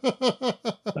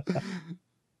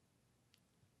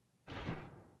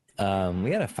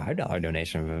 We had a $5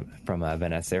 donation from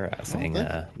Vanessa saying,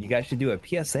 you guys should do a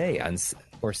PSA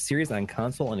or series on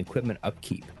console and equipment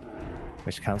upkeep.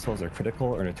 Which consoles are critical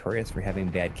or notorious for having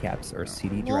bad caps or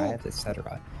CD drives,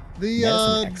 etc. That is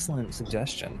an excellent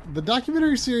suggestion. The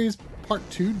documentary series part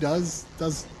 2 does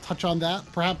touch on that,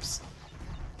 perhaps,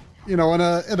 in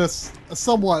a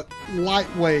somewhat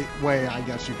lightweight way, I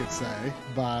guess you could say.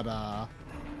 But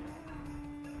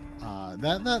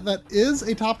that is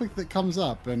a topic that comes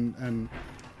up, and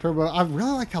Turbo, I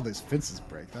really like how those fences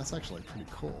break. That's actually pretty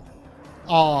cool.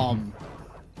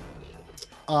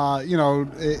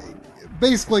 It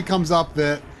basically comes up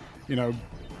that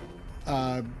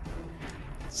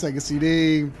Sega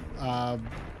CD,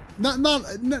 not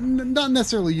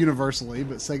necessarily universally,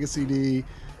 but Sega CD,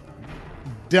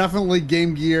 definitely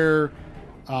Game Gear,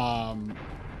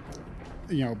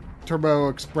 Turbo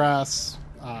Express,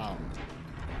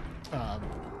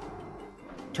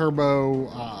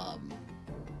 Turbo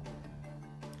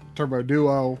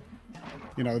Duo,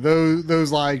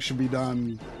 those should be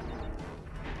done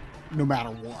no matter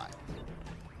what.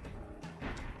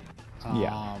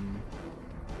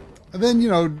 And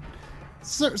then,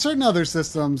 certain other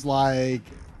systems, the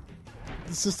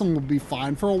system will be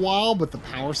fine for a while, but the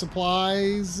power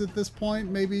supplies at this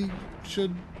point maybe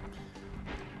should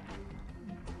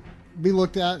be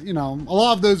looked at. A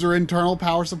lot of those are internal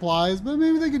power supplies, but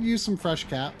maybe they could use some fresh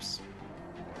caps.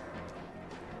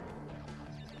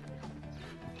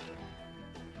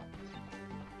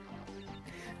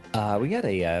 We had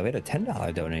a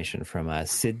 $10 donation from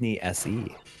Sydney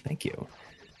SE. Thank you.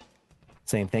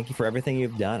 Saying, thank you for everything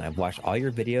you've done. I've watched all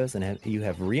your videos and you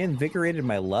have reinvigorated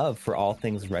my love for all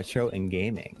things retro and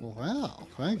gaming. Wow,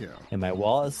 thank you. And my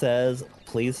wallet says,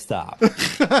 please stop.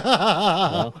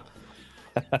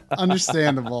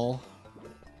 Understandable.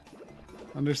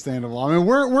 I mean,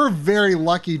 we're very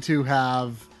lucky to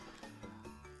have,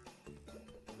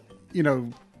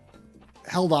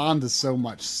 held on to so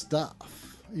much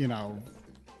stuff,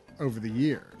 over the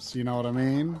years. You know what I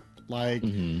mean?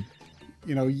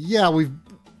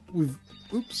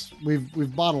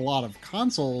 We've bought a lot of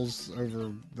consoles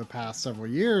over the past several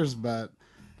years, but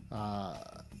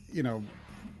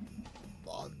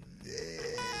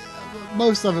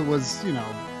most of it was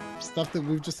stuff that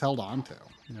we've just held on to.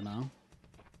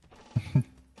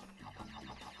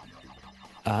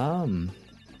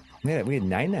 We had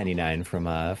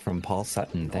 $9.99 from Paul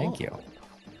Sutton. Thank you.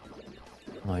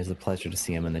 Always a pleasure to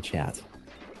see him in the chat.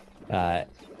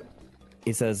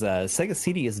 He says Sega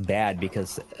CD is bad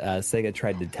because Sega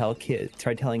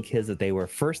tried telling kids that they were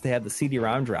first to have the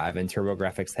CD-ROM drive, and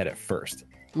TurboGrafx had it first.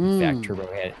 In fact, Turbo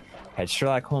had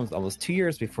Sherlock Holmes almost 2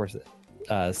 years before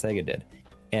Sega did.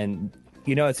 And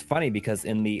you know, it's funny because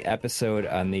in the episode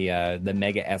on the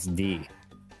Mega SD,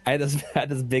 I had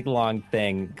this big long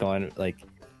thing going, like,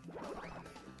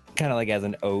 kind of like as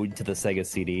an ode to the Sega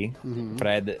CD, but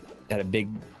I had a big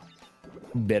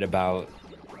bit about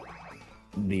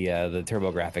the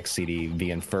TurboGrafx CD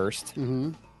being first,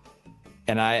 and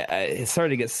it started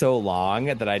to get so long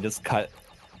that I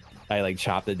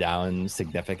chopped it down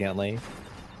significantly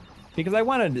because I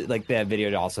wanted like that video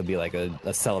to also be like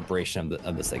a celebration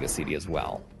of the Sega CD as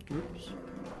well,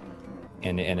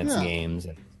 and its games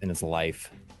and its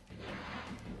life.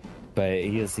 But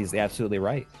he's absolutely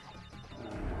right.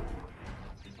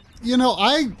 You know,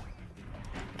 I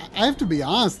have to be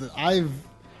honest that I've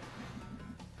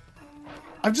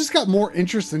just got more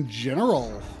interest in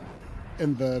general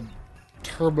in the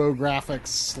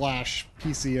TurboGrafx /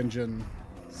 PC Engine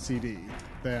CD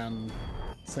than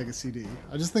Sega CD.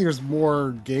 I just think there's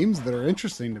more games that are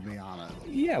interesting to me on it.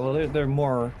 Yeah, well, there's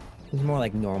more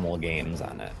like normal games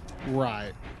on it.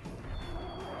 Right.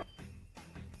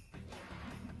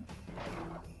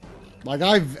 Like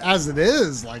as it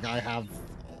is, like I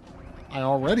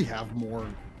already have more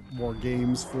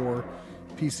games for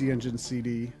PC Engine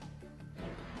CD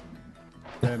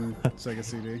than Sega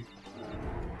CD.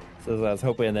 So I was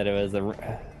hoping that it was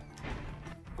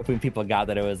hoping people got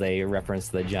that it was a reference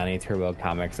to the Johnny Turbo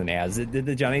comics and ads. Did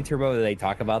the Johnny Turbo, did they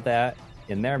talk about that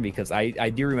in there? Because I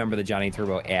do remember the Johnny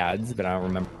Turbo ads, but I don't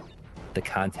remember the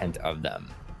content of them.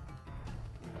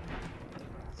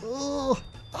 Oh,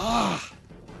 ah.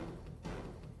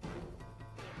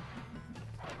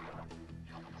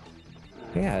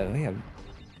 Yeah, we have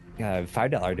a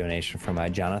 $5 donation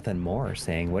from Jonathan Moore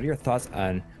saying, what are your thoughts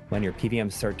on when your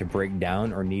PVMs start to break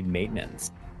down or need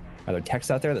maintenance? Are there techs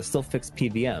out there that still fix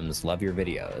PVMs? Love your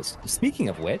videos. Speaking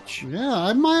of which... Yeah,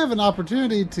 I might have an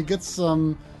opportunity to get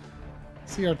some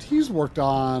CRTs worked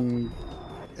on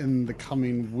in the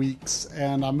coming weeks,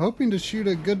 and I'm hoping to shoot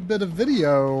a good bit of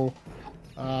video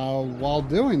while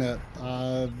doing it.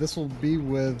 This will be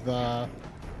with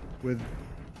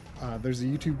there's a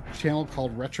YouTube channel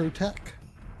called RetroTech,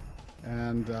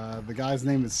 and the guy's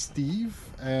name is Steve,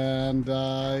 and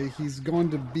he's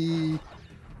going to be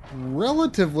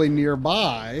relatively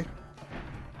nearby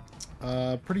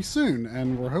pretty soon,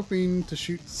 and we're hoping to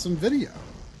shoot some video.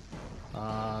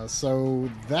 So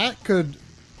that could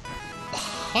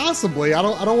possibly, I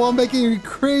don't want to make any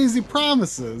crazy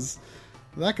promises,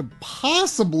 that could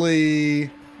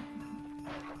possibly,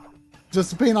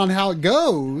 just depending on how it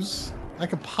goes, that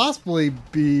could possibly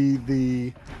be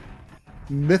the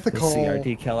mythical... The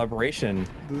CRT calibration.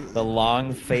 The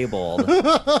long fabled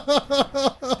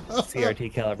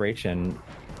CRT calibration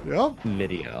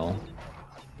video.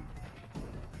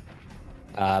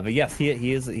 But yes,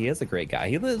 he is a great guy.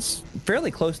 He lives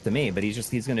fairly close to me, but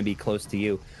he's going to be close to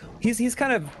you. He's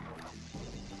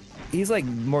like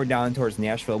more down towards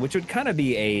Nashville, which would kind of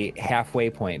be a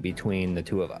halfway point between the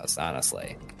two of us,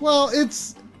 honestly. Well,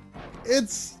 it's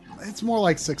more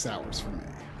like 6 hours for me.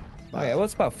 Okay, well,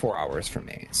 it's about 4 hours for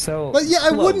me. So, but yeah,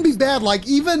 it wouldn't be bad. Like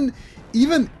even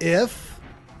if,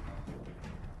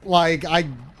 like, I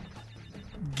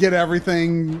get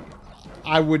everything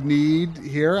I would need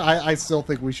here, I still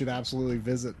think we should absolutely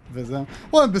visit them.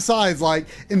 Well, and besides, like,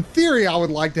 in theory, I would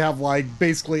like to have like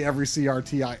basically every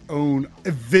CRT I own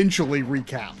eventually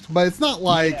recapped. But it's not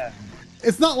like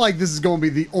it's not like this is going to be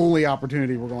the only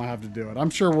opportunity we're going to have to do it.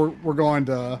 I'm sure we're going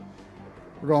to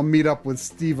meet up with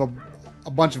Steve a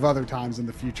bunch of other times in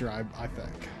the future, I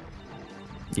think.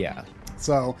 Yeah.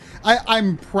 So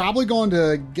I'm probably going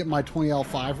to get my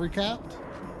 20L5 recapped.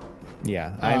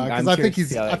 Yeah, because I think he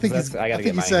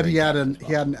said he had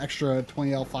an extra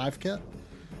 20L5 kit.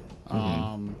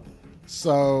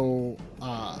 So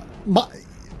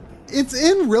it's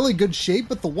in really good shape.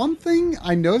 But the one thing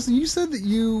I noticed, and you said that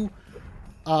you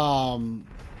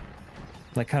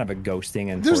like kind of a ghosting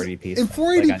in 480p. In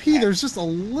 480p, there's just a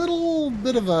little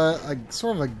bit of a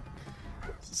sort of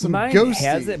some mine ghosting.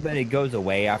 Has it, but it goes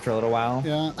away after a little while.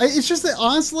 Yeah, it's just that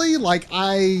honestly, like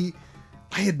I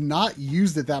had not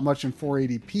used it that much in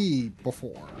 480p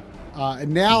before,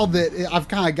 and now that I've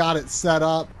kind of got it set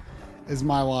up as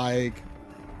my like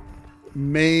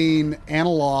main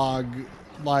analog,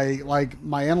 like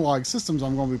my analog systems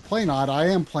I'm going to be playing on, I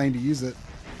am planning to use it,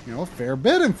 you know, a fair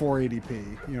bit in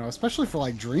 480p, you know, especially for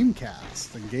like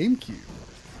Dreamcast and GameCube.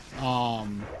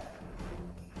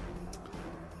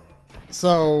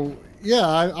 So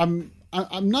yeah,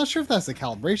 I'm not sure if that's a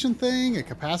calibration thing, a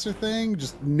capacitor thing,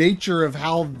 just nature of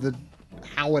how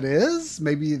it is.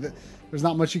 Maybe there's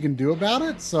not much you can do about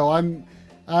it. So I'm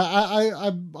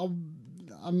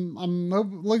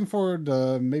looking forward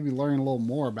to maybe learning a little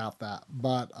more about that.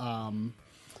 But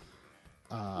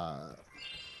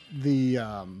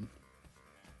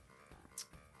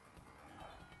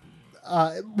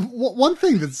one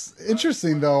thing that's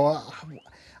interesting though,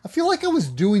 I feel like I was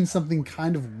doing something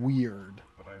kind of weird.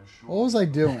 But I'm sure What was I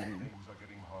doing? things are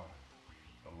getting harder.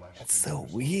 The less That's so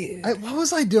weird. What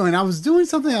was I doing? I was doing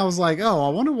something. I was like, oh, I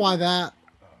wonder why that.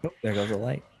 Oh, there goes the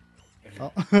light.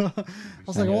 Oh. I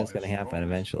was I like, know well, it's going to happen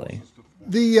eventually.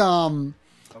 the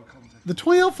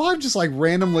 2005 just like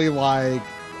randomly like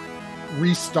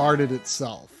restarted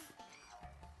itself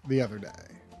the other day.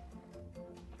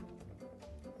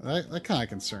 That kind of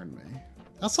concerned me.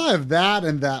 Outside of that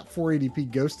and that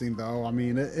 480p ghosting, though, I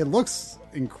mean, it looks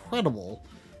incredible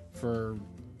for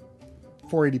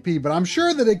 480p, but I'm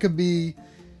sure that it could be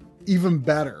even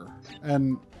better.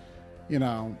 And, you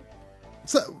know,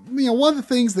 so, you know, one of the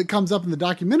things that comes up in the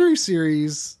documentary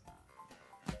series,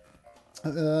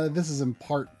 this is in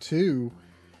part 2,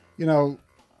 you know,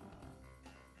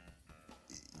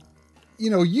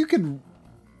 you can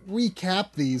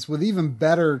recap these with even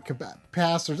better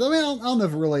capacitors. I mean, I don't know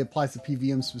if it really applies to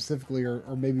PVM specifically, or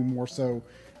maybe more so,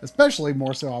 especially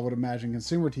more so, I would imagine,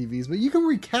 consumer TVs, but you can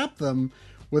recap them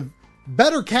with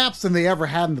better caps than they ever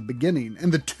had in the beginning.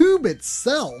 And the tube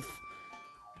itself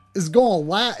is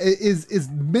is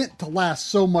meant to last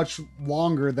so much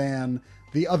longer than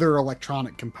the other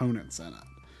electronic components in it.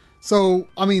 So,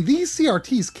 I mean, these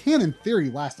CRTs can, in theory,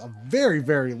 last a very,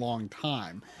 very long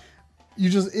time.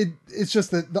 It's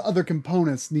just that the other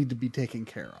components need to be taken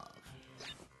care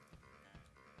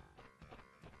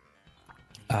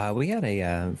of. We got a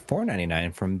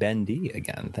 $4.99 from Ben D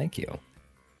again. Thank you.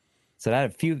 So I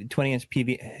had a few 20-inch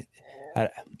PV. I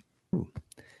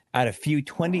had a few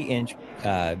 20-inch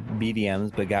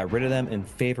BDMs, but got rid of them in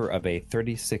favor of a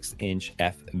 36-inch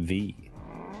FV.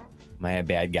 Am I a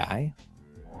bad guy?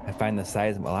 I find the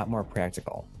size a lot more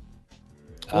practical.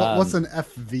 What's an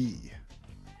FV?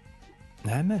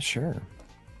 I'm not sure.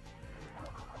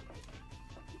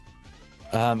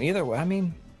 Either way, I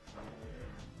mean,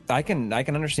 I can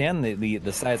understand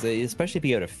the size, especially if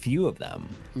you get a few of them.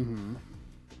 Mm-hmm.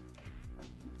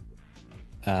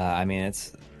 I mean,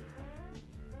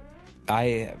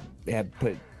 I have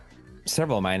put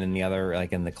several of mine in the other,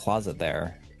 like in the closet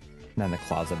there. Not in the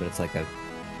closet, but it's like a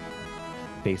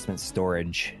basement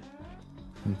storage.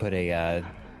 And put a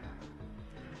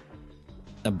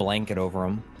blanket over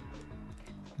them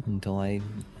until I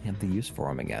have the use for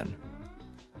them again.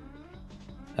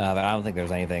 But I don't think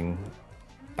there's anything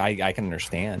I can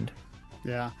understand.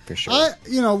 Yeah, for sure.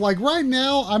 Like right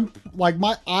now, I'm like,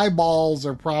 my eyeballs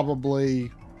are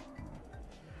probably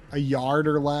a yard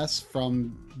or less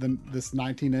from this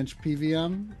 19-inch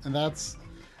PVM, and that's.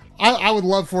 I would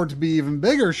love for it to be even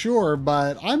bigger, sure,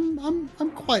 but I'm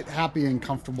quite happy and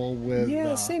comfortable with.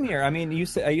 Yeah, same here. I mean,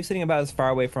 are you sitting about as far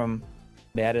away from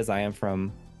that as I am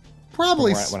from?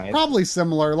 Probably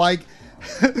similar. Like,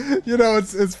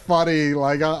 it's funny.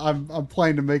 Like I'm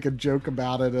planning to make a joke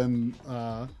about it in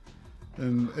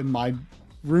my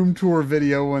room tour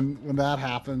video when that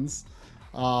happens.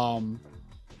 But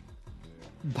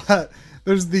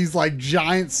there's these like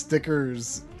giant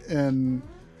stickers in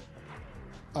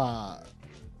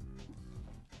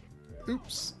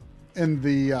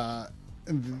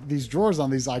these drawers on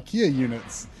these IKEA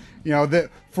units. That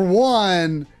for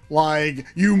one, like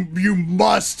you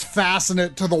must fasten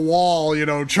it to the wall.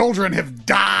 Children have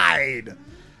died.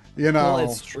 Well,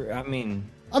 it's true. I mean,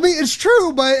 it's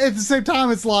true, but at the same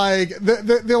time, it's like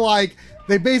they're like,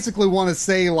 they basically want to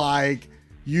say like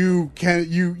you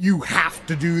have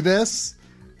to do this,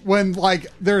 when like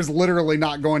there's literally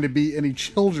not going to be any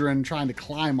children trying to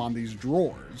climb on these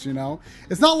drawers.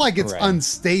 It's not like it's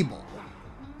unstable.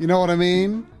 You know what I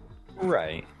mean?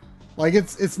 Right. Like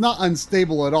it's not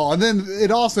unstable at all. And then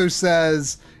it also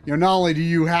says, not only do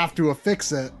you have to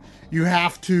affix it, you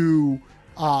have to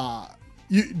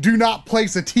you do not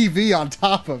place a TV on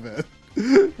top of it.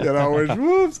 Which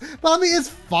whoops. But I mean, it's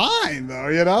fine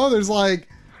though. There's like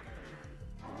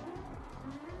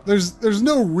there's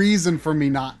no reason for me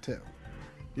not to.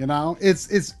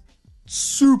 It's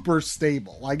super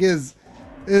stable. Like it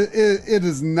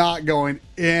is not going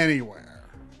anywhere.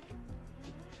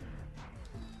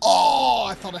 Oh,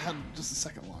 I thought I had just a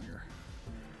second longer.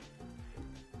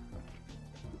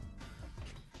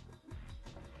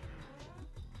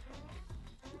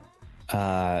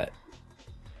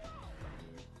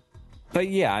 But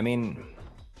yeah, I mean,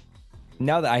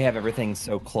 now that I have everything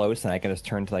so close and I can just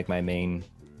turn to like my main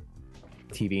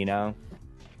TV now.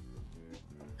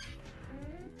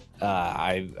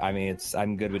 I mean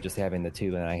I'm good with just having the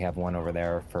two, and I have one over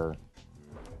there for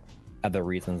other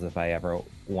reasons if I ever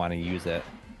want to use it.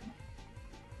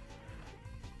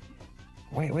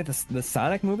 Wait, the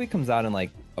Sonic movie comes out in like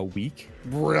a week?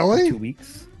 Really? 2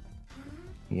 weeks?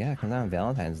 Yeah, it comes out on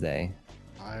Valentine's Day.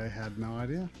 I had no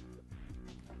idea.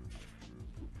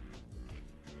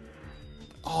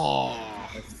 Oh.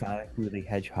 Sonic the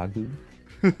Hedgehog movie.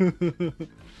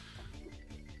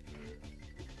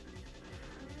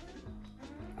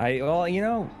 Well, you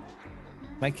know,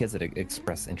 my kids had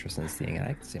expressed interest in seeing it.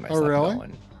 I can see myself really?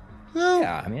 going. Well,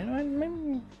 Yeah, I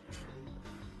mean,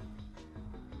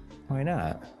 why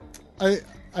not? I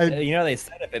You know, they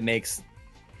said if it makes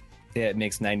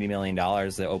 $90 million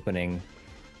the opening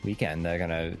weekend,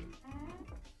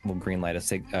 will greenlight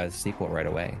a sequel right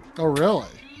away. oh really?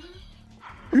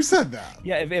 Who said that?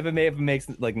 Yeah, if it makes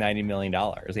like $90 million,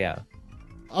 yeah.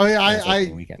 Oh yeah, This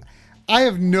opening weekend. I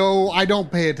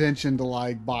don't pay attention to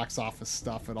like box office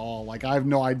stuff at all. Like I have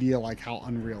no idea like how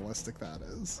unrealistic that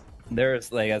is.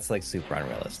 That's like super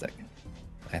unrealistic,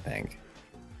 I think.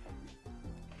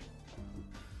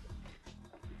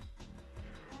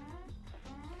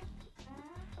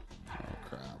 Oh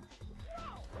crap.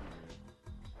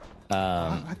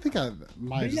 Um, I think I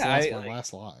might have just yeah, lost my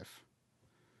last life.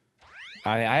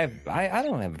 I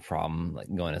don't have a problem like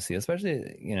going to see it,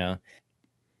 especially, you know,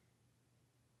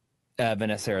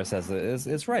 Vanessa says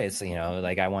it's right. It's, you know,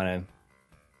 like I'm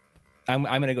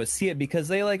gonna go see it because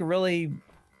they like really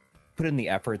put in the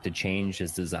effort to change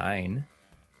his design.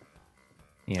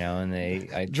 You know,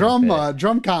 and Drum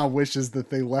kind of wishes that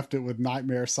they left it with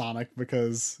Nightmare Sonic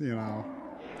because, you know,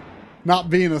 not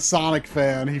being a Sonic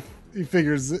fan, he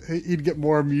figures he'd get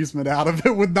more amusement out of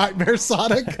it with Nightmare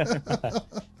Sonic.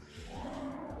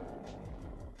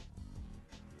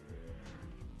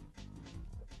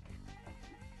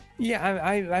 Yeah,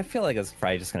 I feel like it's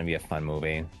probably just going to be a fun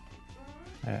movie.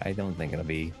 I don't think it'll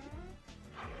be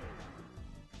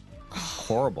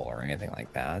horrible or anything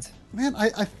like that. Man,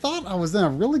 I thought I was in a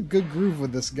really good groove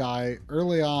with this guy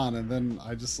early on, and then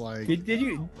I just like... Did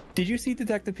you see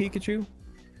Detective Pikachu?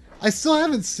 I still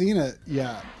haven't seen it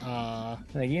yet.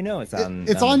 Like, you know, it's on.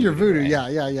 It's on your Vudu,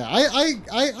 right? yeah.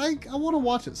 I want to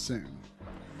watch it soon.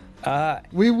 I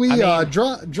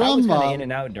Drum was kind of in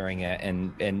and out during it,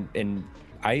 and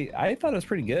I thought it was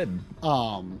pretty good.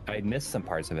 I missed some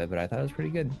parts of it, but I thought it was pretty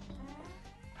good.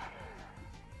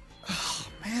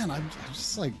 Man, I'm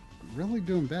just like really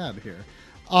doing bad here.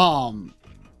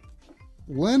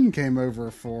 Lynn came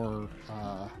over for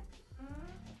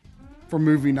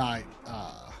movie night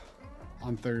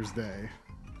on Thursday.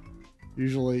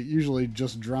 Usually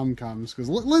just Drum comes because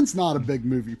Lynn's not a big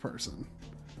movie person.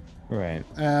 Right.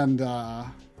 And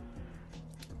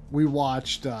we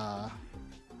watched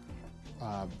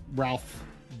Ralph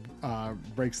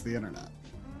Breaks the Internet.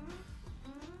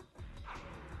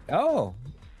 Oh.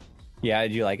 Yeah,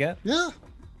 did you like it? Yeah.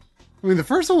 I mean, the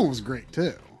first one was great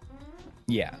too.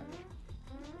 Yeah.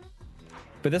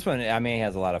 But this one, I mean,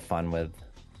 has a lot of fun with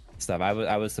stuff.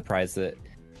 I was surprised at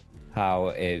how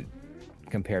it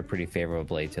compared pretty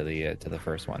favorably to the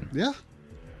first one. Yeah,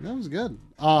 that was good.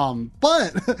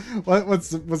 But what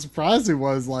surprising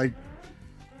was like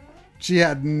she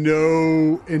had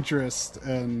no interest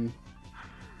in.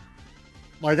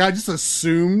 Like I just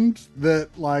assumed that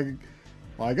like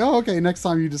oh okay, next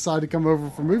time you decide to come over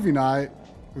for movie night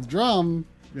with Drum,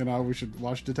 you know, we should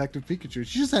watch Detective Pikachu.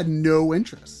 She just had no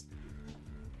interest.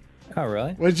 Oh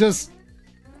really? Which just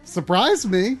surprised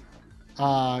me.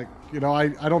 You know, I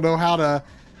don't know how to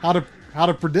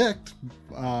predict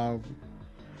what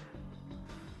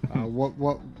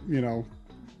you know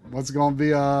what's going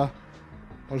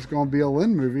to be a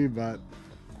Lynn movie, but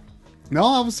no,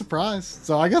 I was surprised.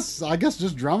 So I guess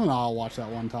just Drum and I'll watch that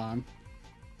one time.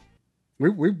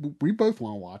 We both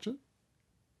want to watch it.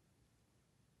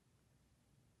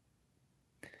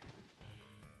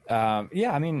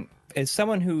 Yeah, I mean, as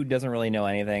someone who doesn't really know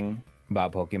anything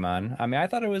about Pokemon, I mean, I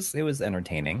thought it was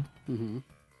entertaining. Mm-hmm.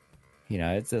 You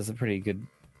know, it does a pretty good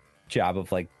job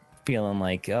of like feeling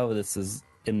like, oh, this is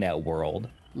in that world.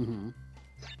 Mm-hmm.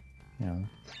 You know,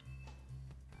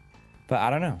 but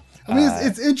I don't know. I mean,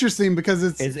 it's interesting because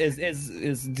it's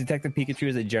is Detective Pikachu,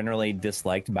 is it generally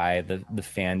disliked by the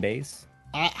fan base?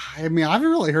 I mean, I haven't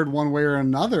really heard one way or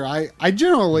another. I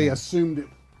generally assumed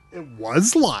it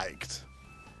was liked,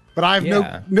 but I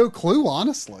have no clue,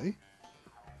 honestly.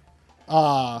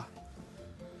 But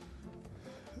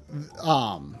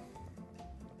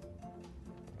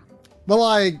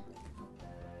like,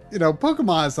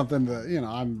 Pokemon is something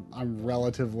that, I'm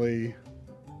relatively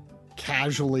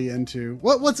casually into.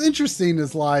 What's interesting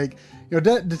is like,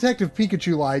 Detective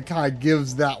Pikachu like kind of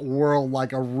gives that world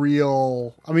like a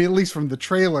real, I mean, at least from the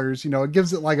trailers, it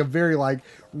gives it like a very like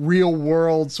real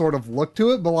world sort of look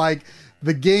to it. But like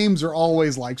the games are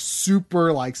always like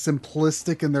super like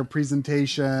simplistic in their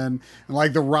presentation, and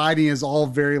like the writing is all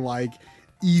very like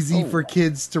easy for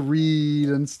kids to read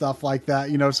and stuff like that.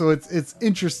 So it's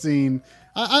interesting.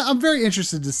 I'm very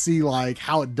interested to see like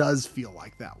how it does feel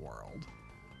like that world.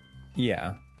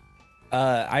 Yeah.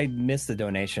 I missed the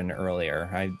donation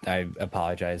earlier. I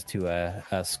apologize to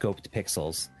Scoped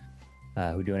Pixels,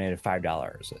 who donated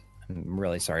 $5. I'm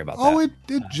really sorry about that. Oh, it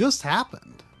just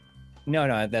happened.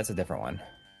 No, that's a different one.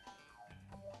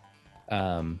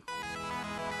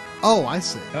 Oh, I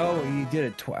see. Oh, you did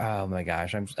it. Oh my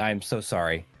gosh, I'm so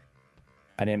sorry.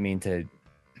 I didn't mean to.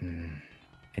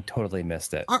 I totally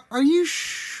missed it. Are you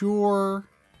sure?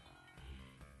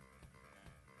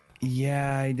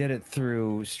 Yeah, I did it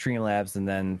through Streamlabs and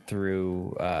then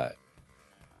through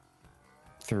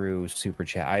Super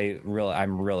Chat.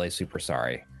 I'm really super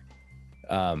sorry.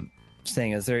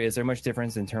 Saying, is there much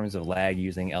difference in terms of lag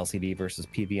using LCD versus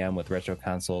PVM with retro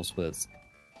consoles with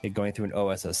it going through an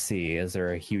OSSC? Is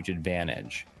there a huge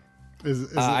advantage?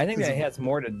 I think that has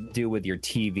more to do with your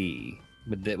TV,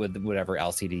 with whatever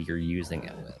LCD you're using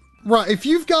it with. Right. If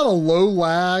you've got a low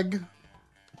lag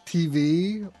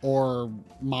TV or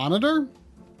monitor,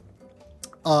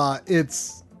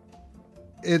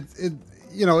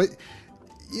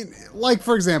 like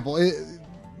for example,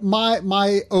 my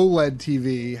OLED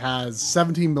TV has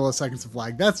 17 milliseconds of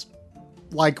lag. That's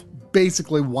like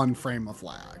basically one frame of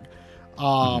lag.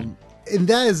 And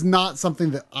that is not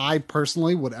something that I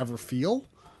personally would ever feel.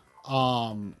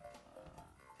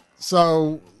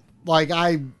 So like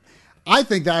I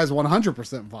think that is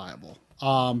 100% viable.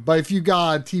 But if you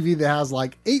got a TV that has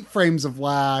like 8 frames of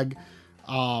lag,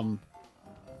 I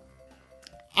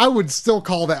would still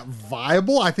call that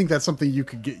viable. I think that's something you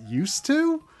could get used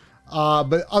to.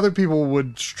 But other people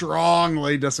would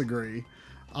strongly disagree.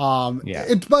 But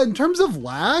in terms of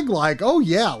lag, like, oh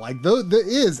yeah, like there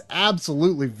is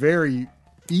absolutely very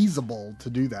feasible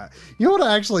to do that. You know what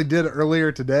I actually did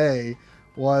earlier today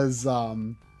was, I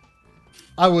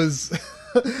was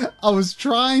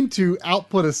trying to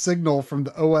output a signal from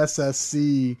the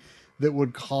OSSC that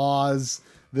would cause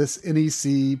this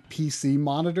NEC PC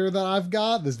monitor that I've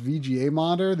got, this VGA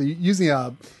monitor, using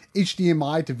a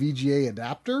HDMI to VGA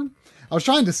adapter. I was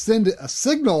trying to send it a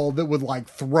signal that would like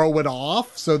throw it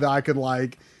off so that I could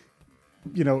like,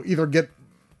 either get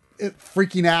it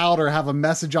freaking out or have a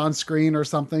message on screen or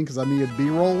something, because I needed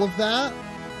B-roll of that.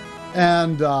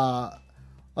 And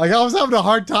like I was having a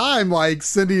hard time like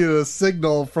sending it a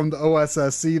signal from the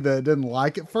OSSC that it didn't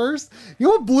like at first. You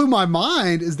know what blew my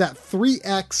mind is that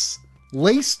 3X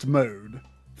laced mode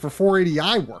for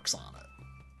 480i works on it.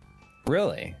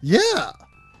 Really? Yeah.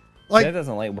 Like that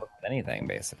doesn't like work with anything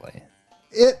basically.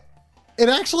 It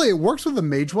actually it works with the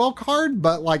Magewell card,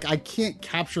 but like I can't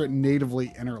capture it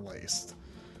natively interlaced.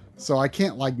 So I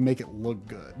can't like make it look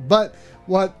good. But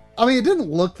it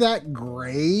didn't look that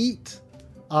great.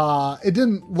 It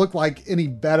didn't look like any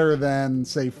better than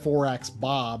say 4X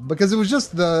Bob, because it was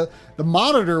just the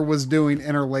monitor was doing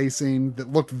interlacing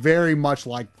that looked very much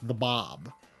like the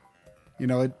Bob.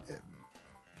 Like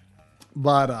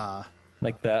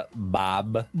the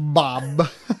Bob.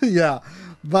 Yeah.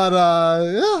 But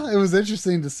it was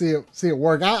interesting to see it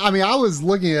work. I was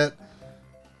looking at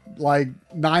like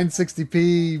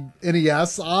 960p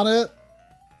NES on it,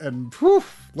 and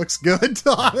looks good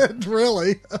on it,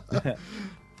 really.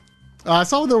 I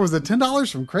saw there was a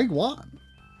 $10 from Craig Wan.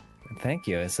 Thank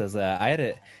you. It says I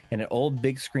had an old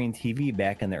big screen TV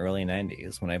back in the early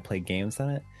 90s when I played games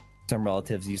on it. Some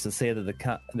relatives used to say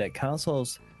that that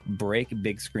consoles break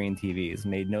big screen TVs.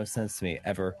 Made no sense to me.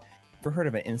 Ever heard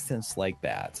of an instance like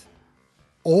that?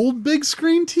 Old big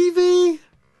screen TV?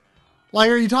 Like,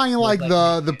 are you talking like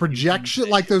the projection,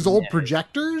 like those old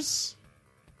projectors?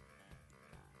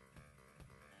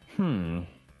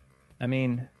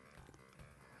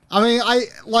 I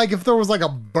like if there was like a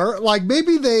burn, like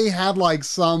maybe they had like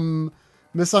some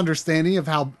misunderstanding of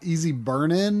how easy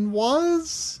burn-in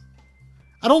was.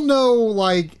 I don't know,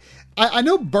 like, I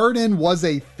know burn-in was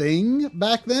a thing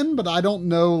back then, but I don't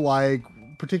know, like,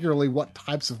 particularly what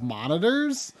types of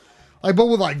monitors. Like, but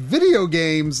with, like, video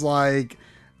games, like,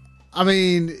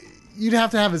 you'd have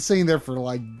to have it sitting there for,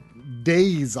 like,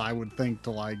 days, I would think,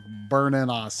 to, like, burn in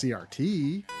on a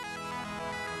CRT.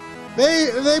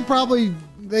 They probably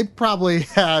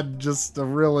had just a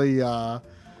really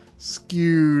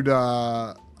skewed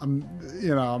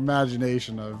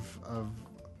imagination of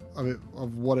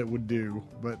what it would do.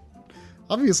 But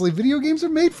obviously, video games are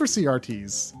made for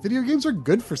CRTs. Video games are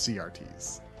good for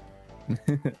CRTs.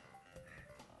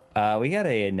 We got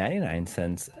a 99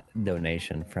 cents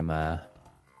donation from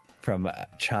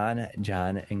Chan,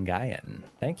 John, and Guyan.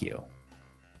 Thank you.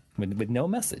 With no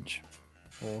message.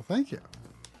 Well, thank you.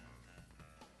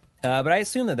 But I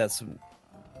assume that's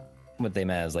what they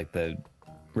meant as like the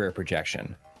rear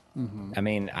projection. Mm-hmm. I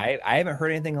mean, I haven't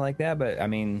heard anything like that, but I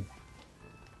mean,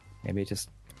 maybe it's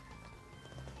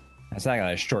not going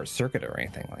to short circuit or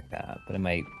anything like that, but it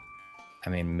might. I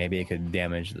mean, maybe it could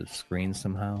damage the screen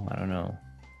somehow. I don't know.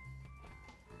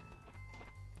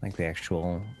 Like the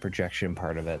actual projection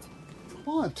part of it. I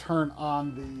want to turn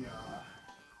on the.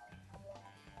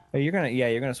 Oh, you're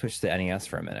gonna switch to NES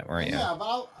for a minute, weren't you? Yeah,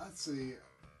 but let's see.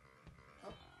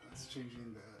 Oh, that's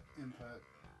changing the input.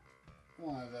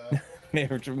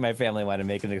 My family wanted to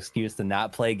make an excuse to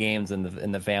not play games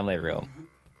in the family room.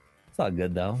 It's all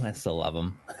good though. I still love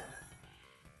them.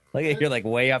 Like you're like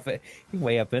way up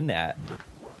in that.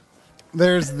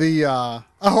 There's the I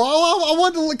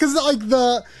wanted to look because like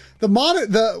the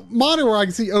monitor where I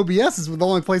can see OBS is the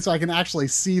only place where I can actually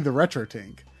see the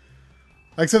RetroTink.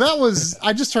 Like so that was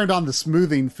I just turned on the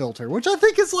smoothing filter, which I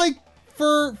think is like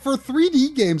for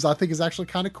 3D games I think is actually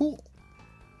kind of cool.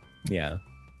 Yeah.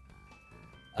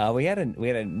 We had a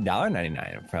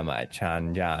 $1.99 from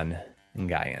Chan John and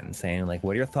Guyan saying like,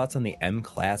 what are your thoughts on the M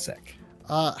Classic?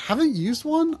 Haven't used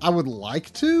one. I would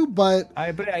like to, but I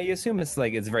assume it's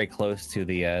very close to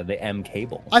the M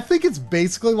cable. I think it's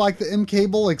basically like the M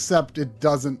cable, except it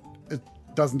doesn't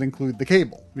include the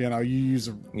cable. You use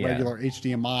a regular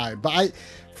HDMI. But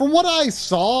from what I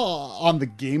saw on the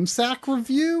GameSack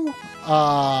review,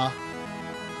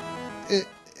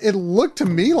 it looked to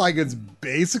me like it's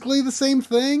basically the same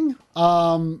thing.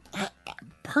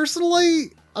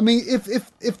 Personally, I mean, if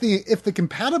the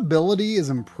compatibility is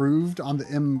improved on the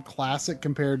M Classic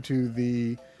compared to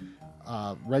the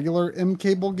regular M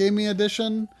Cable Gaming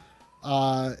Edition,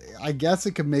 I guess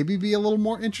it could maybe be a little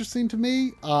more interesting to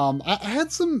me. I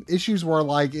had some issues where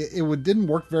like it didn't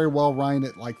work very well running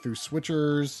it like through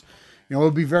switchers. It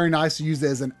would be very nice to use it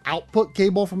as an output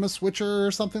cable from a switcher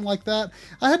or something like that.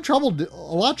 I had a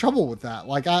lot of trouble with that.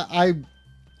 Like I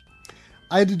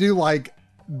had to do like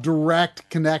direct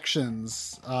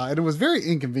connections, and it was very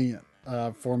inconvenient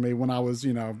for me when I was,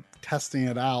 testing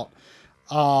it out.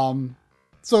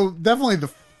 So definitely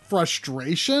the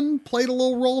frustration played a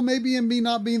little role maybe in me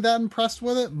not being that impressed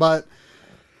with it. But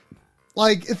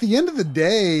like at the end of the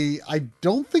day, I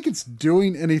don't think it's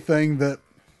doing anything that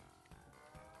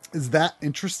is that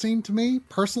interesting to me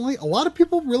personally. A lot of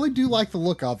people really do like the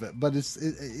look of it, but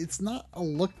it's not a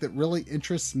look that really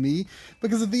interests me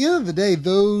because at the end of the day,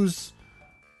 those,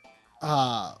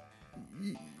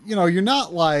 you're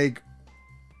not like,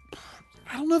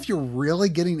 I don't know if you're really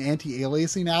getting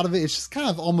anti-aliasing out of it. It's just kind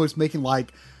of almost making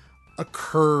like a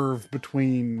curve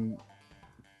between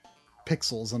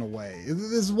pixels in a way.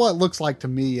 This is what it looks like to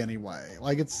me anyway.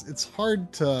 Like it's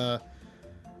hard to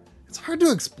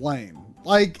explain.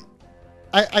 Like,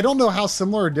 I don't know how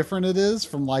similar or different it is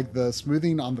from like the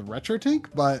smoothing on the RetroTink,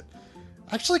 but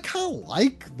I actually kind of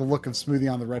like the look of smoothing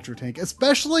on the RetroTink,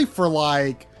 especially for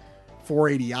like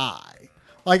 480i.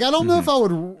 Like, I don't know if I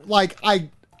would like, I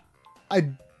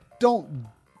don't,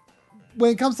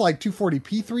 when it comes to like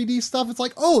 240p 3D stuff, it's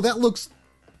like, oh, that looks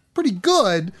pretty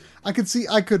good. I could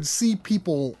see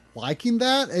people liking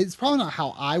that. It's probably not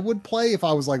how I would play if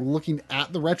I was like looking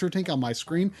at the RetroTink on my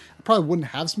screen. I probably wouldn't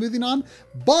have smoothing on.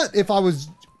 But if I was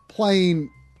playing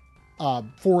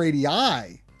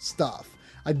 480i stuff,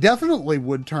 I definitely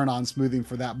would turn on smoothing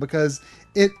for that because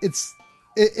it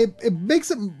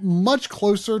makes it much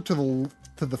closer to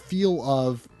the feel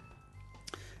of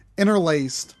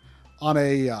interlaced on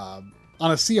a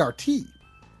CRT.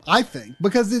 I think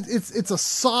because it's a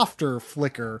softer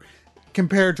flicker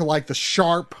compared to like the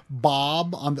sharp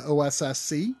bob on the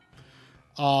OSSC.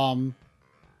 I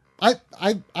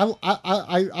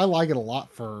like it a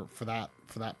lot for that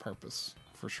purpose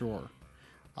for sure.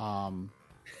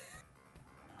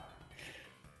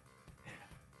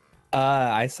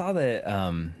 I saw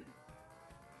that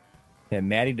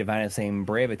Maddie Divine is saying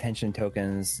Brave attention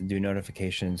tokens do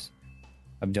notifications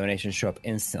of donations show up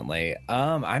instantly.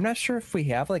 I'm not sure if we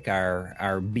have like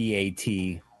our BAT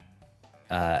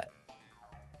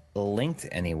linked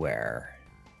anywhere.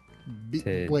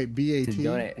 Wait, BAT? To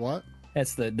donate. What?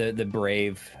 That's the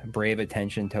Brave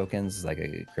attention tokens, is like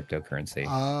a cryptocurrency.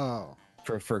 Oh.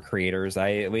 For creators.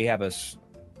 We have us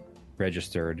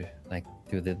registered like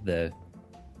through the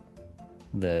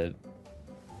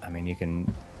I mean, you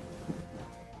can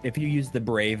if you use the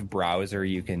Brave browser,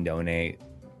 you can donate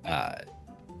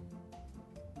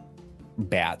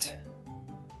BAT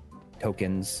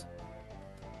tokens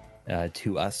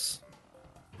to us,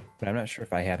 but I'm not sure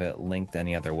if I have it linked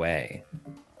any other way.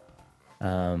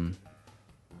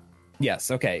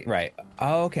 Yes. Okay. Right.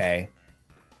 Oh, okay.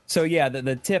 So yeah,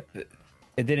 the tip,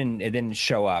 it didn't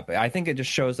show up. I think it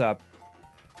just shows up.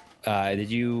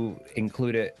 Did you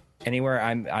include it anywhere?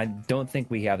 I don't think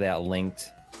we have that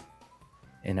linked,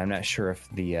 and I'm not sure if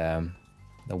the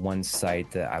one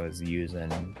site that I was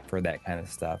using for that kind of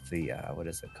stuff, the what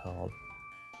is it called?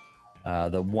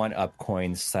 The One Up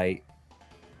Coin site.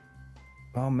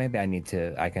 Well, maybe I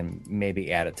can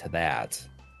maybe add it to that.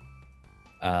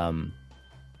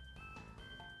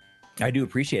 I do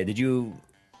appreciate it. Did you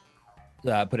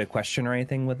put a question or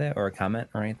anything with it, or a comment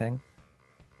or anything?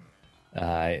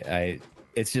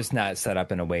 It's just not set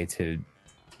up in a way to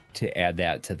add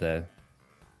that to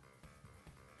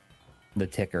the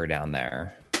ticker down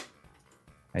there.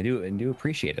 I do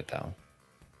appreciate it though.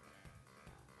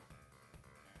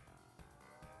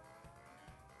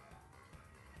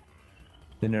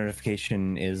 The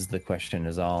notification is the question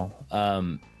is all.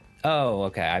 Oh,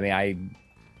 okay. I mean,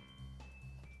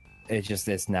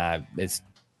 it's not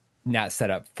set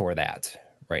up for that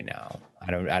right now. I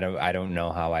don't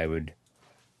know how I would.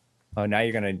 Oh, now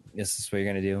this is what you're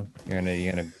gonna do? You're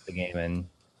gonna beat the game in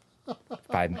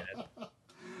 5 minutes.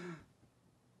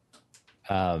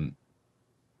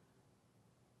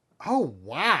 Oh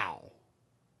wow!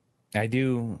 I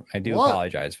do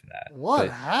apologize for that.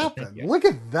 What happened? Look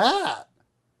at that.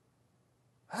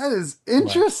 That is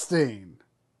interesting.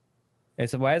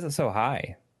 Why is it so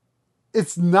high?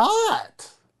 It's not.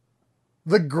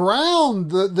 The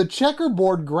ground, the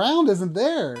checkerboard ground isn't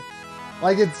there.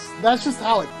 Like that's just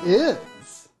how it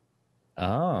is.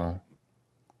 Oh.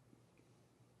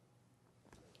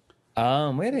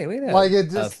 Wait a like it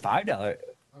just $5.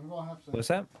 I'm gonna have to. What's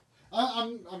that? I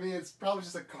mean, it's probably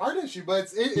just a card issue,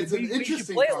 but it's an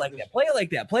interesting. Play it like that. Play it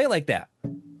like that. Play it like that.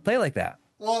 Play it like that.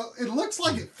 Well, it looks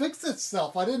like it fixed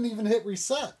itself. I didn't even hit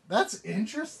reset. That's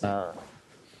interesting.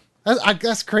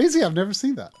 That's crazy. I've never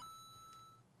seen that.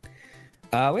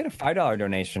 We had a $5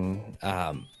 donation.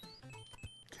 I'm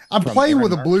playing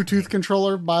with a Bluetooth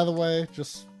controller, by the way.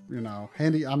 Just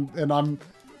handy. I'm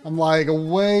like a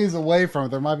ways away from it.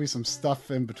 There might be some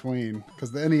stuff in between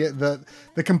because the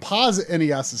composite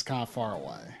NES is kind of far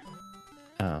away.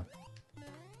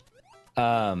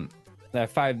 Oh.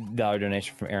 That $5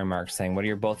 donation from Aaron Marks saying, "What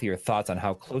are both of your thoughts on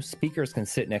how close speakers can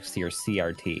sit next to your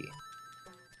CRT?"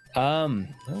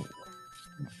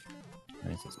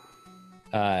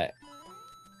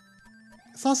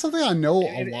 It's not something I know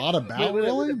a lot about,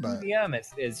 really, but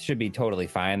it should be totally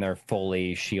fine. They're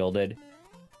fully shielded.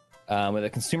 With a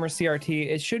consumer CRT,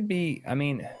 it should be. I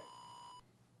mean,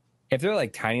 if they're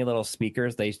like tiny little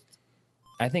speakers,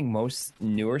 I think most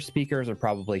newer speakers are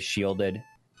probably shielded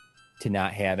to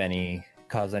not have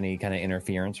cause any kind of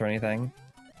interference or anything.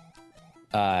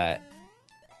 But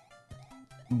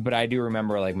I do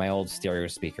remember like my old stereo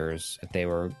speakers, if they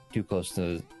were too close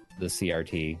to the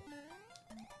CRT,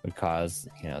 would cause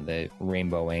the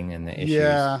rainbowing and the issues.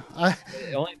 Yeah,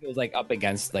 it only feels like up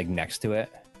against like next to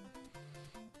it.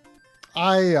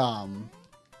 When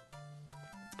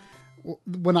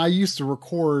I used to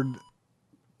record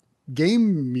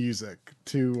game music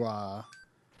to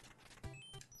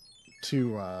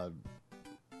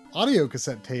audio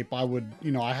cassette tape, I would,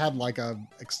 I had like a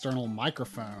external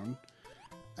microphone,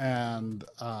 and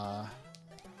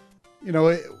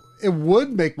it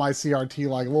would make my CRT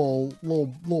like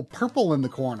little purple in the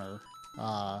corner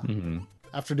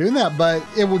after doing that, but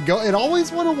it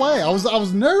always went away. I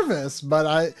was nervous,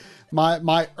 but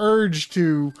my urge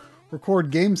to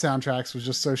record game soundtracks was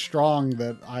just so strong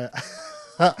that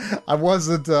I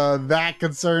wasn't that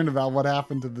concerned about what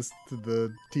happened to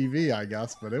the TV, I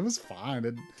guess, but it was fine.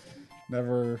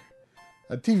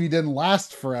 A TV didn't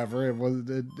last forever.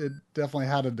 It definitely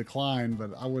had a decline,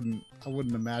 but I wouldn't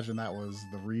imagine that was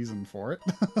the reason for it.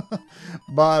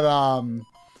 But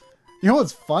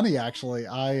what's funny actually,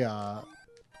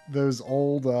 those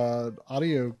old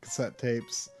audio cassette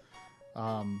tapes,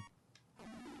 I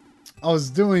was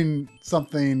doing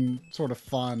something sort of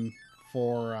fun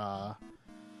for a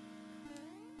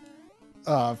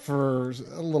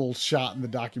little shot in the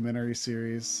documentary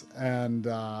series, and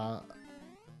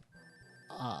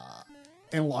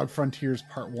Analog Frontiers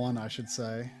Part 1, I should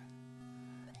say.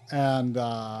 And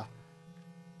I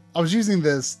was using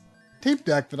this tape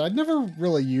deck that I'd never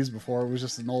really used before. It was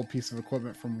just an old piece of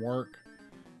equipment from work,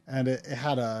 and it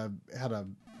had a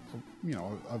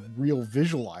real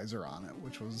visualizer on it,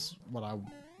 which was what I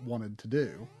wanted to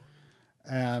do.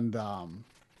 and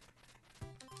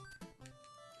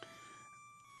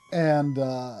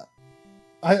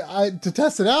I to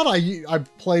test it out, I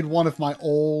played one of my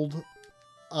old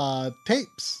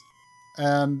tapes,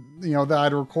 and that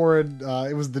I'd recorded.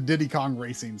 It was the Diddy Kong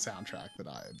Racing soundtrack that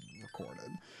I had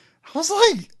recorded.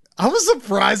 I was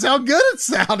surprised how good it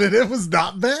sounded. It was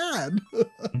not bad.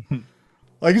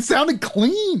 Like, it sounded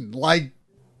clean. Like,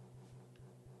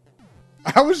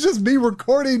 I was just me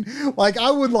recording. Like,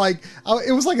 it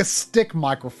was like a stick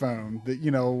microphone that,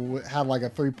 had like a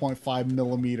 3.5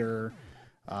 millimeter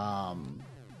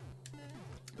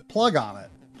plug on it.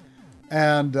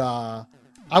 And I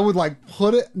would like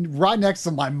put it right next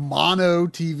to my mono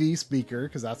TV speaker,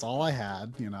 because that's all I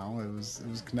had. It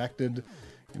was connected,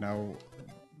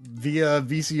 via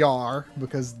VCR,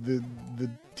 because the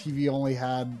TV only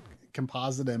had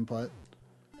composite input,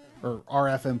 or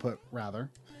RF input rather.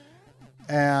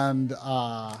 And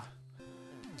I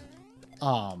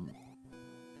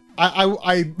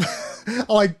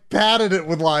like patted it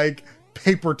with like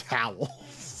paper towels.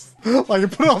 Like, I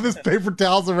put all these paper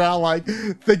towels around, like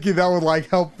thinking that would like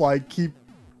help like keep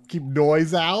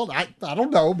noise out. I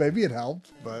don't know, maybe it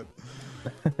helped, but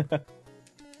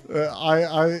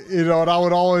and I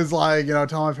would always like,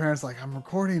 tell my parents, like, I'm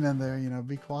recording in there,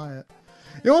 be quiet.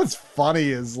 What's funny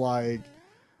is like,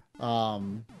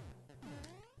 to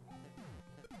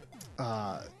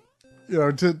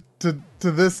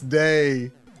this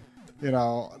day,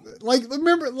 like,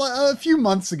 remember a few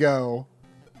months ago,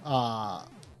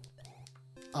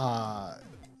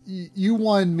 you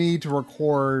wanted me to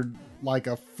record like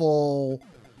a full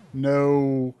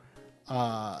no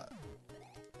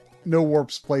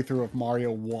warps playthrough of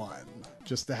Mario 1,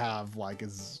 just to have like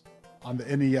as on the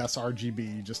NES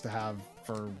RGB, just to have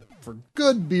for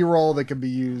good B-roll that can be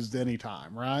used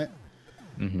anytime, right?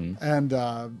 Mm-hmm. And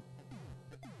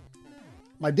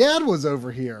my dad was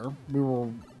over here. We were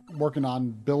working on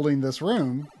building this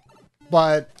room,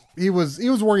 but he was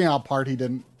working on a part he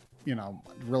didn't,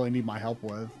 really need my help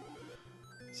with.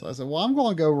 So I said, well, I'm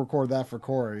going to go record that for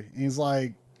Corey. And he's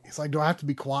like, do I have to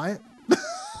be quiet?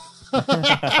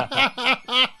 I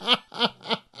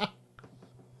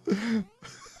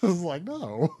was like,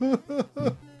 no.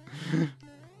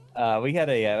 We had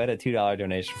a $2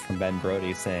 donation from Ben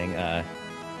Brody saying,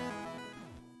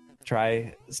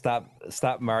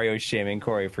 stop Mario shaming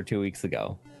Corey for 2 weeks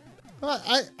ago.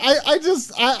 I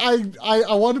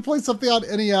wanted to play something on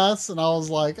NES, and I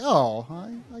was like, oh,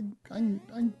 I can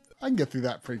get through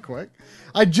that pretty quick.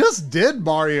 I just did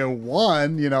Mario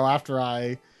 1, after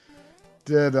I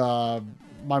did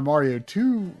my Mario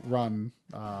 2 run,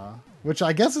 which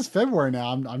I guess is February now.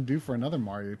 I'm due for another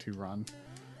Mario 2 run,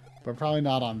 but probably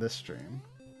not on this stream.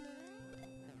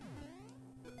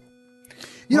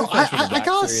 I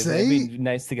gotta say, it'd be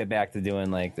nice to get back to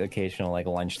doing like occasional like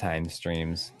lunchtime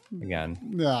streams again.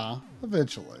 Yeah,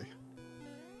 eventually.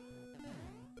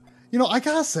 I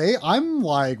gotta say, I'm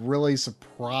like really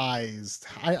surprised.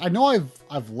 I know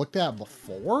I've looked at it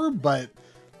before, but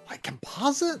like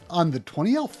composite on the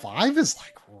 20L5 is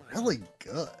like really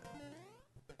good.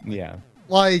 Yeah.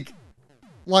 Like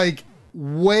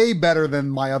way better than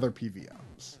my other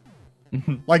PVMs.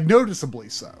 Like noticeably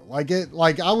so.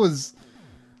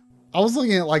 I was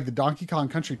looking at like the Donkey Kong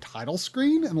Country title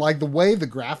screen, and like the way the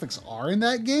graphics are in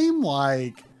that game,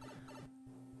 like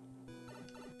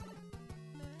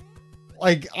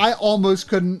I almost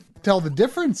couldn't tell the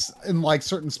difference in like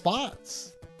certain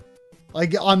spots.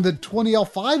 Like on the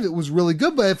 20L5, it was really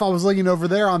good, but if I was looking over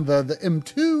there on the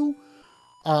M2,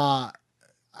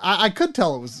 I could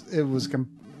tell it's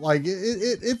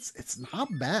not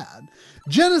bad.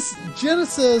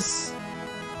 Genesis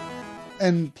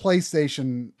and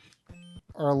PlayStation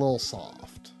are a little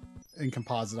soft in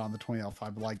composite on the 20L5,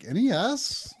 but like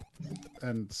NES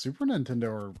and Super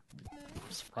Nintendo are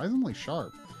surprisingly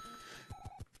sharp.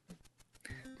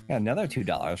 Got another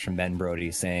 $2 from Ben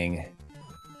Brody saying,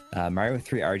 Mario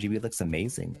 3 RGB looks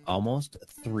amazing, almost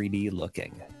 3D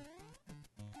looking.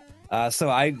 So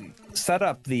I set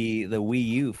up the Wii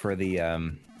U for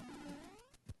the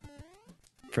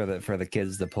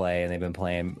kids to play, and they've been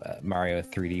playing Mario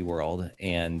 3D World,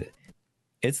 and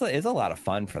it's a lot of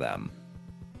fun for them.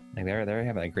 Like they're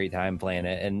having a great time playing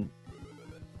it, and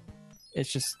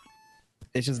it's just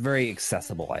very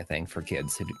accessible, I think, for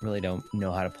kids who really don't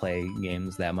know how to play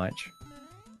games that much.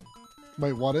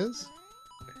 Wait, what is?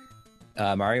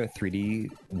 Mario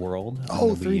 3D World.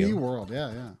 Oh, 3D World.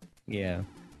 Yeah. Yeah.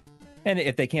 And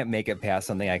if they can't make it past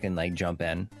something, I can like jump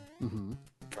in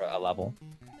for a level.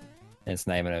 And it's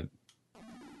not even a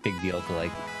big deal to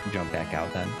like jump back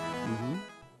out then. Mm-hmm.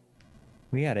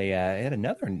 We had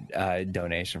another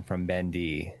donation from Ben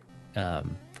D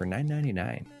for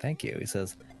 $9.99. Thank you. He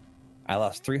says, I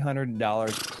lost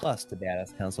 $300 plus to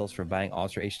Badass Consoles for buying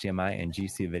Ultra HDMI and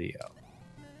GC Video.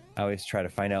 I always try to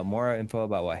find out more info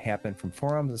about what happened from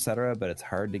forums, etc., but it's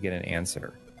hard to get an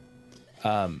answer.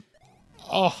 Oh,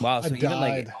 Wow, so I even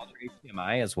like died. Ultra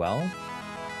HDMI as well?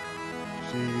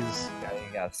 Jeez. Yeah,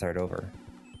 you gotta start over.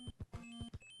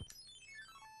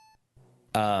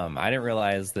 I didn't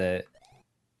realize that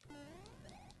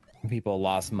people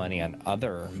lost money on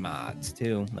other mods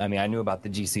too. I mean, I knew about the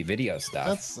GC Video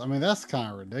stuff. That's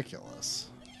kind of ridiculous.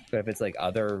 But if it's like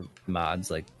other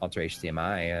mods like Ultra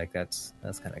HDMI, like that's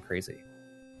kind of crazy.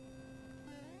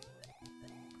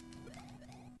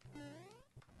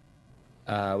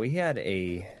 We had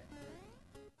a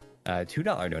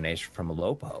 $2 donation from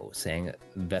Lopo saying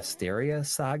Vesteria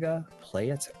Saga, play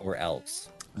it or else.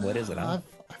 What is it on?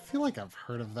 I feel like I've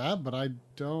heard of that, but I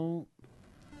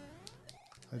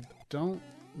don't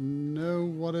know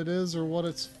what it is or what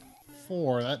it's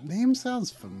for. That name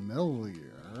sounds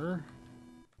familiar.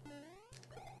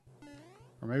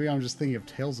 Or maybe I'm just thinking of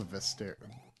Tales of Vesteria.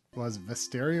 Was it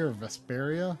Vesteria or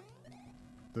Vesperia?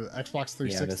 The Xbox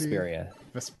 360? Yeah, Vesperia.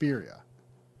 Vesperia.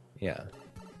 Yeah.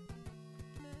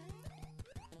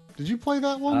 Did you play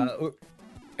that one?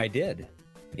 I did.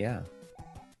 Yeah.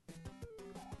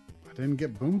 I didn't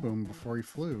get Boom Boom before he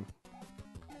flew.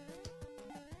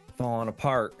 Falling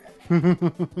apart.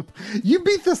 You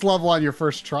beat this level on your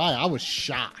first try. I was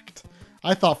shocked.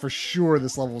 I thought for sure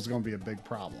this level was going to be a big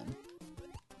problem.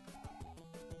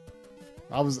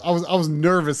 I was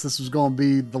nervous this was going to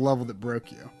be the level that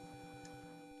broke you.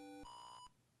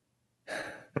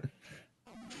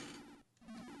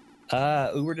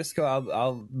 Uber Disco,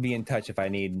 I'll be in touch if I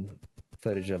need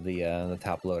footage of the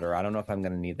top loader. I don't know if I'm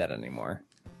gonna need that anymore.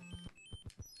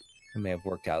 I may have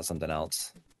worked out something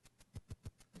else.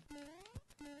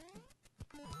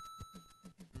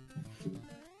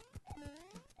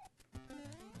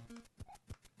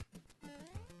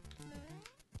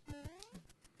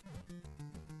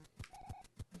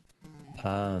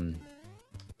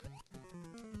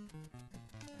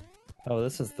 Oh,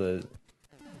 this is the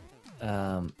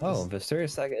Vesperia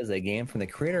Saga is a game from the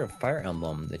creator of Fire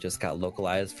Emblem that just got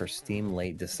localized for Steam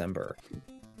late December.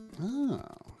 Oh.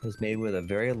 It was made with a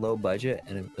very low budget,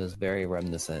 and it was very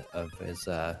reminiscent of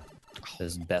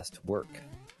his best work.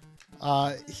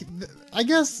 I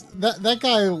guess that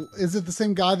guy, is it the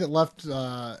same guy that left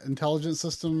Intelligent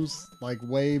Systems like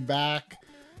way back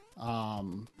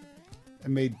and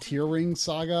made Tear Ring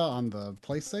Saga on the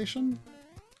PlayStation?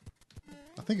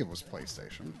 I think it was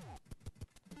PlayStation.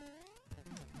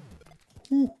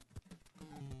 Ooh.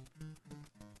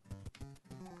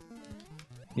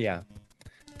 Yeah.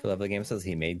 The Lovely Game says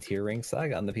he made Tear Ring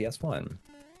Saga on the PS1.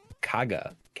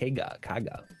 Kaga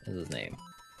is his name.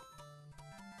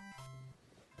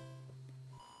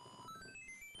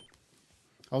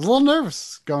 I was a little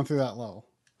nervous going through that level.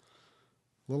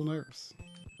 A little nervous.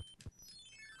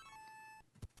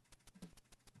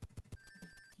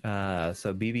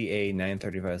 So BBA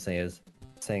 935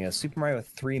 saying a Super Mario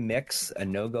 3 mix, a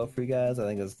no-go for you guys. I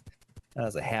think that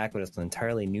was a hack, but it's an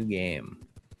entirely new game.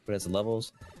 But as the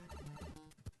levels,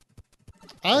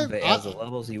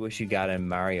 levels you wish you got in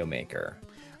Mario Maker.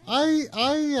 I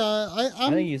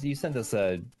think you sent us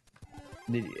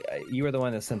you were the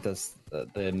one that sent us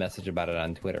the message about it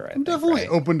on Twitter. I'm definitely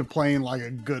open to playing like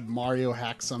a good Mario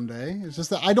hack someday. It's just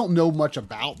that I don't know much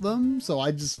about them, so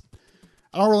I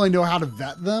don't really know how to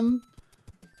vet them.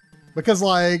 Because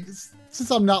like, since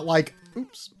I'm not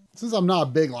a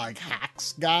big like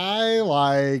hacks guy,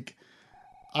 like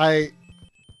I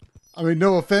mean,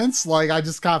 no offense, like I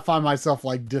just kind of find myself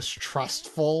like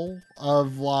distrustful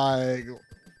of like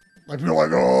people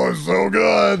like, oh, it's so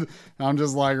good. And I'm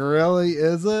just like, really?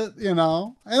 Is it? You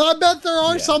know? And I bet there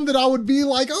are some that I would be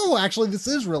like, oh, actually, this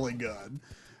is really good.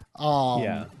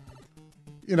 Yeah.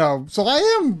 You know, so I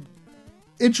am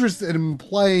interested in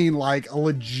playing like a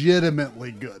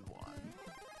legitimately good one.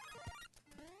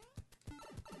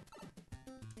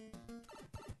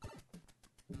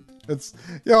 It's,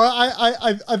 you know,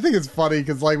 I think it's funny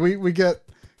because like we get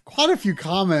quite a few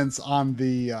comments on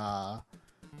the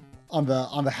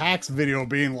hacks video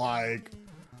being like,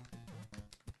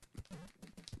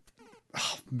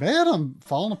 oh, man, I'm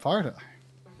falling apart.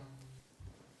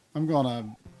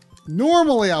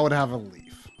 Normally I would have a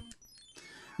leaf.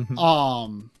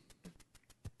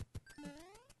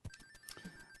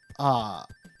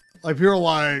 Like people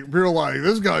are like,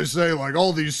 this guy's saying like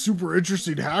all these super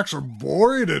interesting hacks are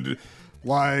boring and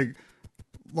and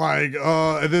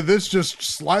then this just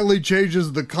slightly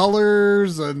changes the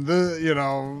colors and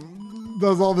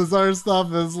does all this other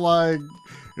stuff. It's like,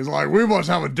 He's like, we must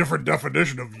have a different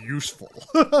definition of useful.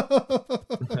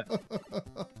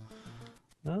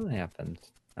 Well, it happens.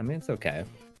 I mean, it's okay.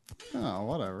 Oh,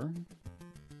 whatever.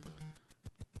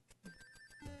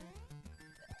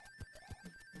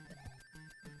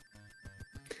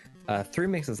 Three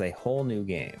makes us a whole new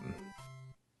game.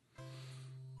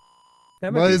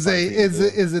 That might But be is fun a for you to do.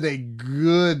 is it a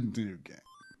good new game?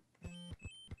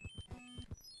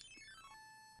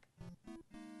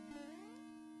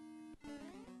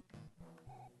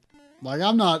 Like,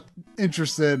 I'm not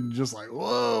interested in just like,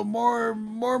 whoa, more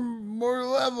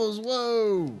levels,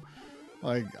 whoa.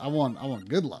 Like, I want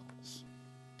good levels.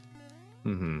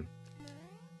 Mm-hmm.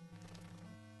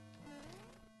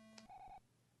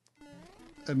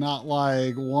 And not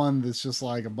like one that's just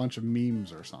like a bunch of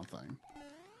memes or something.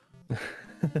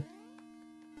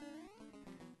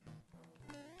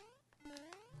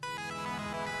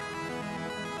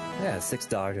 Yeah, $6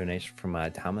 donation from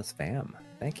Thomas Pham.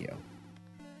 Thank you.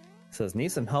 Says,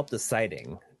 need some help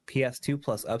deciding PS2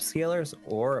 plus upscalers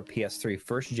or a PS3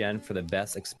 first gen for the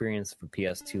best experience for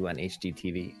PS2 on HD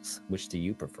TVs. Which do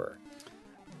you prefer?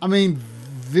 I mean,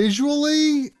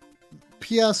 visually,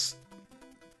 PS3,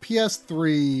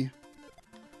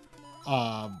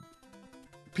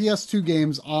 PS2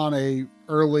 games on a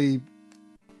early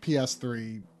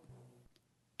PS3.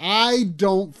 I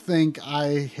don't think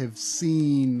I have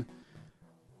seen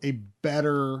a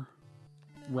better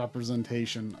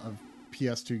representation of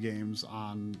PS2 games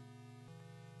on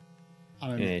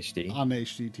In HD. on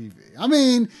HDTV. I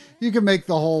mean, you can make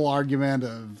the whole argument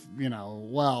of,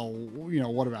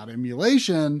 what about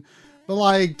emulation? But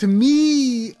like, to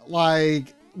me,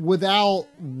 like, without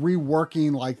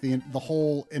reworking like the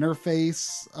whole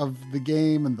interface of the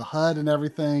game and the HUD and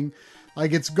everything,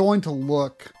 like, it's going to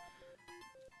look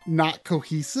not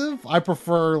cohesive. I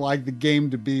prefer like the game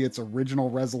to be its original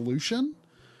resolution.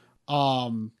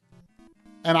 And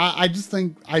I do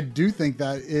think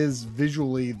that is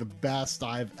visually the best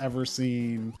I've ever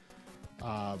seen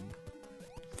 480i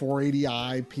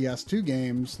PS2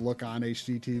 games look on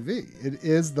HDTV. It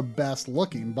is the best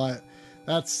looking, but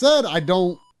that said, I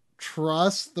don't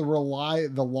trust the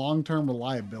long-term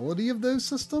reliability of those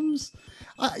systems.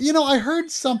 I heard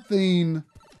something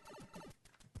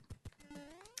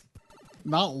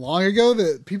not long ago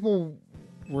that people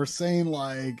were saying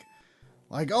like,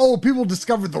 oh, people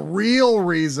discovered the real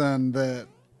reason that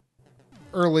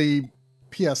early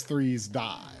PS3s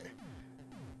die.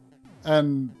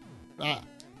 And I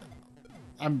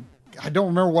don't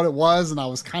remember what it was, and I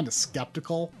was kind of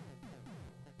skeptical.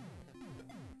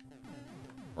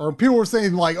 Or people were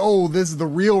saying like, oh, this is the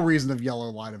real reason of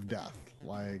Yellow Light of Death.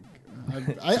 Like,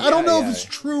 I don't know if it's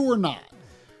true or not.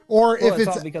 Or Well, if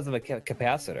it's all because of a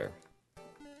capacitor.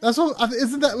 That's what,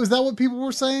 was that what people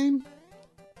were saying?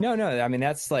 No, I mean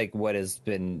that's like what it's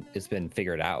been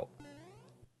figured out.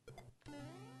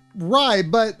 Right,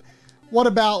 but what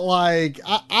about like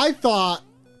I thought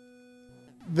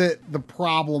that the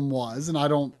problem was, and I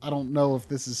don't know if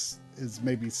this is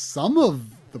maybe some of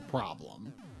the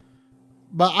problem,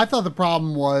 but I thought the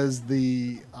problem was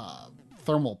the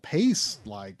thermal paste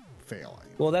like failing.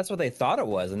 Well, that's what they thought it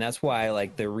was, and that's why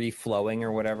like the reflowing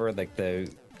or whatever, like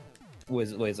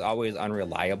was always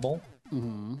unreliable.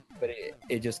 Mm-hmm. But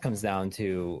it just comes down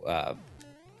to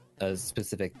a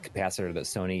specific capacitor that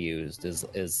Sony used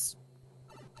is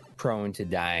prone to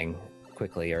dying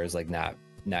quickly, or is like not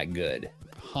good.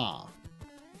 Huh.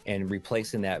 And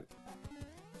replacing that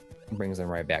brings them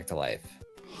right back to life.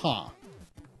 Huh.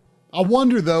 I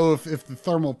wonder though if the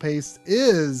thermal paste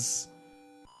is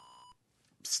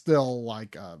still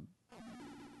like a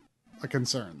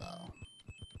concern though.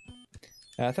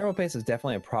 Thermal paste is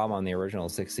definitely a problem on the original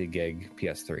 60 gig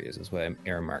PS3s, is what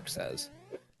Aaron Mark says.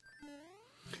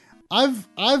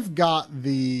 I've got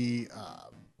the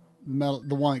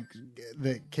the one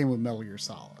that came with Metal Gear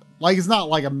Solid. Like, it's not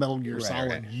like a Metal Gear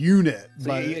Solid unit, So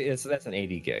but that's an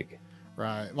 80 gig.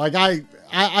 right. Like I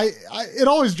it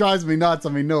always drives me nuts. I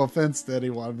mean, no offense to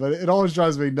anyone, but it always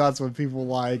drives me nuts when people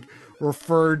like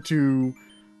refer to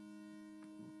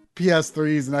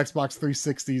PS3s and Xbox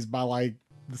 360s by like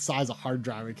the size of hard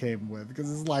drive it came with,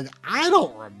 because it's like, I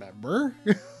don't remember.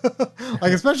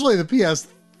 Like, especially the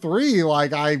PS3,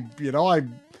 like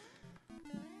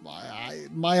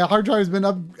my hard drive has been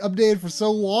updated for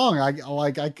so long. I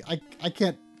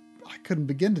couldn't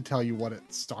begin to tell you what it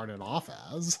started off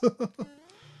as.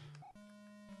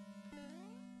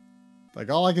 Like,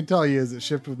 all I can tell you is it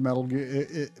shipped with Metal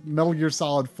Gear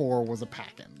Solid 4 was a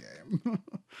pack-in game.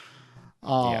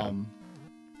 Yeah.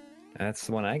 That's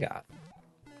the one I got.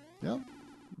 Yep.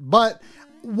 But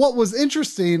what was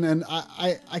interesting, and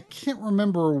I can't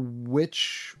remember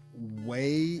which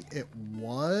way it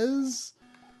was.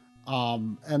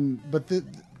 But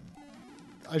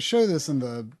I show this in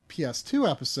the PS2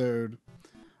 episode.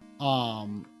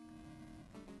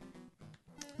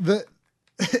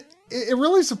 It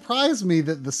really surprised me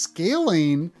that the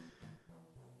scaling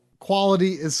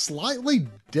quality is slightly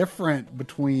different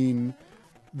between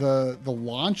the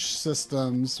launch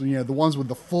systems, you know, the ones with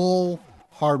the full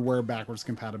hardware backwards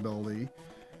compatibility.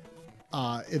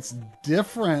 It's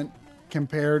different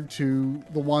compared to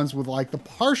the ones with like the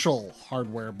partial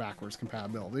hardware backwards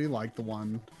compatibility, like the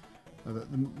one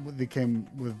that came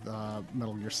with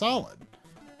Metal Gear Solid.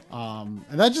 And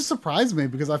that just surprised me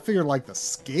because I figured like the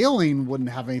scaling wouldn't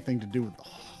have anything to do with the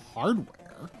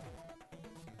hardware.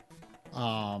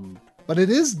 But it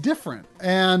is different.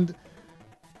 And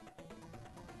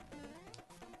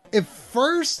at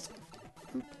first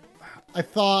I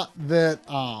thought that,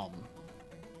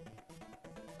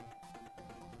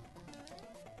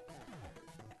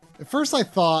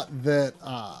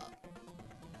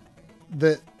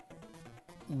 that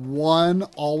one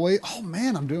always. Oh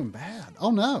man, I'm doing bad.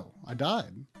 Oh no, I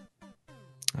died.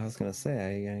 I was gonna say,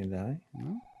 are you gonna die?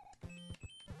 No?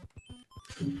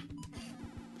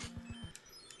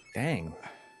 Dang.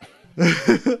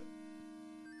 I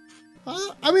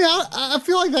mean, I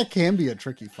feel like that can be a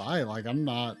tricky fight. Like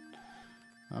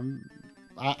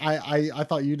I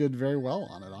thought you did very well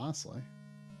on it, honestly.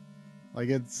 Like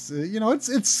it's, you know,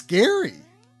 it's scary.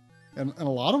 In a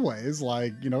lot of ways,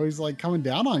 like, you know, he's like coming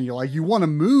down on you. Like you want to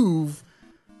move.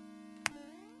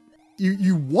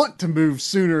 You want to move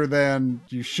sooner than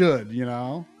you should, you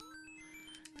know?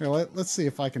 Here, let's see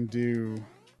if I can do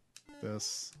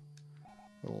this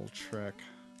little trick.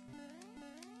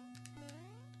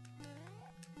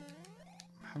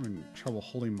 I'm having trouble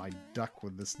holding my duck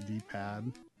with this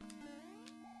D-pad.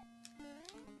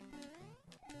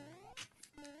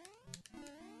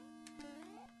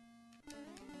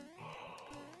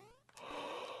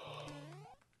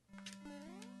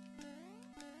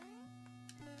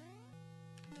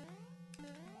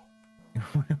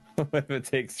 What if it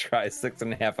takes try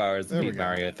 6.5 hours to beat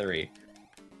Mario 3?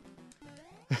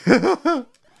 You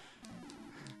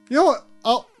know what?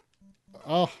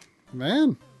 Oh,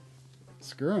 man.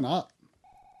 Screwing up.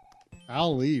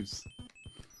 Al leaves.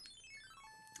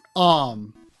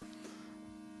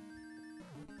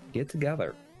 Get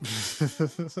together.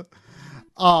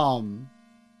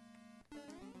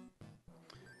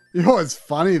 You know what's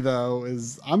funny though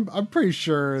is I'm pretty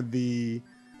sure the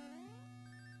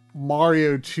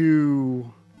Mario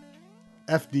 2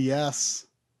 FDS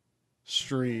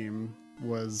stream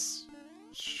was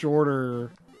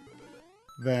shorter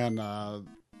than the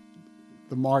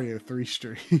Mario 3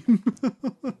 stream.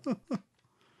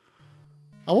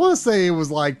 I want to say it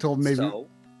was like till maybe. So?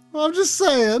 I'm just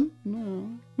saying. No.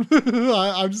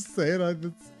 I'm just saying.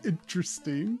 It's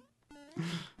interesting. I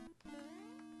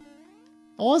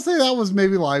want to say that was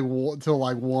maybe like till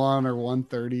like 1 or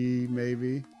 1:30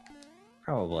 maybe.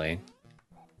 Probably.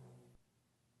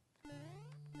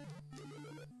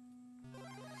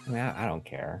 I mean, I don't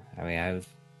care. I mean,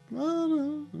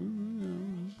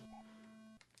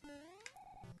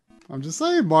 I'm just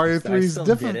saying Mario 3's did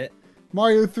different. it.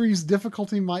 Mario 3's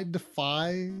difficulty might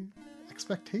defy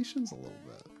expectations a little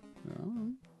bit. You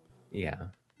know? Yeah.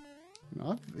 You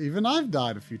know, even I've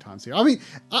died a few times here. I mean,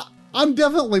 I'm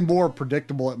definitely more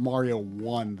predictable at Mario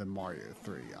 1 than Mario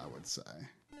 3, I would say.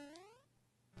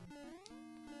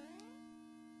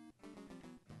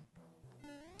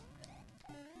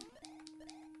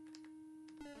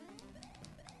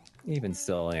 Even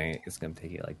still, it's going to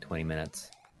take you like 20 minutes.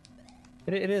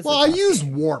 It is. Well, I use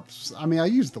warps. I mean, I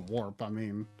use the warp. I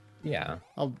mean, yeah.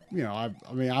 I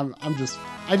just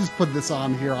put this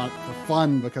on here for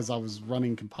fun because I was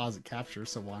running composite capture,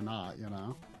 so why not? You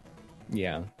know.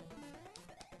 Yeah.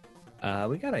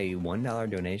 We got a $1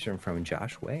 donation from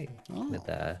Josh Way with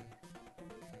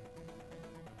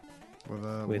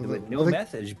no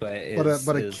message, but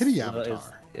a kitty avatar.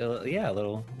 Yeah, a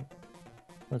little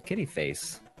kitty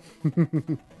face.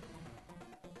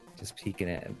 Just peeking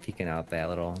out that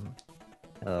little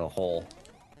hole,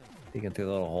 peeking through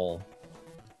the little hole.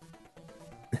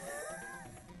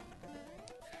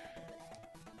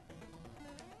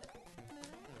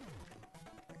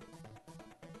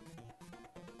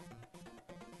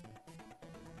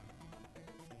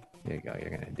 There you go.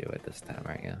 You're gonna do it this time,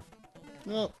 aren't you?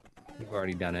 Yep. You've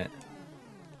already done it.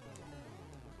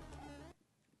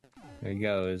 There he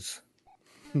goes.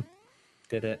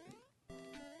 Did it.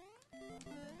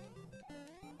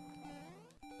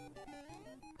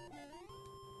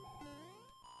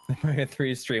 The Mario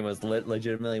 3 stream was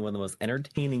legitimately one of the most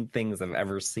entertaining things I've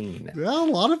ever seen. Yeah, a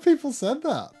lot of people said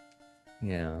that.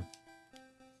 Yeah.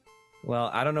 Well,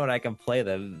 I don't know what I can play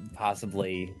that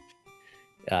possibly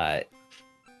uh,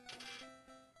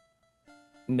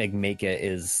 make it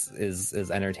is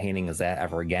as entertaining as that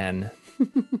ever again.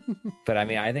 But I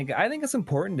mean, I think it's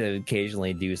important to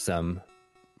occasionally do some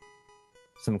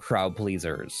crowd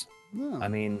pleasers. Yeah. I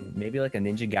mean, maybe like a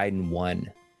Ninja Gaiden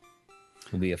 1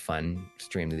 would be a fun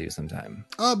stream to do sometime.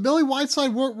 Billy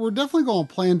Whiteside, we're definitely going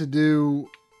to plan to do,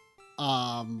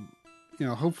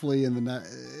 hopefully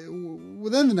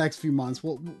within the next few months,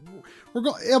 we're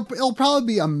going. It'll probably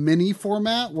be a mini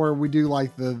format where we do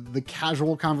like the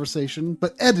casual conversation,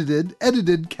 but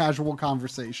edited casual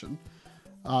conversation,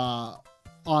 on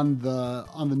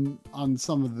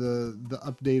some of the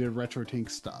updated RetroTink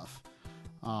stuff.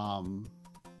 And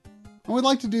we'd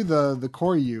like to do the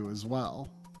Koryu as well.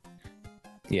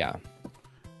 Yeah.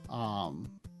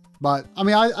 But I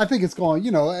mean, I think it's going,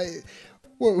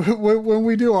 when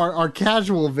we do our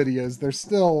casual videos, they're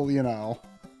still,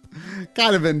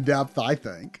 kind of in depth, I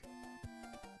think.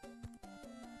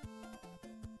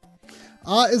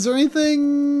 Is there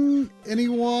anything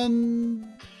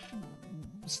anyone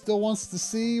still wants to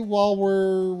see while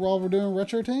we're doing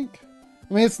RetroTink?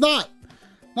 I mean, it's not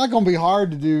going to be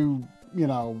hard to do,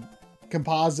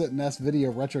 composite and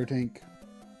S-video RetroTink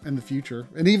in the future.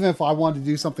 And even if I wanted to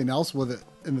do something else with it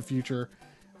in the future,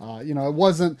 it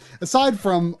wasn't, aside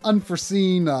from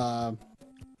unforeseen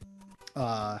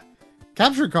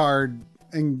capture card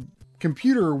and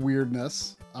computer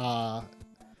weirdness, and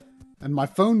my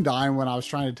phone dying when I was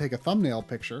trying to take a thumbnail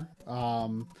picture,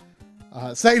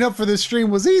 setting up for this stream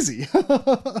was easy.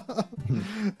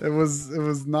 It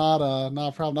was not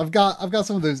a problem. I've got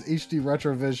some of those HD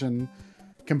Retrovision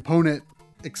component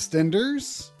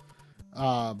extenders.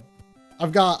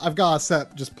 I've got a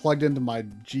set just plugged into my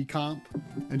G-Comp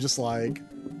and just like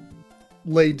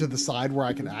laid to the side where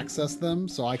I can access them.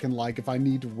 So I can, like, if I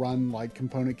need to run like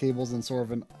component cables in sort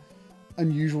of an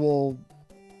unusual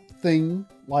thing,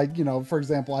 like, for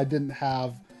example, I didn't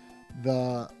have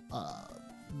the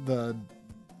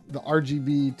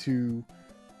RGB to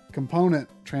component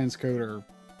transcoder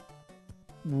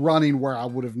running where I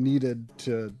would have needed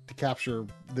to capture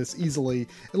this easily,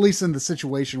 at least in the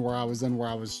situation where I was in, where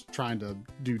I was trying to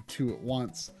do two at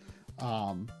once.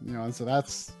 And so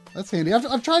that's handy.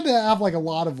 I've tried to have like a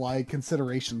lot of like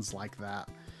considerations like that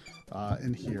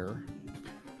in here.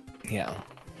 Yeah.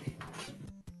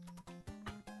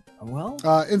 Well,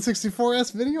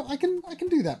 N64 video, I can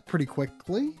do that pretty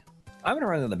quickly. I'm gonna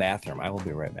run to the bathroom. I will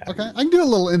be right back. Okay, I can do a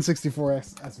little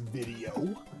N64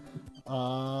 video.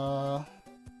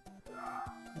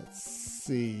 Let's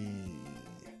see.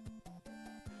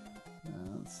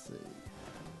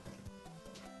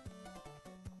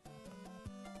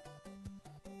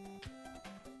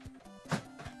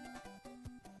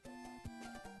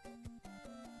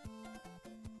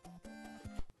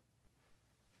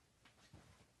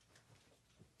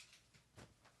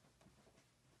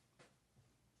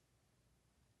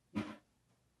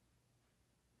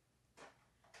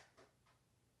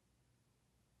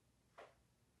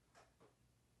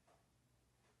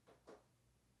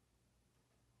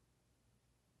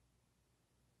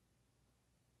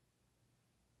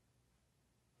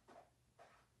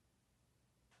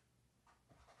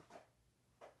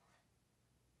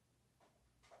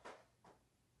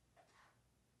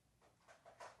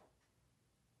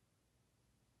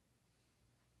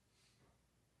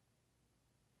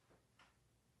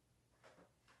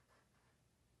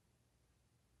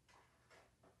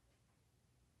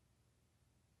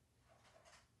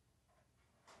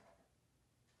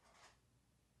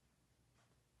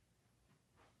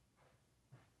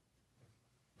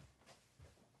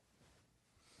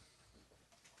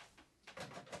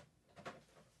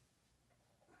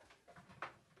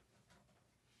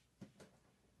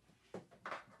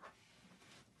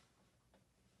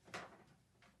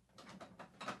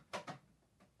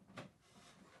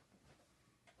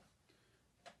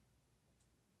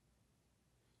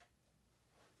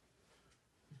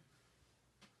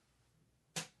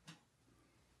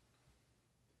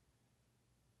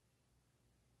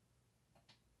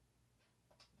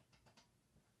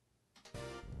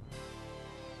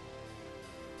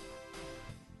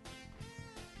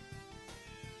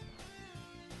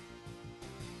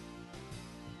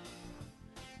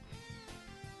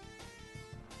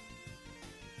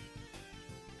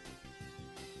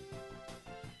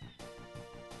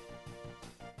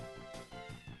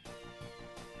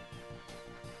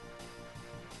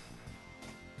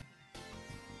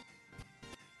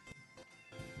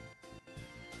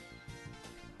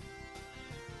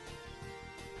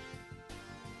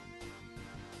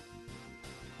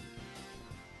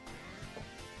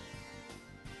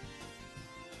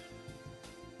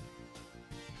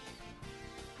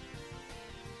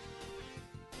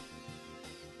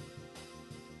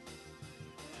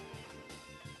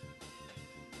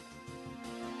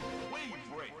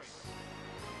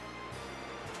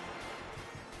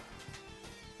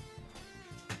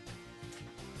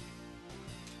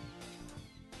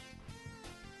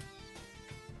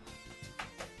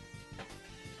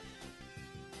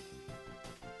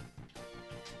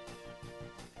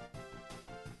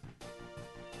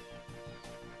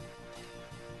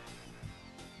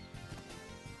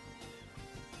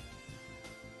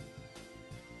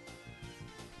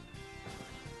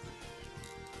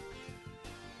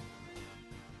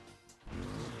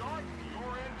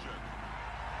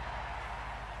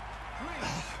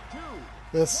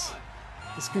 This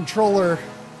controller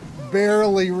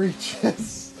barely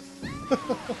reaches.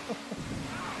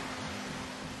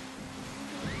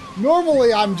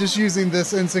 Normally, I'm just using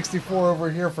this N64 over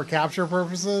here for capture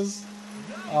purposes.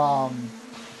 You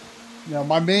know,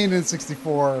 my main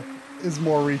N64 is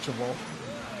more reachable.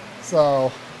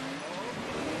 So...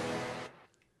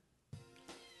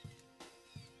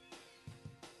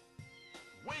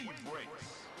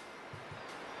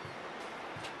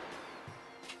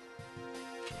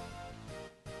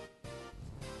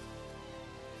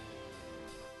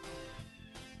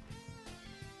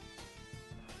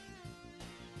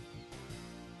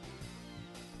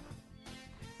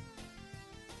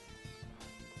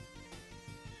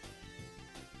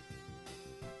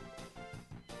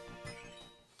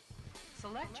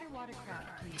 Select your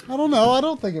watercraft, please. I don't know. I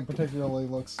don't think it particularly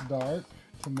looks dark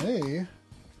to me.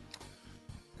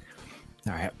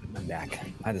 All right, I'm back.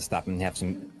 I had to stop and have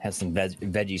some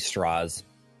veggie straws.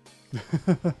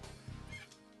 I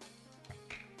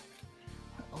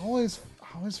always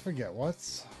forget what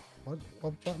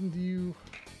button do you?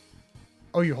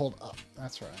 Oh, you hold up.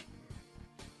 That's right.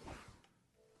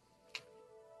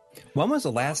 When was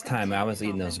the last time I was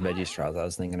eating those veggie straws? I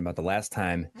was thinking about the last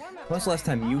time. When was the last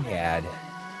time you had?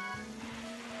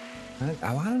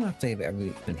 I don't know if they've ever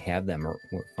even had them or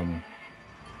from.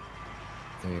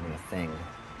 If they're even a thing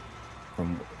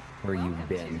from where you've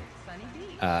been.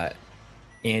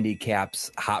 Andy Cap's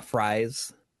hot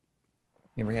fries.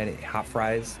 You ever had any hot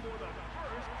fries?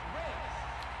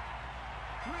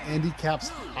 Andy Cap's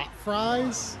hot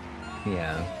fries.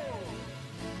 Yeah.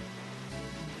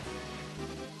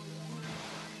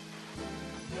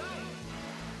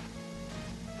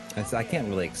 I can't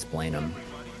really explain them.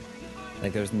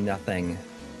 Like, there's nothing.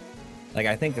 Like,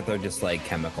 I think that they're just like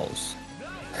chemicals.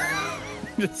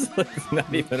 Just like, it's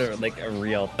not even a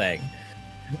real thing.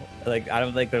 Like, I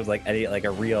don't think there's like any like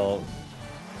a real.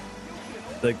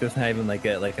 Like, there's not even like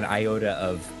an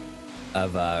iota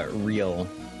of real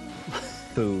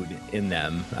food in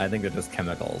them. I think they're just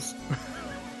chemicals.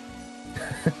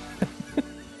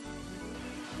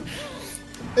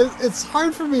 It's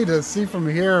hard for me to see from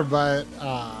here, but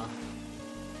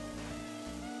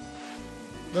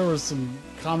there were some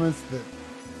comments that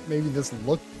maybe this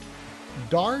looked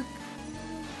dark.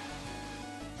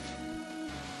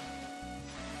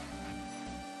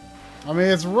 I mean,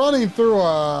 it's running through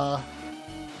a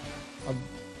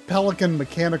Pelican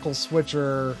mechanical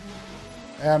switcher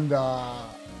and an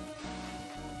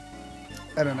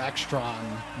Extron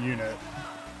unit.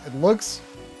 It looks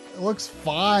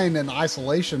fine in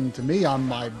isolation to me on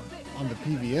the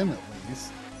PVM at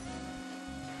least.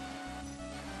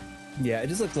 Yeah, it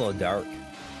just looks a little dark.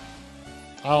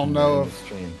 I don't know the if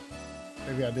stream.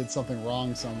 maybe I did something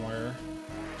wrong somewhere.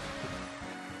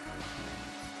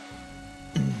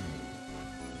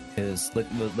 Is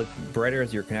look brighter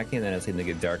as you're connecting, and then it's going to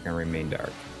get dark and remain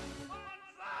dark.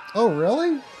 Oh,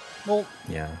 really? Well,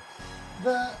 Yeah.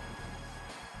 the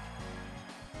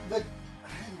hang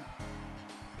on.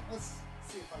 Let's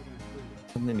see if I can improve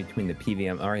it. Something between the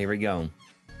PVM. All right, here we go.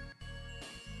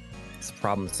 It's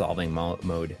problem-solving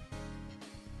mode.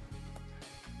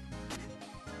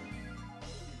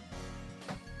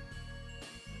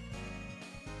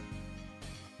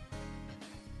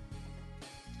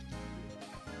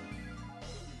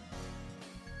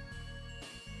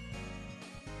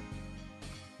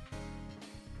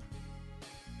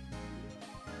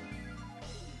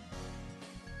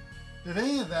 Did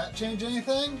any of that change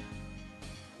anything?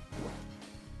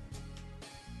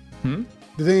 Hmm?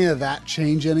 Did any of that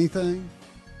change anything?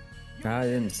 I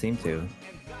didn't seem to.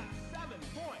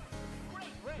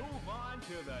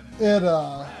 It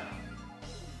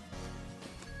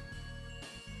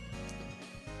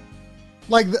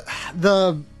like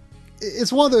the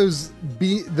it's one of those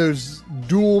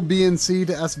dual BNC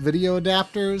to S video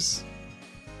adapters.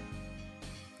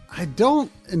 I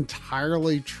don't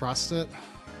entirely trust it.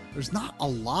 There's not a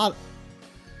lot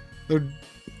there.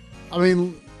 I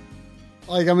mean,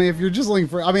 if you're just looking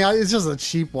for, it's just a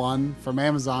cheap one from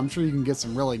Amazon. I'm sure you can get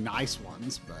some really nice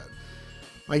ones, but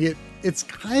like it's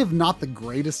kind of not the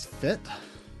greatest fit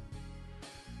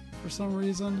for some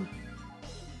reason.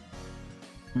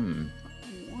 I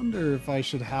wonder if I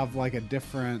should have like a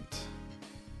different.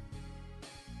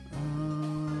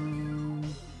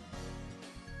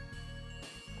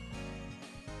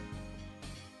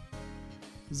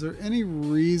 Is there any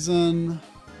reason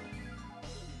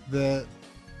that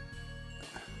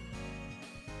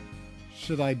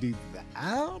should I do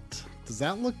that? Does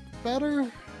that look better?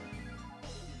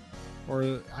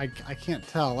 Or I can't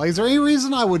tell. Like, is there any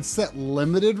reason I would set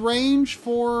limited range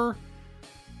for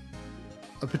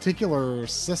a particular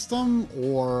system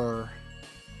or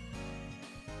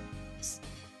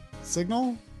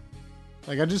signal.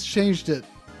 Like I just changed it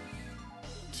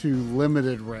to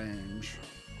limited range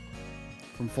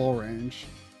from full range.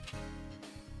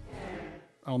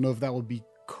 I don't know if that would be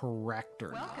correct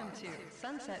or not. Welcome to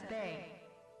Sunset Bay.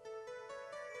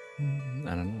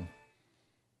 I don't know.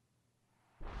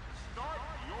 Start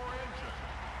your engine.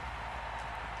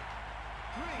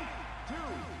 3, 2,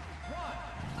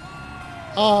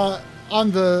 1.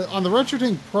 On the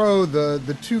RetroTink Pro,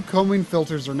 the two combing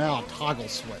filters are now a toggle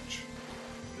switch.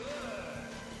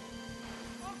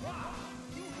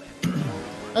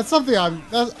 That's something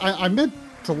I meant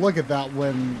to look at that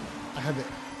when I had the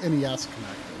NES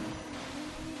connected.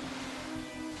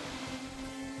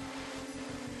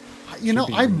 You know,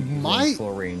 Should be I using might.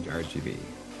 full range RGB.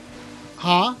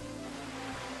 Huh?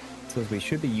 So we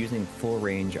should be using full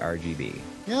range RGB.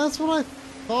 Yeah, that's what I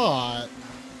thought.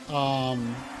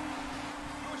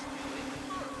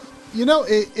 You know,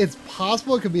 it's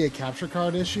possible it could be a capture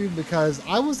card issue because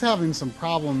I was having some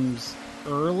problems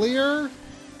earlier.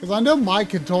 Because I know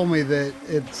Mike had told me that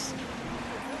it's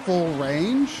full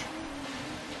range.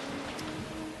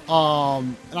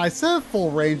 And I said full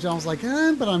range, and I was like,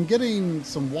 but I'm getting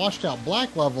some washed out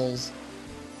black levels.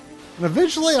 And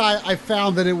eventually I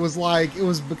found that it was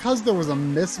because there was a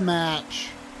mismatch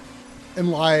in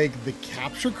like the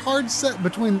capture card set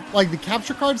between like the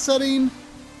capture card setting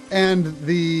and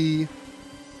the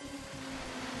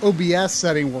OBS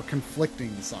setting were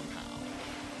conflicting somehow.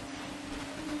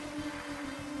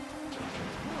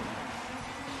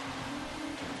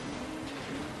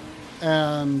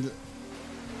 And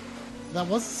that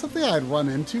wasn't something I'd run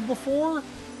into before.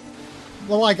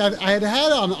 Well, like I had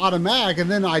it on automatic, and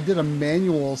then I did a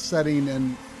manual setting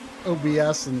in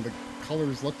OBS, and the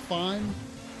colors looked fine.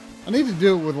 I need to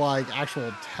do it with like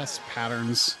actual test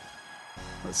patterns.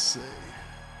 Let's see.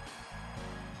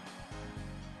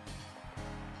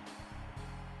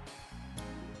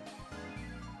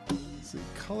 Let's see,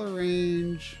 color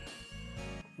range.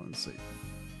 Let's see,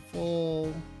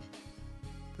 full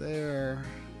there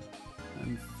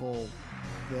and full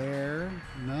there.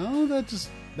 No,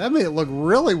 that made it look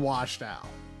really washed out.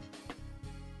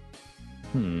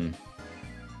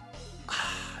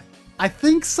 I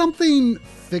think something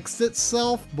fixed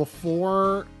itself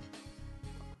before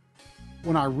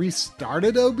when I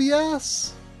restarted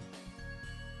OBS.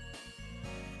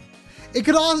 It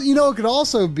could also, it could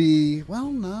also be,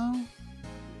 well, no.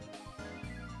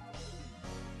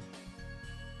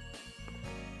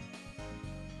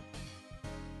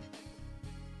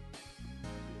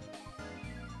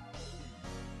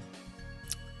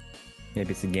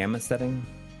 Maybe it's a gamma setting.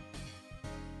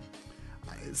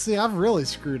 See, I've really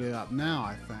screwed it up now,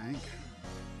 I think.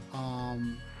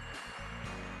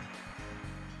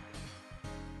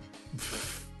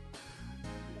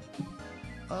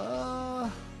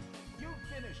 You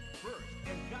finished first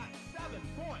and got 7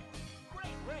 points.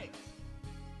 Great race.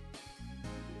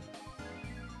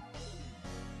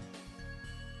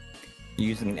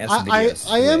 Using an I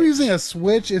SVG. am using a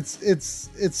switch. It's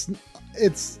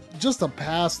just a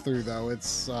pass through though.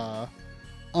 It's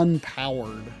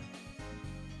unpowered.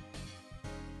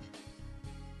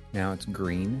 Now it's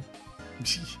green.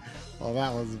 Well,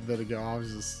 that was a bit ago. I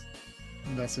was just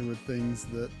messing with things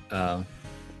that I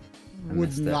would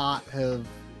missed it. not have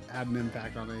had an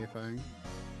impact on anything.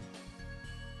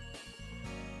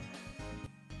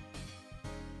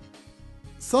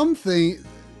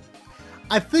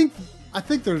 I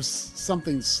think there's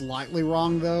something slightly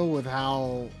wrong though with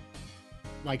how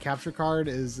my capture card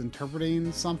is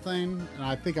interpreting something, and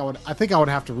I think I would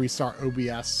have to restart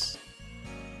OBS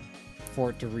for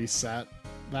it to reset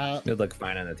that. It would look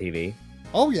fine on the TV.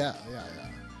 Oh yeah.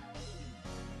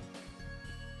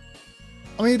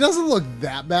 I mean, it doesn't look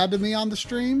that bad to me on the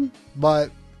stream, but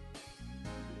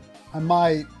there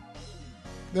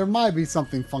might be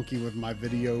something funky with my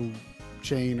video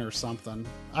chain or something.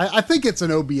 I think it's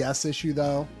an OBS issue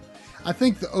though. I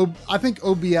think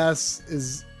OBS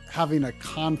is having a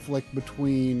conflict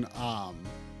between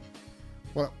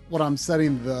what I'm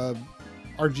setting the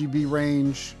RGB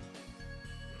range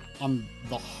on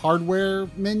the hardware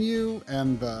menu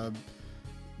and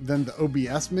then the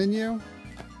OBS menu,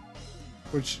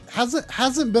 which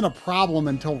hasn't been a problem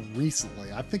until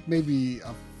recently. I think maybe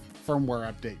a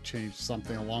firmware update changed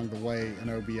something along the way in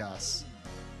OBS.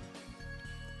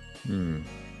 I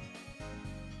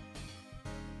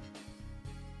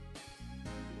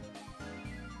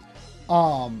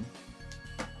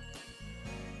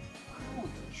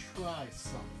want to try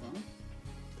something.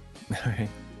 All right.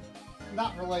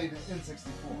 Not related to N64.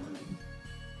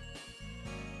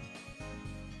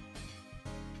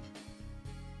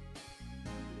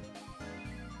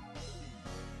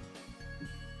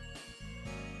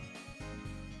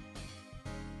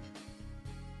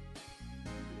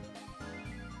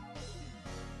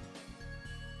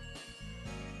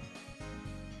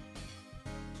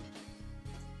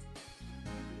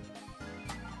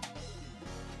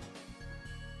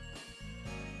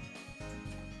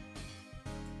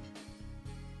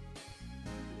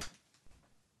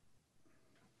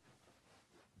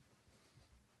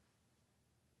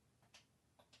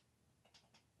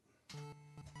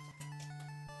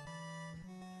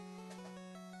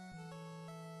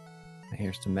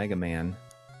 Here's to Mega Man.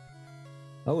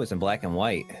 Oh, it's in black and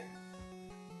white.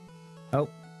 Oh.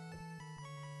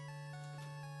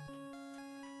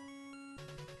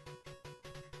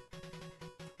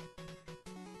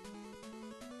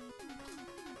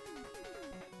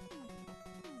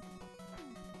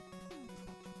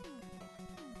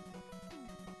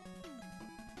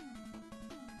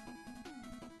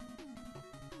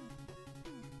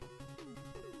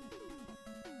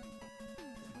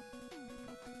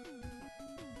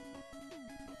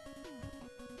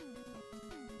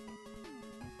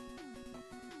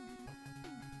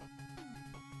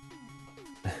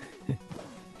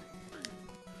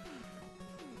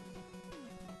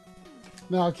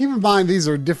 Now, keep in mind these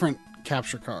are different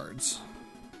capture cards.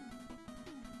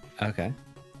 Okay.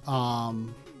 So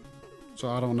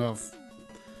I don't know if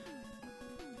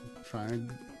try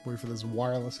and wait for this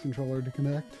wireless controller to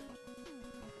connect.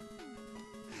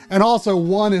 And also,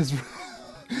 one is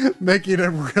making a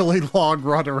really long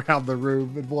run around the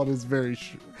room, and one is very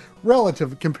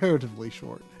comparatively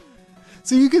short.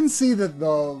 So you can see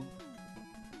that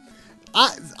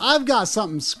I've got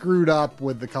something screwed up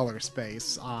with the color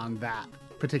space on that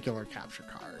particular capture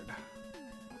card.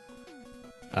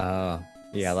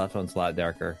 Yeah, that one's a lot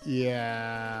darker.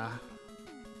 Yeah.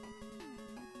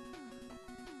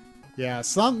 Yeah,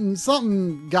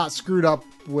 something got screwed up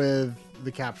with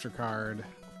the capture card.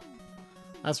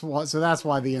 That's why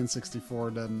the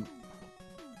N64 doesn't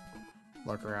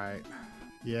look right.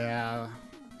 Yeah.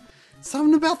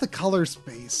 Something about the color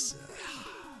space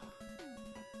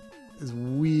is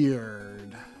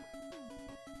weird.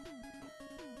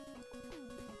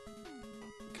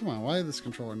 Come on, why did this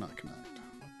controller not connect?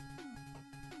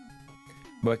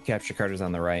 What capture card is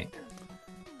on the right?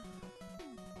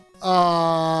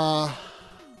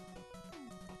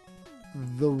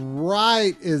 The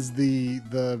right is the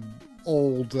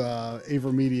old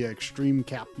AverMedia Extreme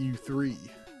Cap U3.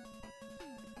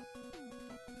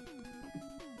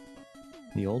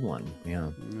 The old one, yeah.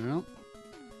 Yep.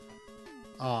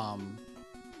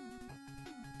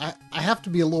 I have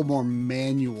to be a little more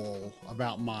manual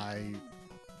about my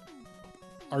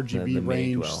RGB The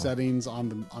range Magewell. settings on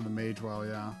the Magewell,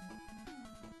 yeah.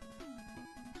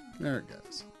 There it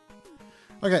goes.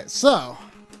 Okay, so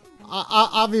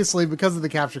obviously because of the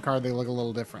capture card they look a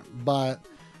little different, but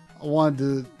I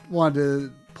wanted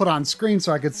to put on screen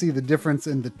so I could see the difference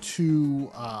in the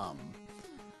two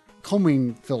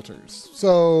combing filters.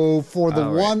 So for the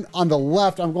one on the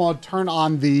left, I'm going to turn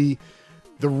on the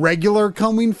regular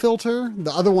combing filter.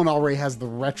 The other one already has the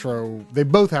retro. They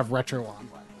both have retro on.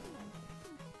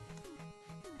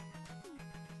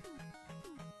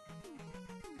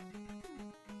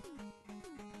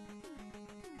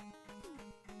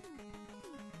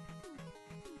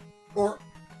 Or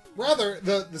rather,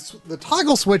 the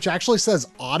toggle switch actually says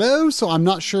auto, so I'm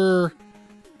not sure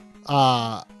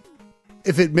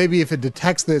if it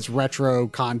detects that it's retro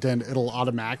content, it'll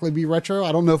automatically be retro.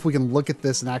 I don't know if we can look at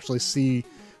this and actually see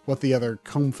what the other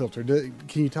comb filter did.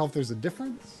 Can you tell if there's a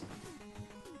difference?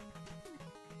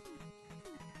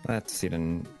 That's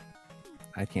even...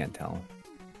 I can't tell.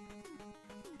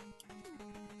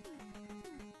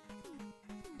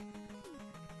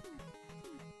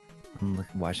 I'm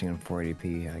watching in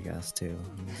 480p, I guess, too.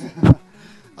 Yeah,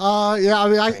 I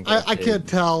mean, I can't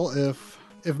tell if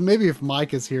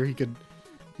Mike is here, he could.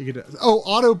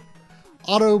 Oh,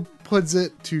 auto puts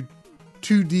it to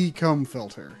 2D comb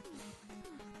filter.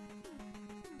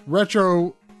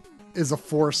 Retro is a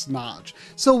forced notch.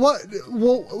 So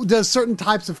does certain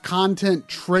types of content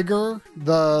trigger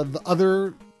the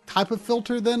other type of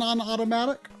filter then on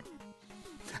automatic?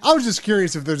 I was just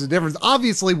curious if there's a difference.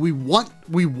 Obviously, we want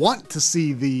to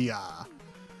see the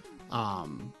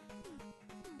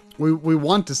we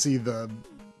want to see the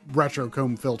retro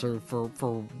comb filter for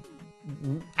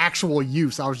actual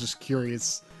use. I was just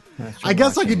curious. I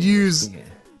guess I could use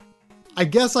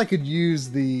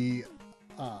the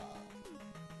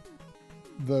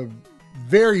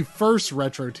very first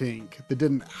RetroTink that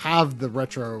didn't have the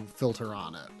retro filter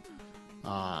on it.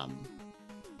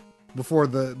 Before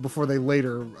they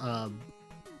later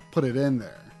put it in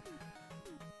there.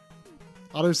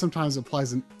 Auto sometimes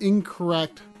applies an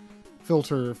incorrect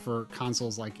filter for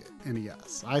consoles like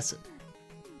NES. I see.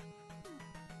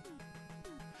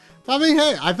 I mean,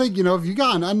 hey, I think, if you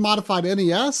got an unmodified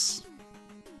NES,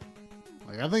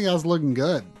 I think that's looking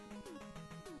good.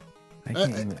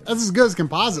 That's as good as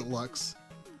composite looks.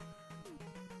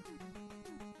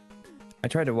 I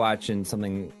tried to watch in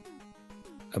something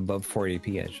above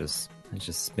 480p. It's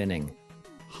just spinning.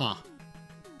 Huh.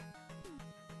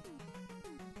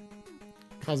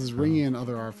 Causes ringing and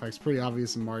other artifacts. Pretty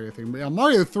obvious in Mario 3. But yeah,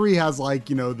 Mario 3 has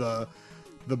the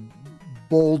the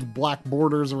bold black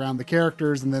borders around the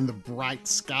characters and then the bright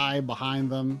sky behind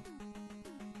them.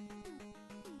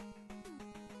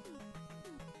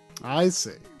 I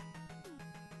see.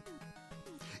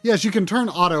 Yes, you can turn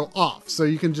auto off, so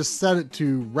you can just set it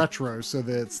to retro so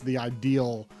that it's the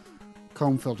ideal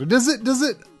comb filter.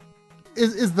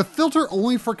 Is the filter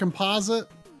only for composite?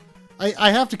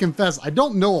 I have to confess, I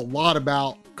don't know a lot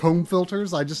about comb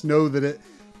filters. I just know that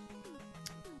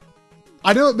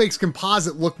I know it makes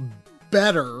composite look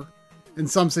better in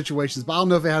some situations, but I don't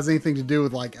know if it has anything to do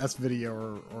with like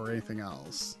S-Video or anything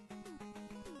else.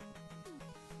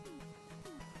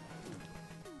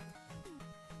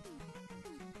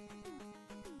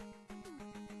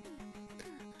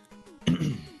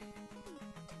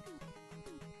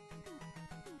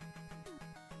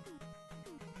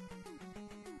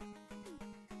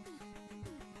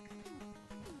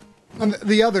 And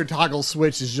the other toggle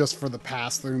switch is just for the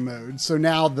pass-through mode. So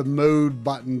now the mode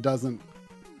button doesn't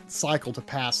cycle to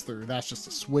pass-through. That's just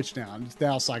a switch now. It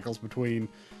now cycles between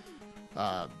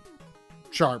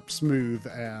sharp, smooth,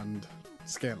 and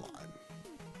scanline.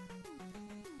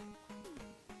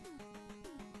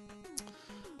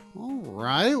 All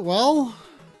right, well...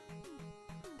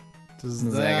 Is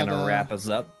that gonna wrap us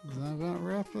up? Is that about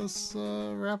wrap us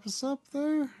up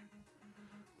there?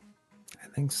 I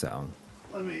think so.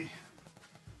 Let me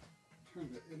turn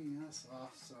the NES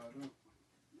off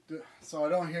so I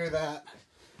don't hear that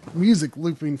music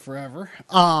looping forever.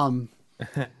 You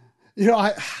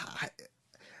know,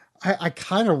 I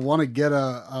kind of want to get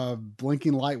a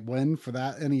blinking light win for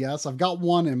that NES. I've got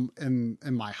one in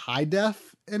my high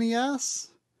def NES.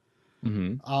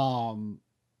 Mm-hmm.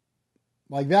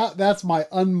 Like that's my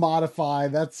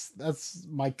unmodified. That's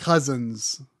my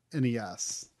cousin's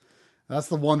NES. That's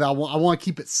the one that I want to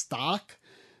keep it stock.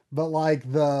 But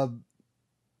like the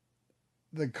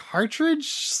cartridge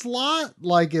slot,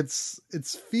 like it's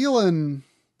feeling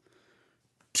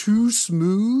too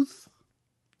smooth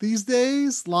these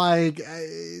days. Like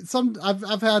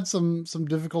I've had some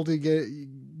difficulty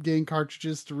getting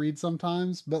cartridges to read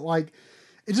sometimes, but like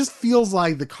it just feels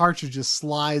like the cartridge just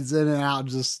slides in and out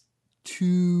just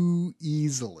too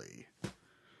easily.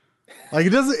 Like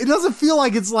it doesn't feel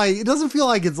like it's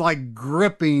like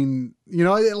gripping, you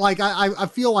know, I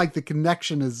feel like the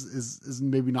connection is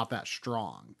maybe not that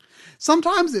strong.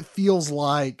 Sometimes it feels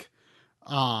like,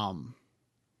 it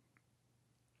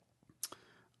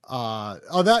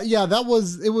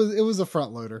was a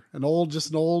front loader, an old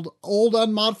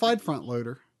unmodified front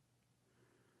loader.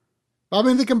 I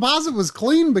mean, the composite was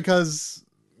clean because,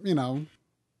 you know,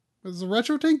 the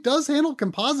RetroTink does handle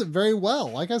composite very well.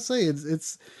 Like I say, it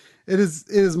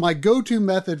is my go-to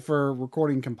method for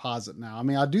recording composite now. I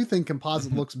mean, I do think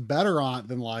composite looks better on it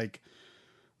than like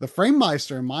the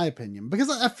FrameMeister, in my opinion, because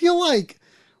I feel like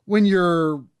when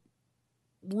you're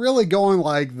really going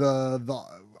like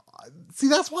see,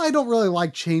 that's why I don't really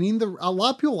like chaining a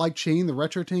lot of people like chaining the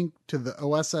RetroTink to the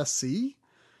OSSC,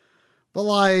 but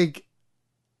like,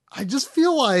 I just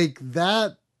feel like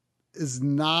that is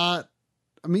not,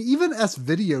 I mean, even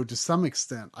S-Video to some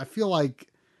extent, I feel like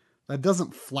that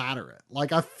doesn't flatter it.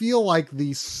 Like, I feel like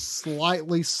the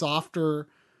slightly softer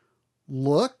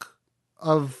look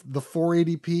of the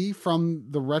 480p from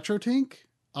the RetroTink,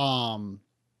 I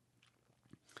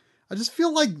just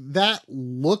feel like that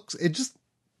looks,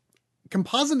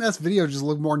 composite and S-Video just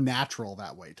look more natural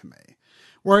that way to me.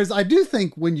 Whereas I do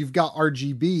think when you've got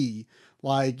RGB,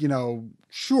 like, you know,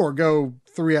 sure, go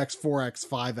 3x, 4x,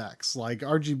 5x. Like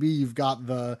RGB, you've got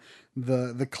the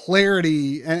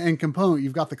clarity and component,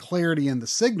 you've got the clarity in the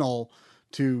signal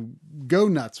to go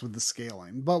nuts with the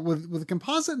scaling. But with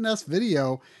composite and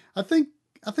S-Video, I think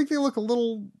they look a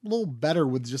little better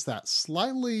with just that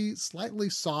slightly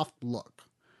soft look.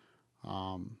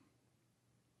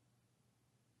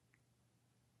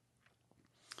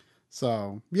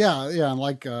 So yeah, and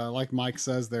like Mike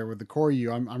says there with the Koryu,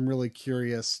 I'm really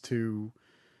curious to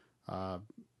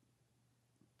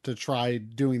try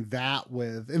doing that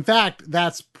with. In fact,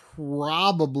 that's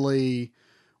probably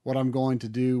what I'm going to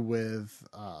do with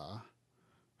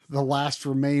the last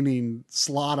remaining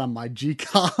slot on my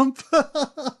G-Comp.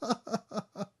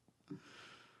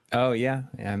 Oh yeah,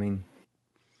 I mean,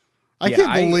 I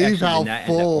can't believe how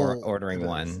full end up ordering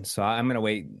one. So I'm gonna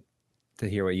wait to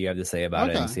hear what you have to say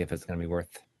about it and see if it's going to be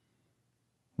worth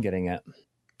getting it.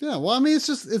 Yeah, well, I mean,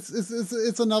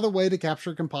 it's another way to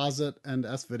capture composite and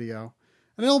S-Video,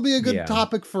 and it'll be a good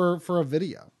topic for a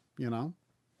video, you know?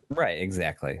 Right,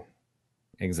 exactly.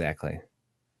 But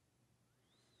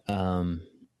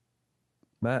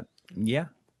yeah,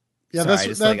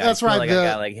 that's right. I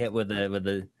got like hit with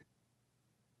the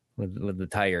with the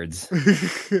tireds.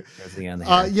 Towards the end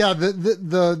here. Yeah,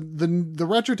 the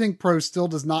RetroTink Pro still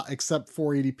does not accept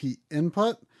 480p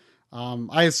input.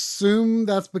 I assume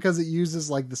that's because it uses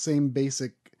like the same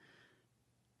basic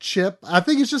chip. I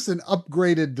think it's just an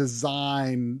upgraded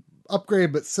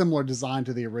but similar design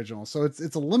to the original. So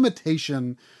it's a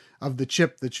limitation of the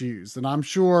chip that's used, and I'm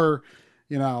sure,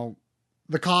 you know,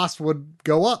 the cost would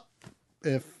go up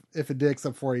if it did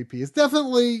accept 480p. It's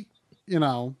definitely, you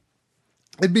know,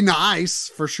 it'd be nice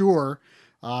for sure.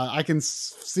 I can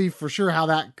see for sure how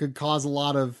that could cause a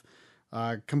lot of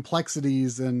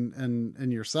complexities in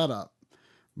your setup,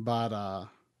 but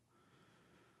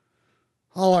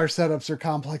all our setups are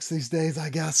complex these days, I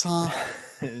guess, huh?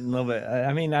 A little bit.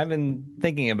 I mean, I've been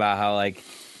thinking about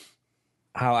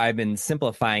how I've been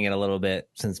simplifying it a little bit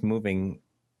since moving,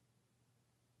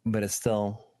 but it's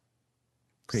still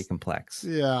pretty complex.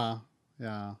 Yeah.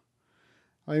 I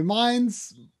mean,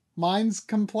 mine's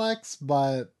complex,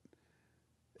 but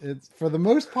it's, for the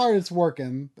most part, it's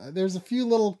working. There's a few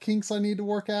little kinks I need to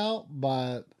work out,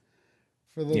 but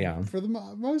for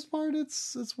the most part,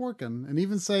 it's working. And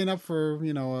even setting up for,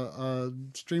 you know, a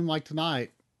stream like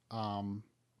tonight, it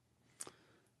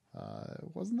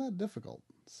wasn't that difficult.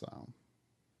 So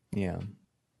yeah.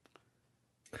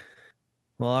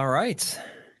 Well, all right.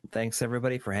 Thanks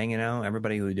everybody for hanging out.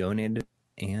 Everybody who donated,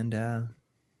 and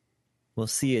we'll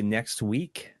see you next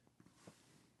week.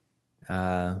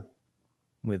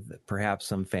 With perhaps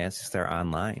some Phantasy Star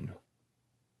Online,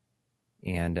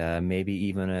 and maybe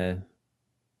even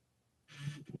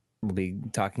we'll be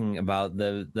talking about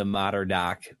the Modder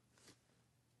Doc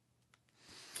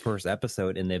first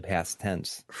episode in the past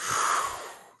tense.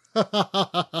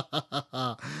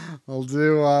 We'll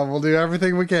do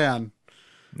everything we can.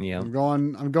 Yeah, I'm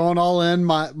going all in.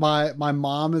 My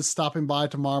mom is stopping by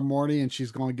tomorrow morning, and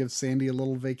she's going to give Sandy a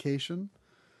little vacation.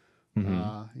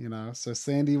 Mm-hmm. You know, so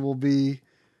Sandy will be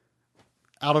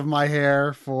out of my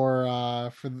hair for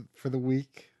the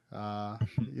week.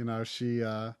 You know,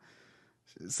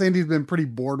 Sandy's been pretty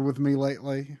bored with me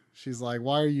lately. She's like,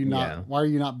 why are you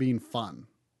not being fun?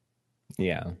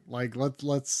 Yeah. Like,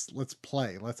 let's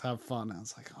play. Let's have fun. And I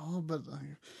was like, oh, but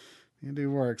you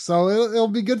do work. So it'll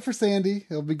be good for Sandy.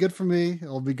 It'll be good for me.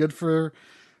 It'll be good for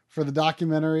the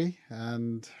documentary.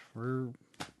 And we're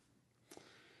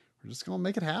just going to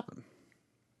make it happen.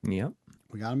 Yep.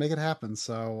 We got to make it happen.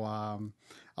 So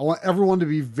I want everyone to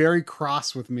be very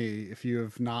cross with me if you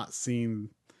have not seen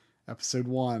episode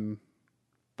 1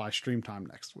 by stream time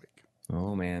next week.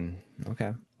 Oh man.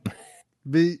 Okay.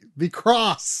 Be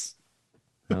cross.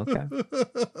 Okay.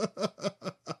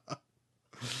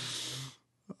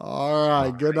 All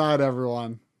right. Good night,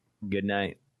 everyone. Good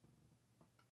night.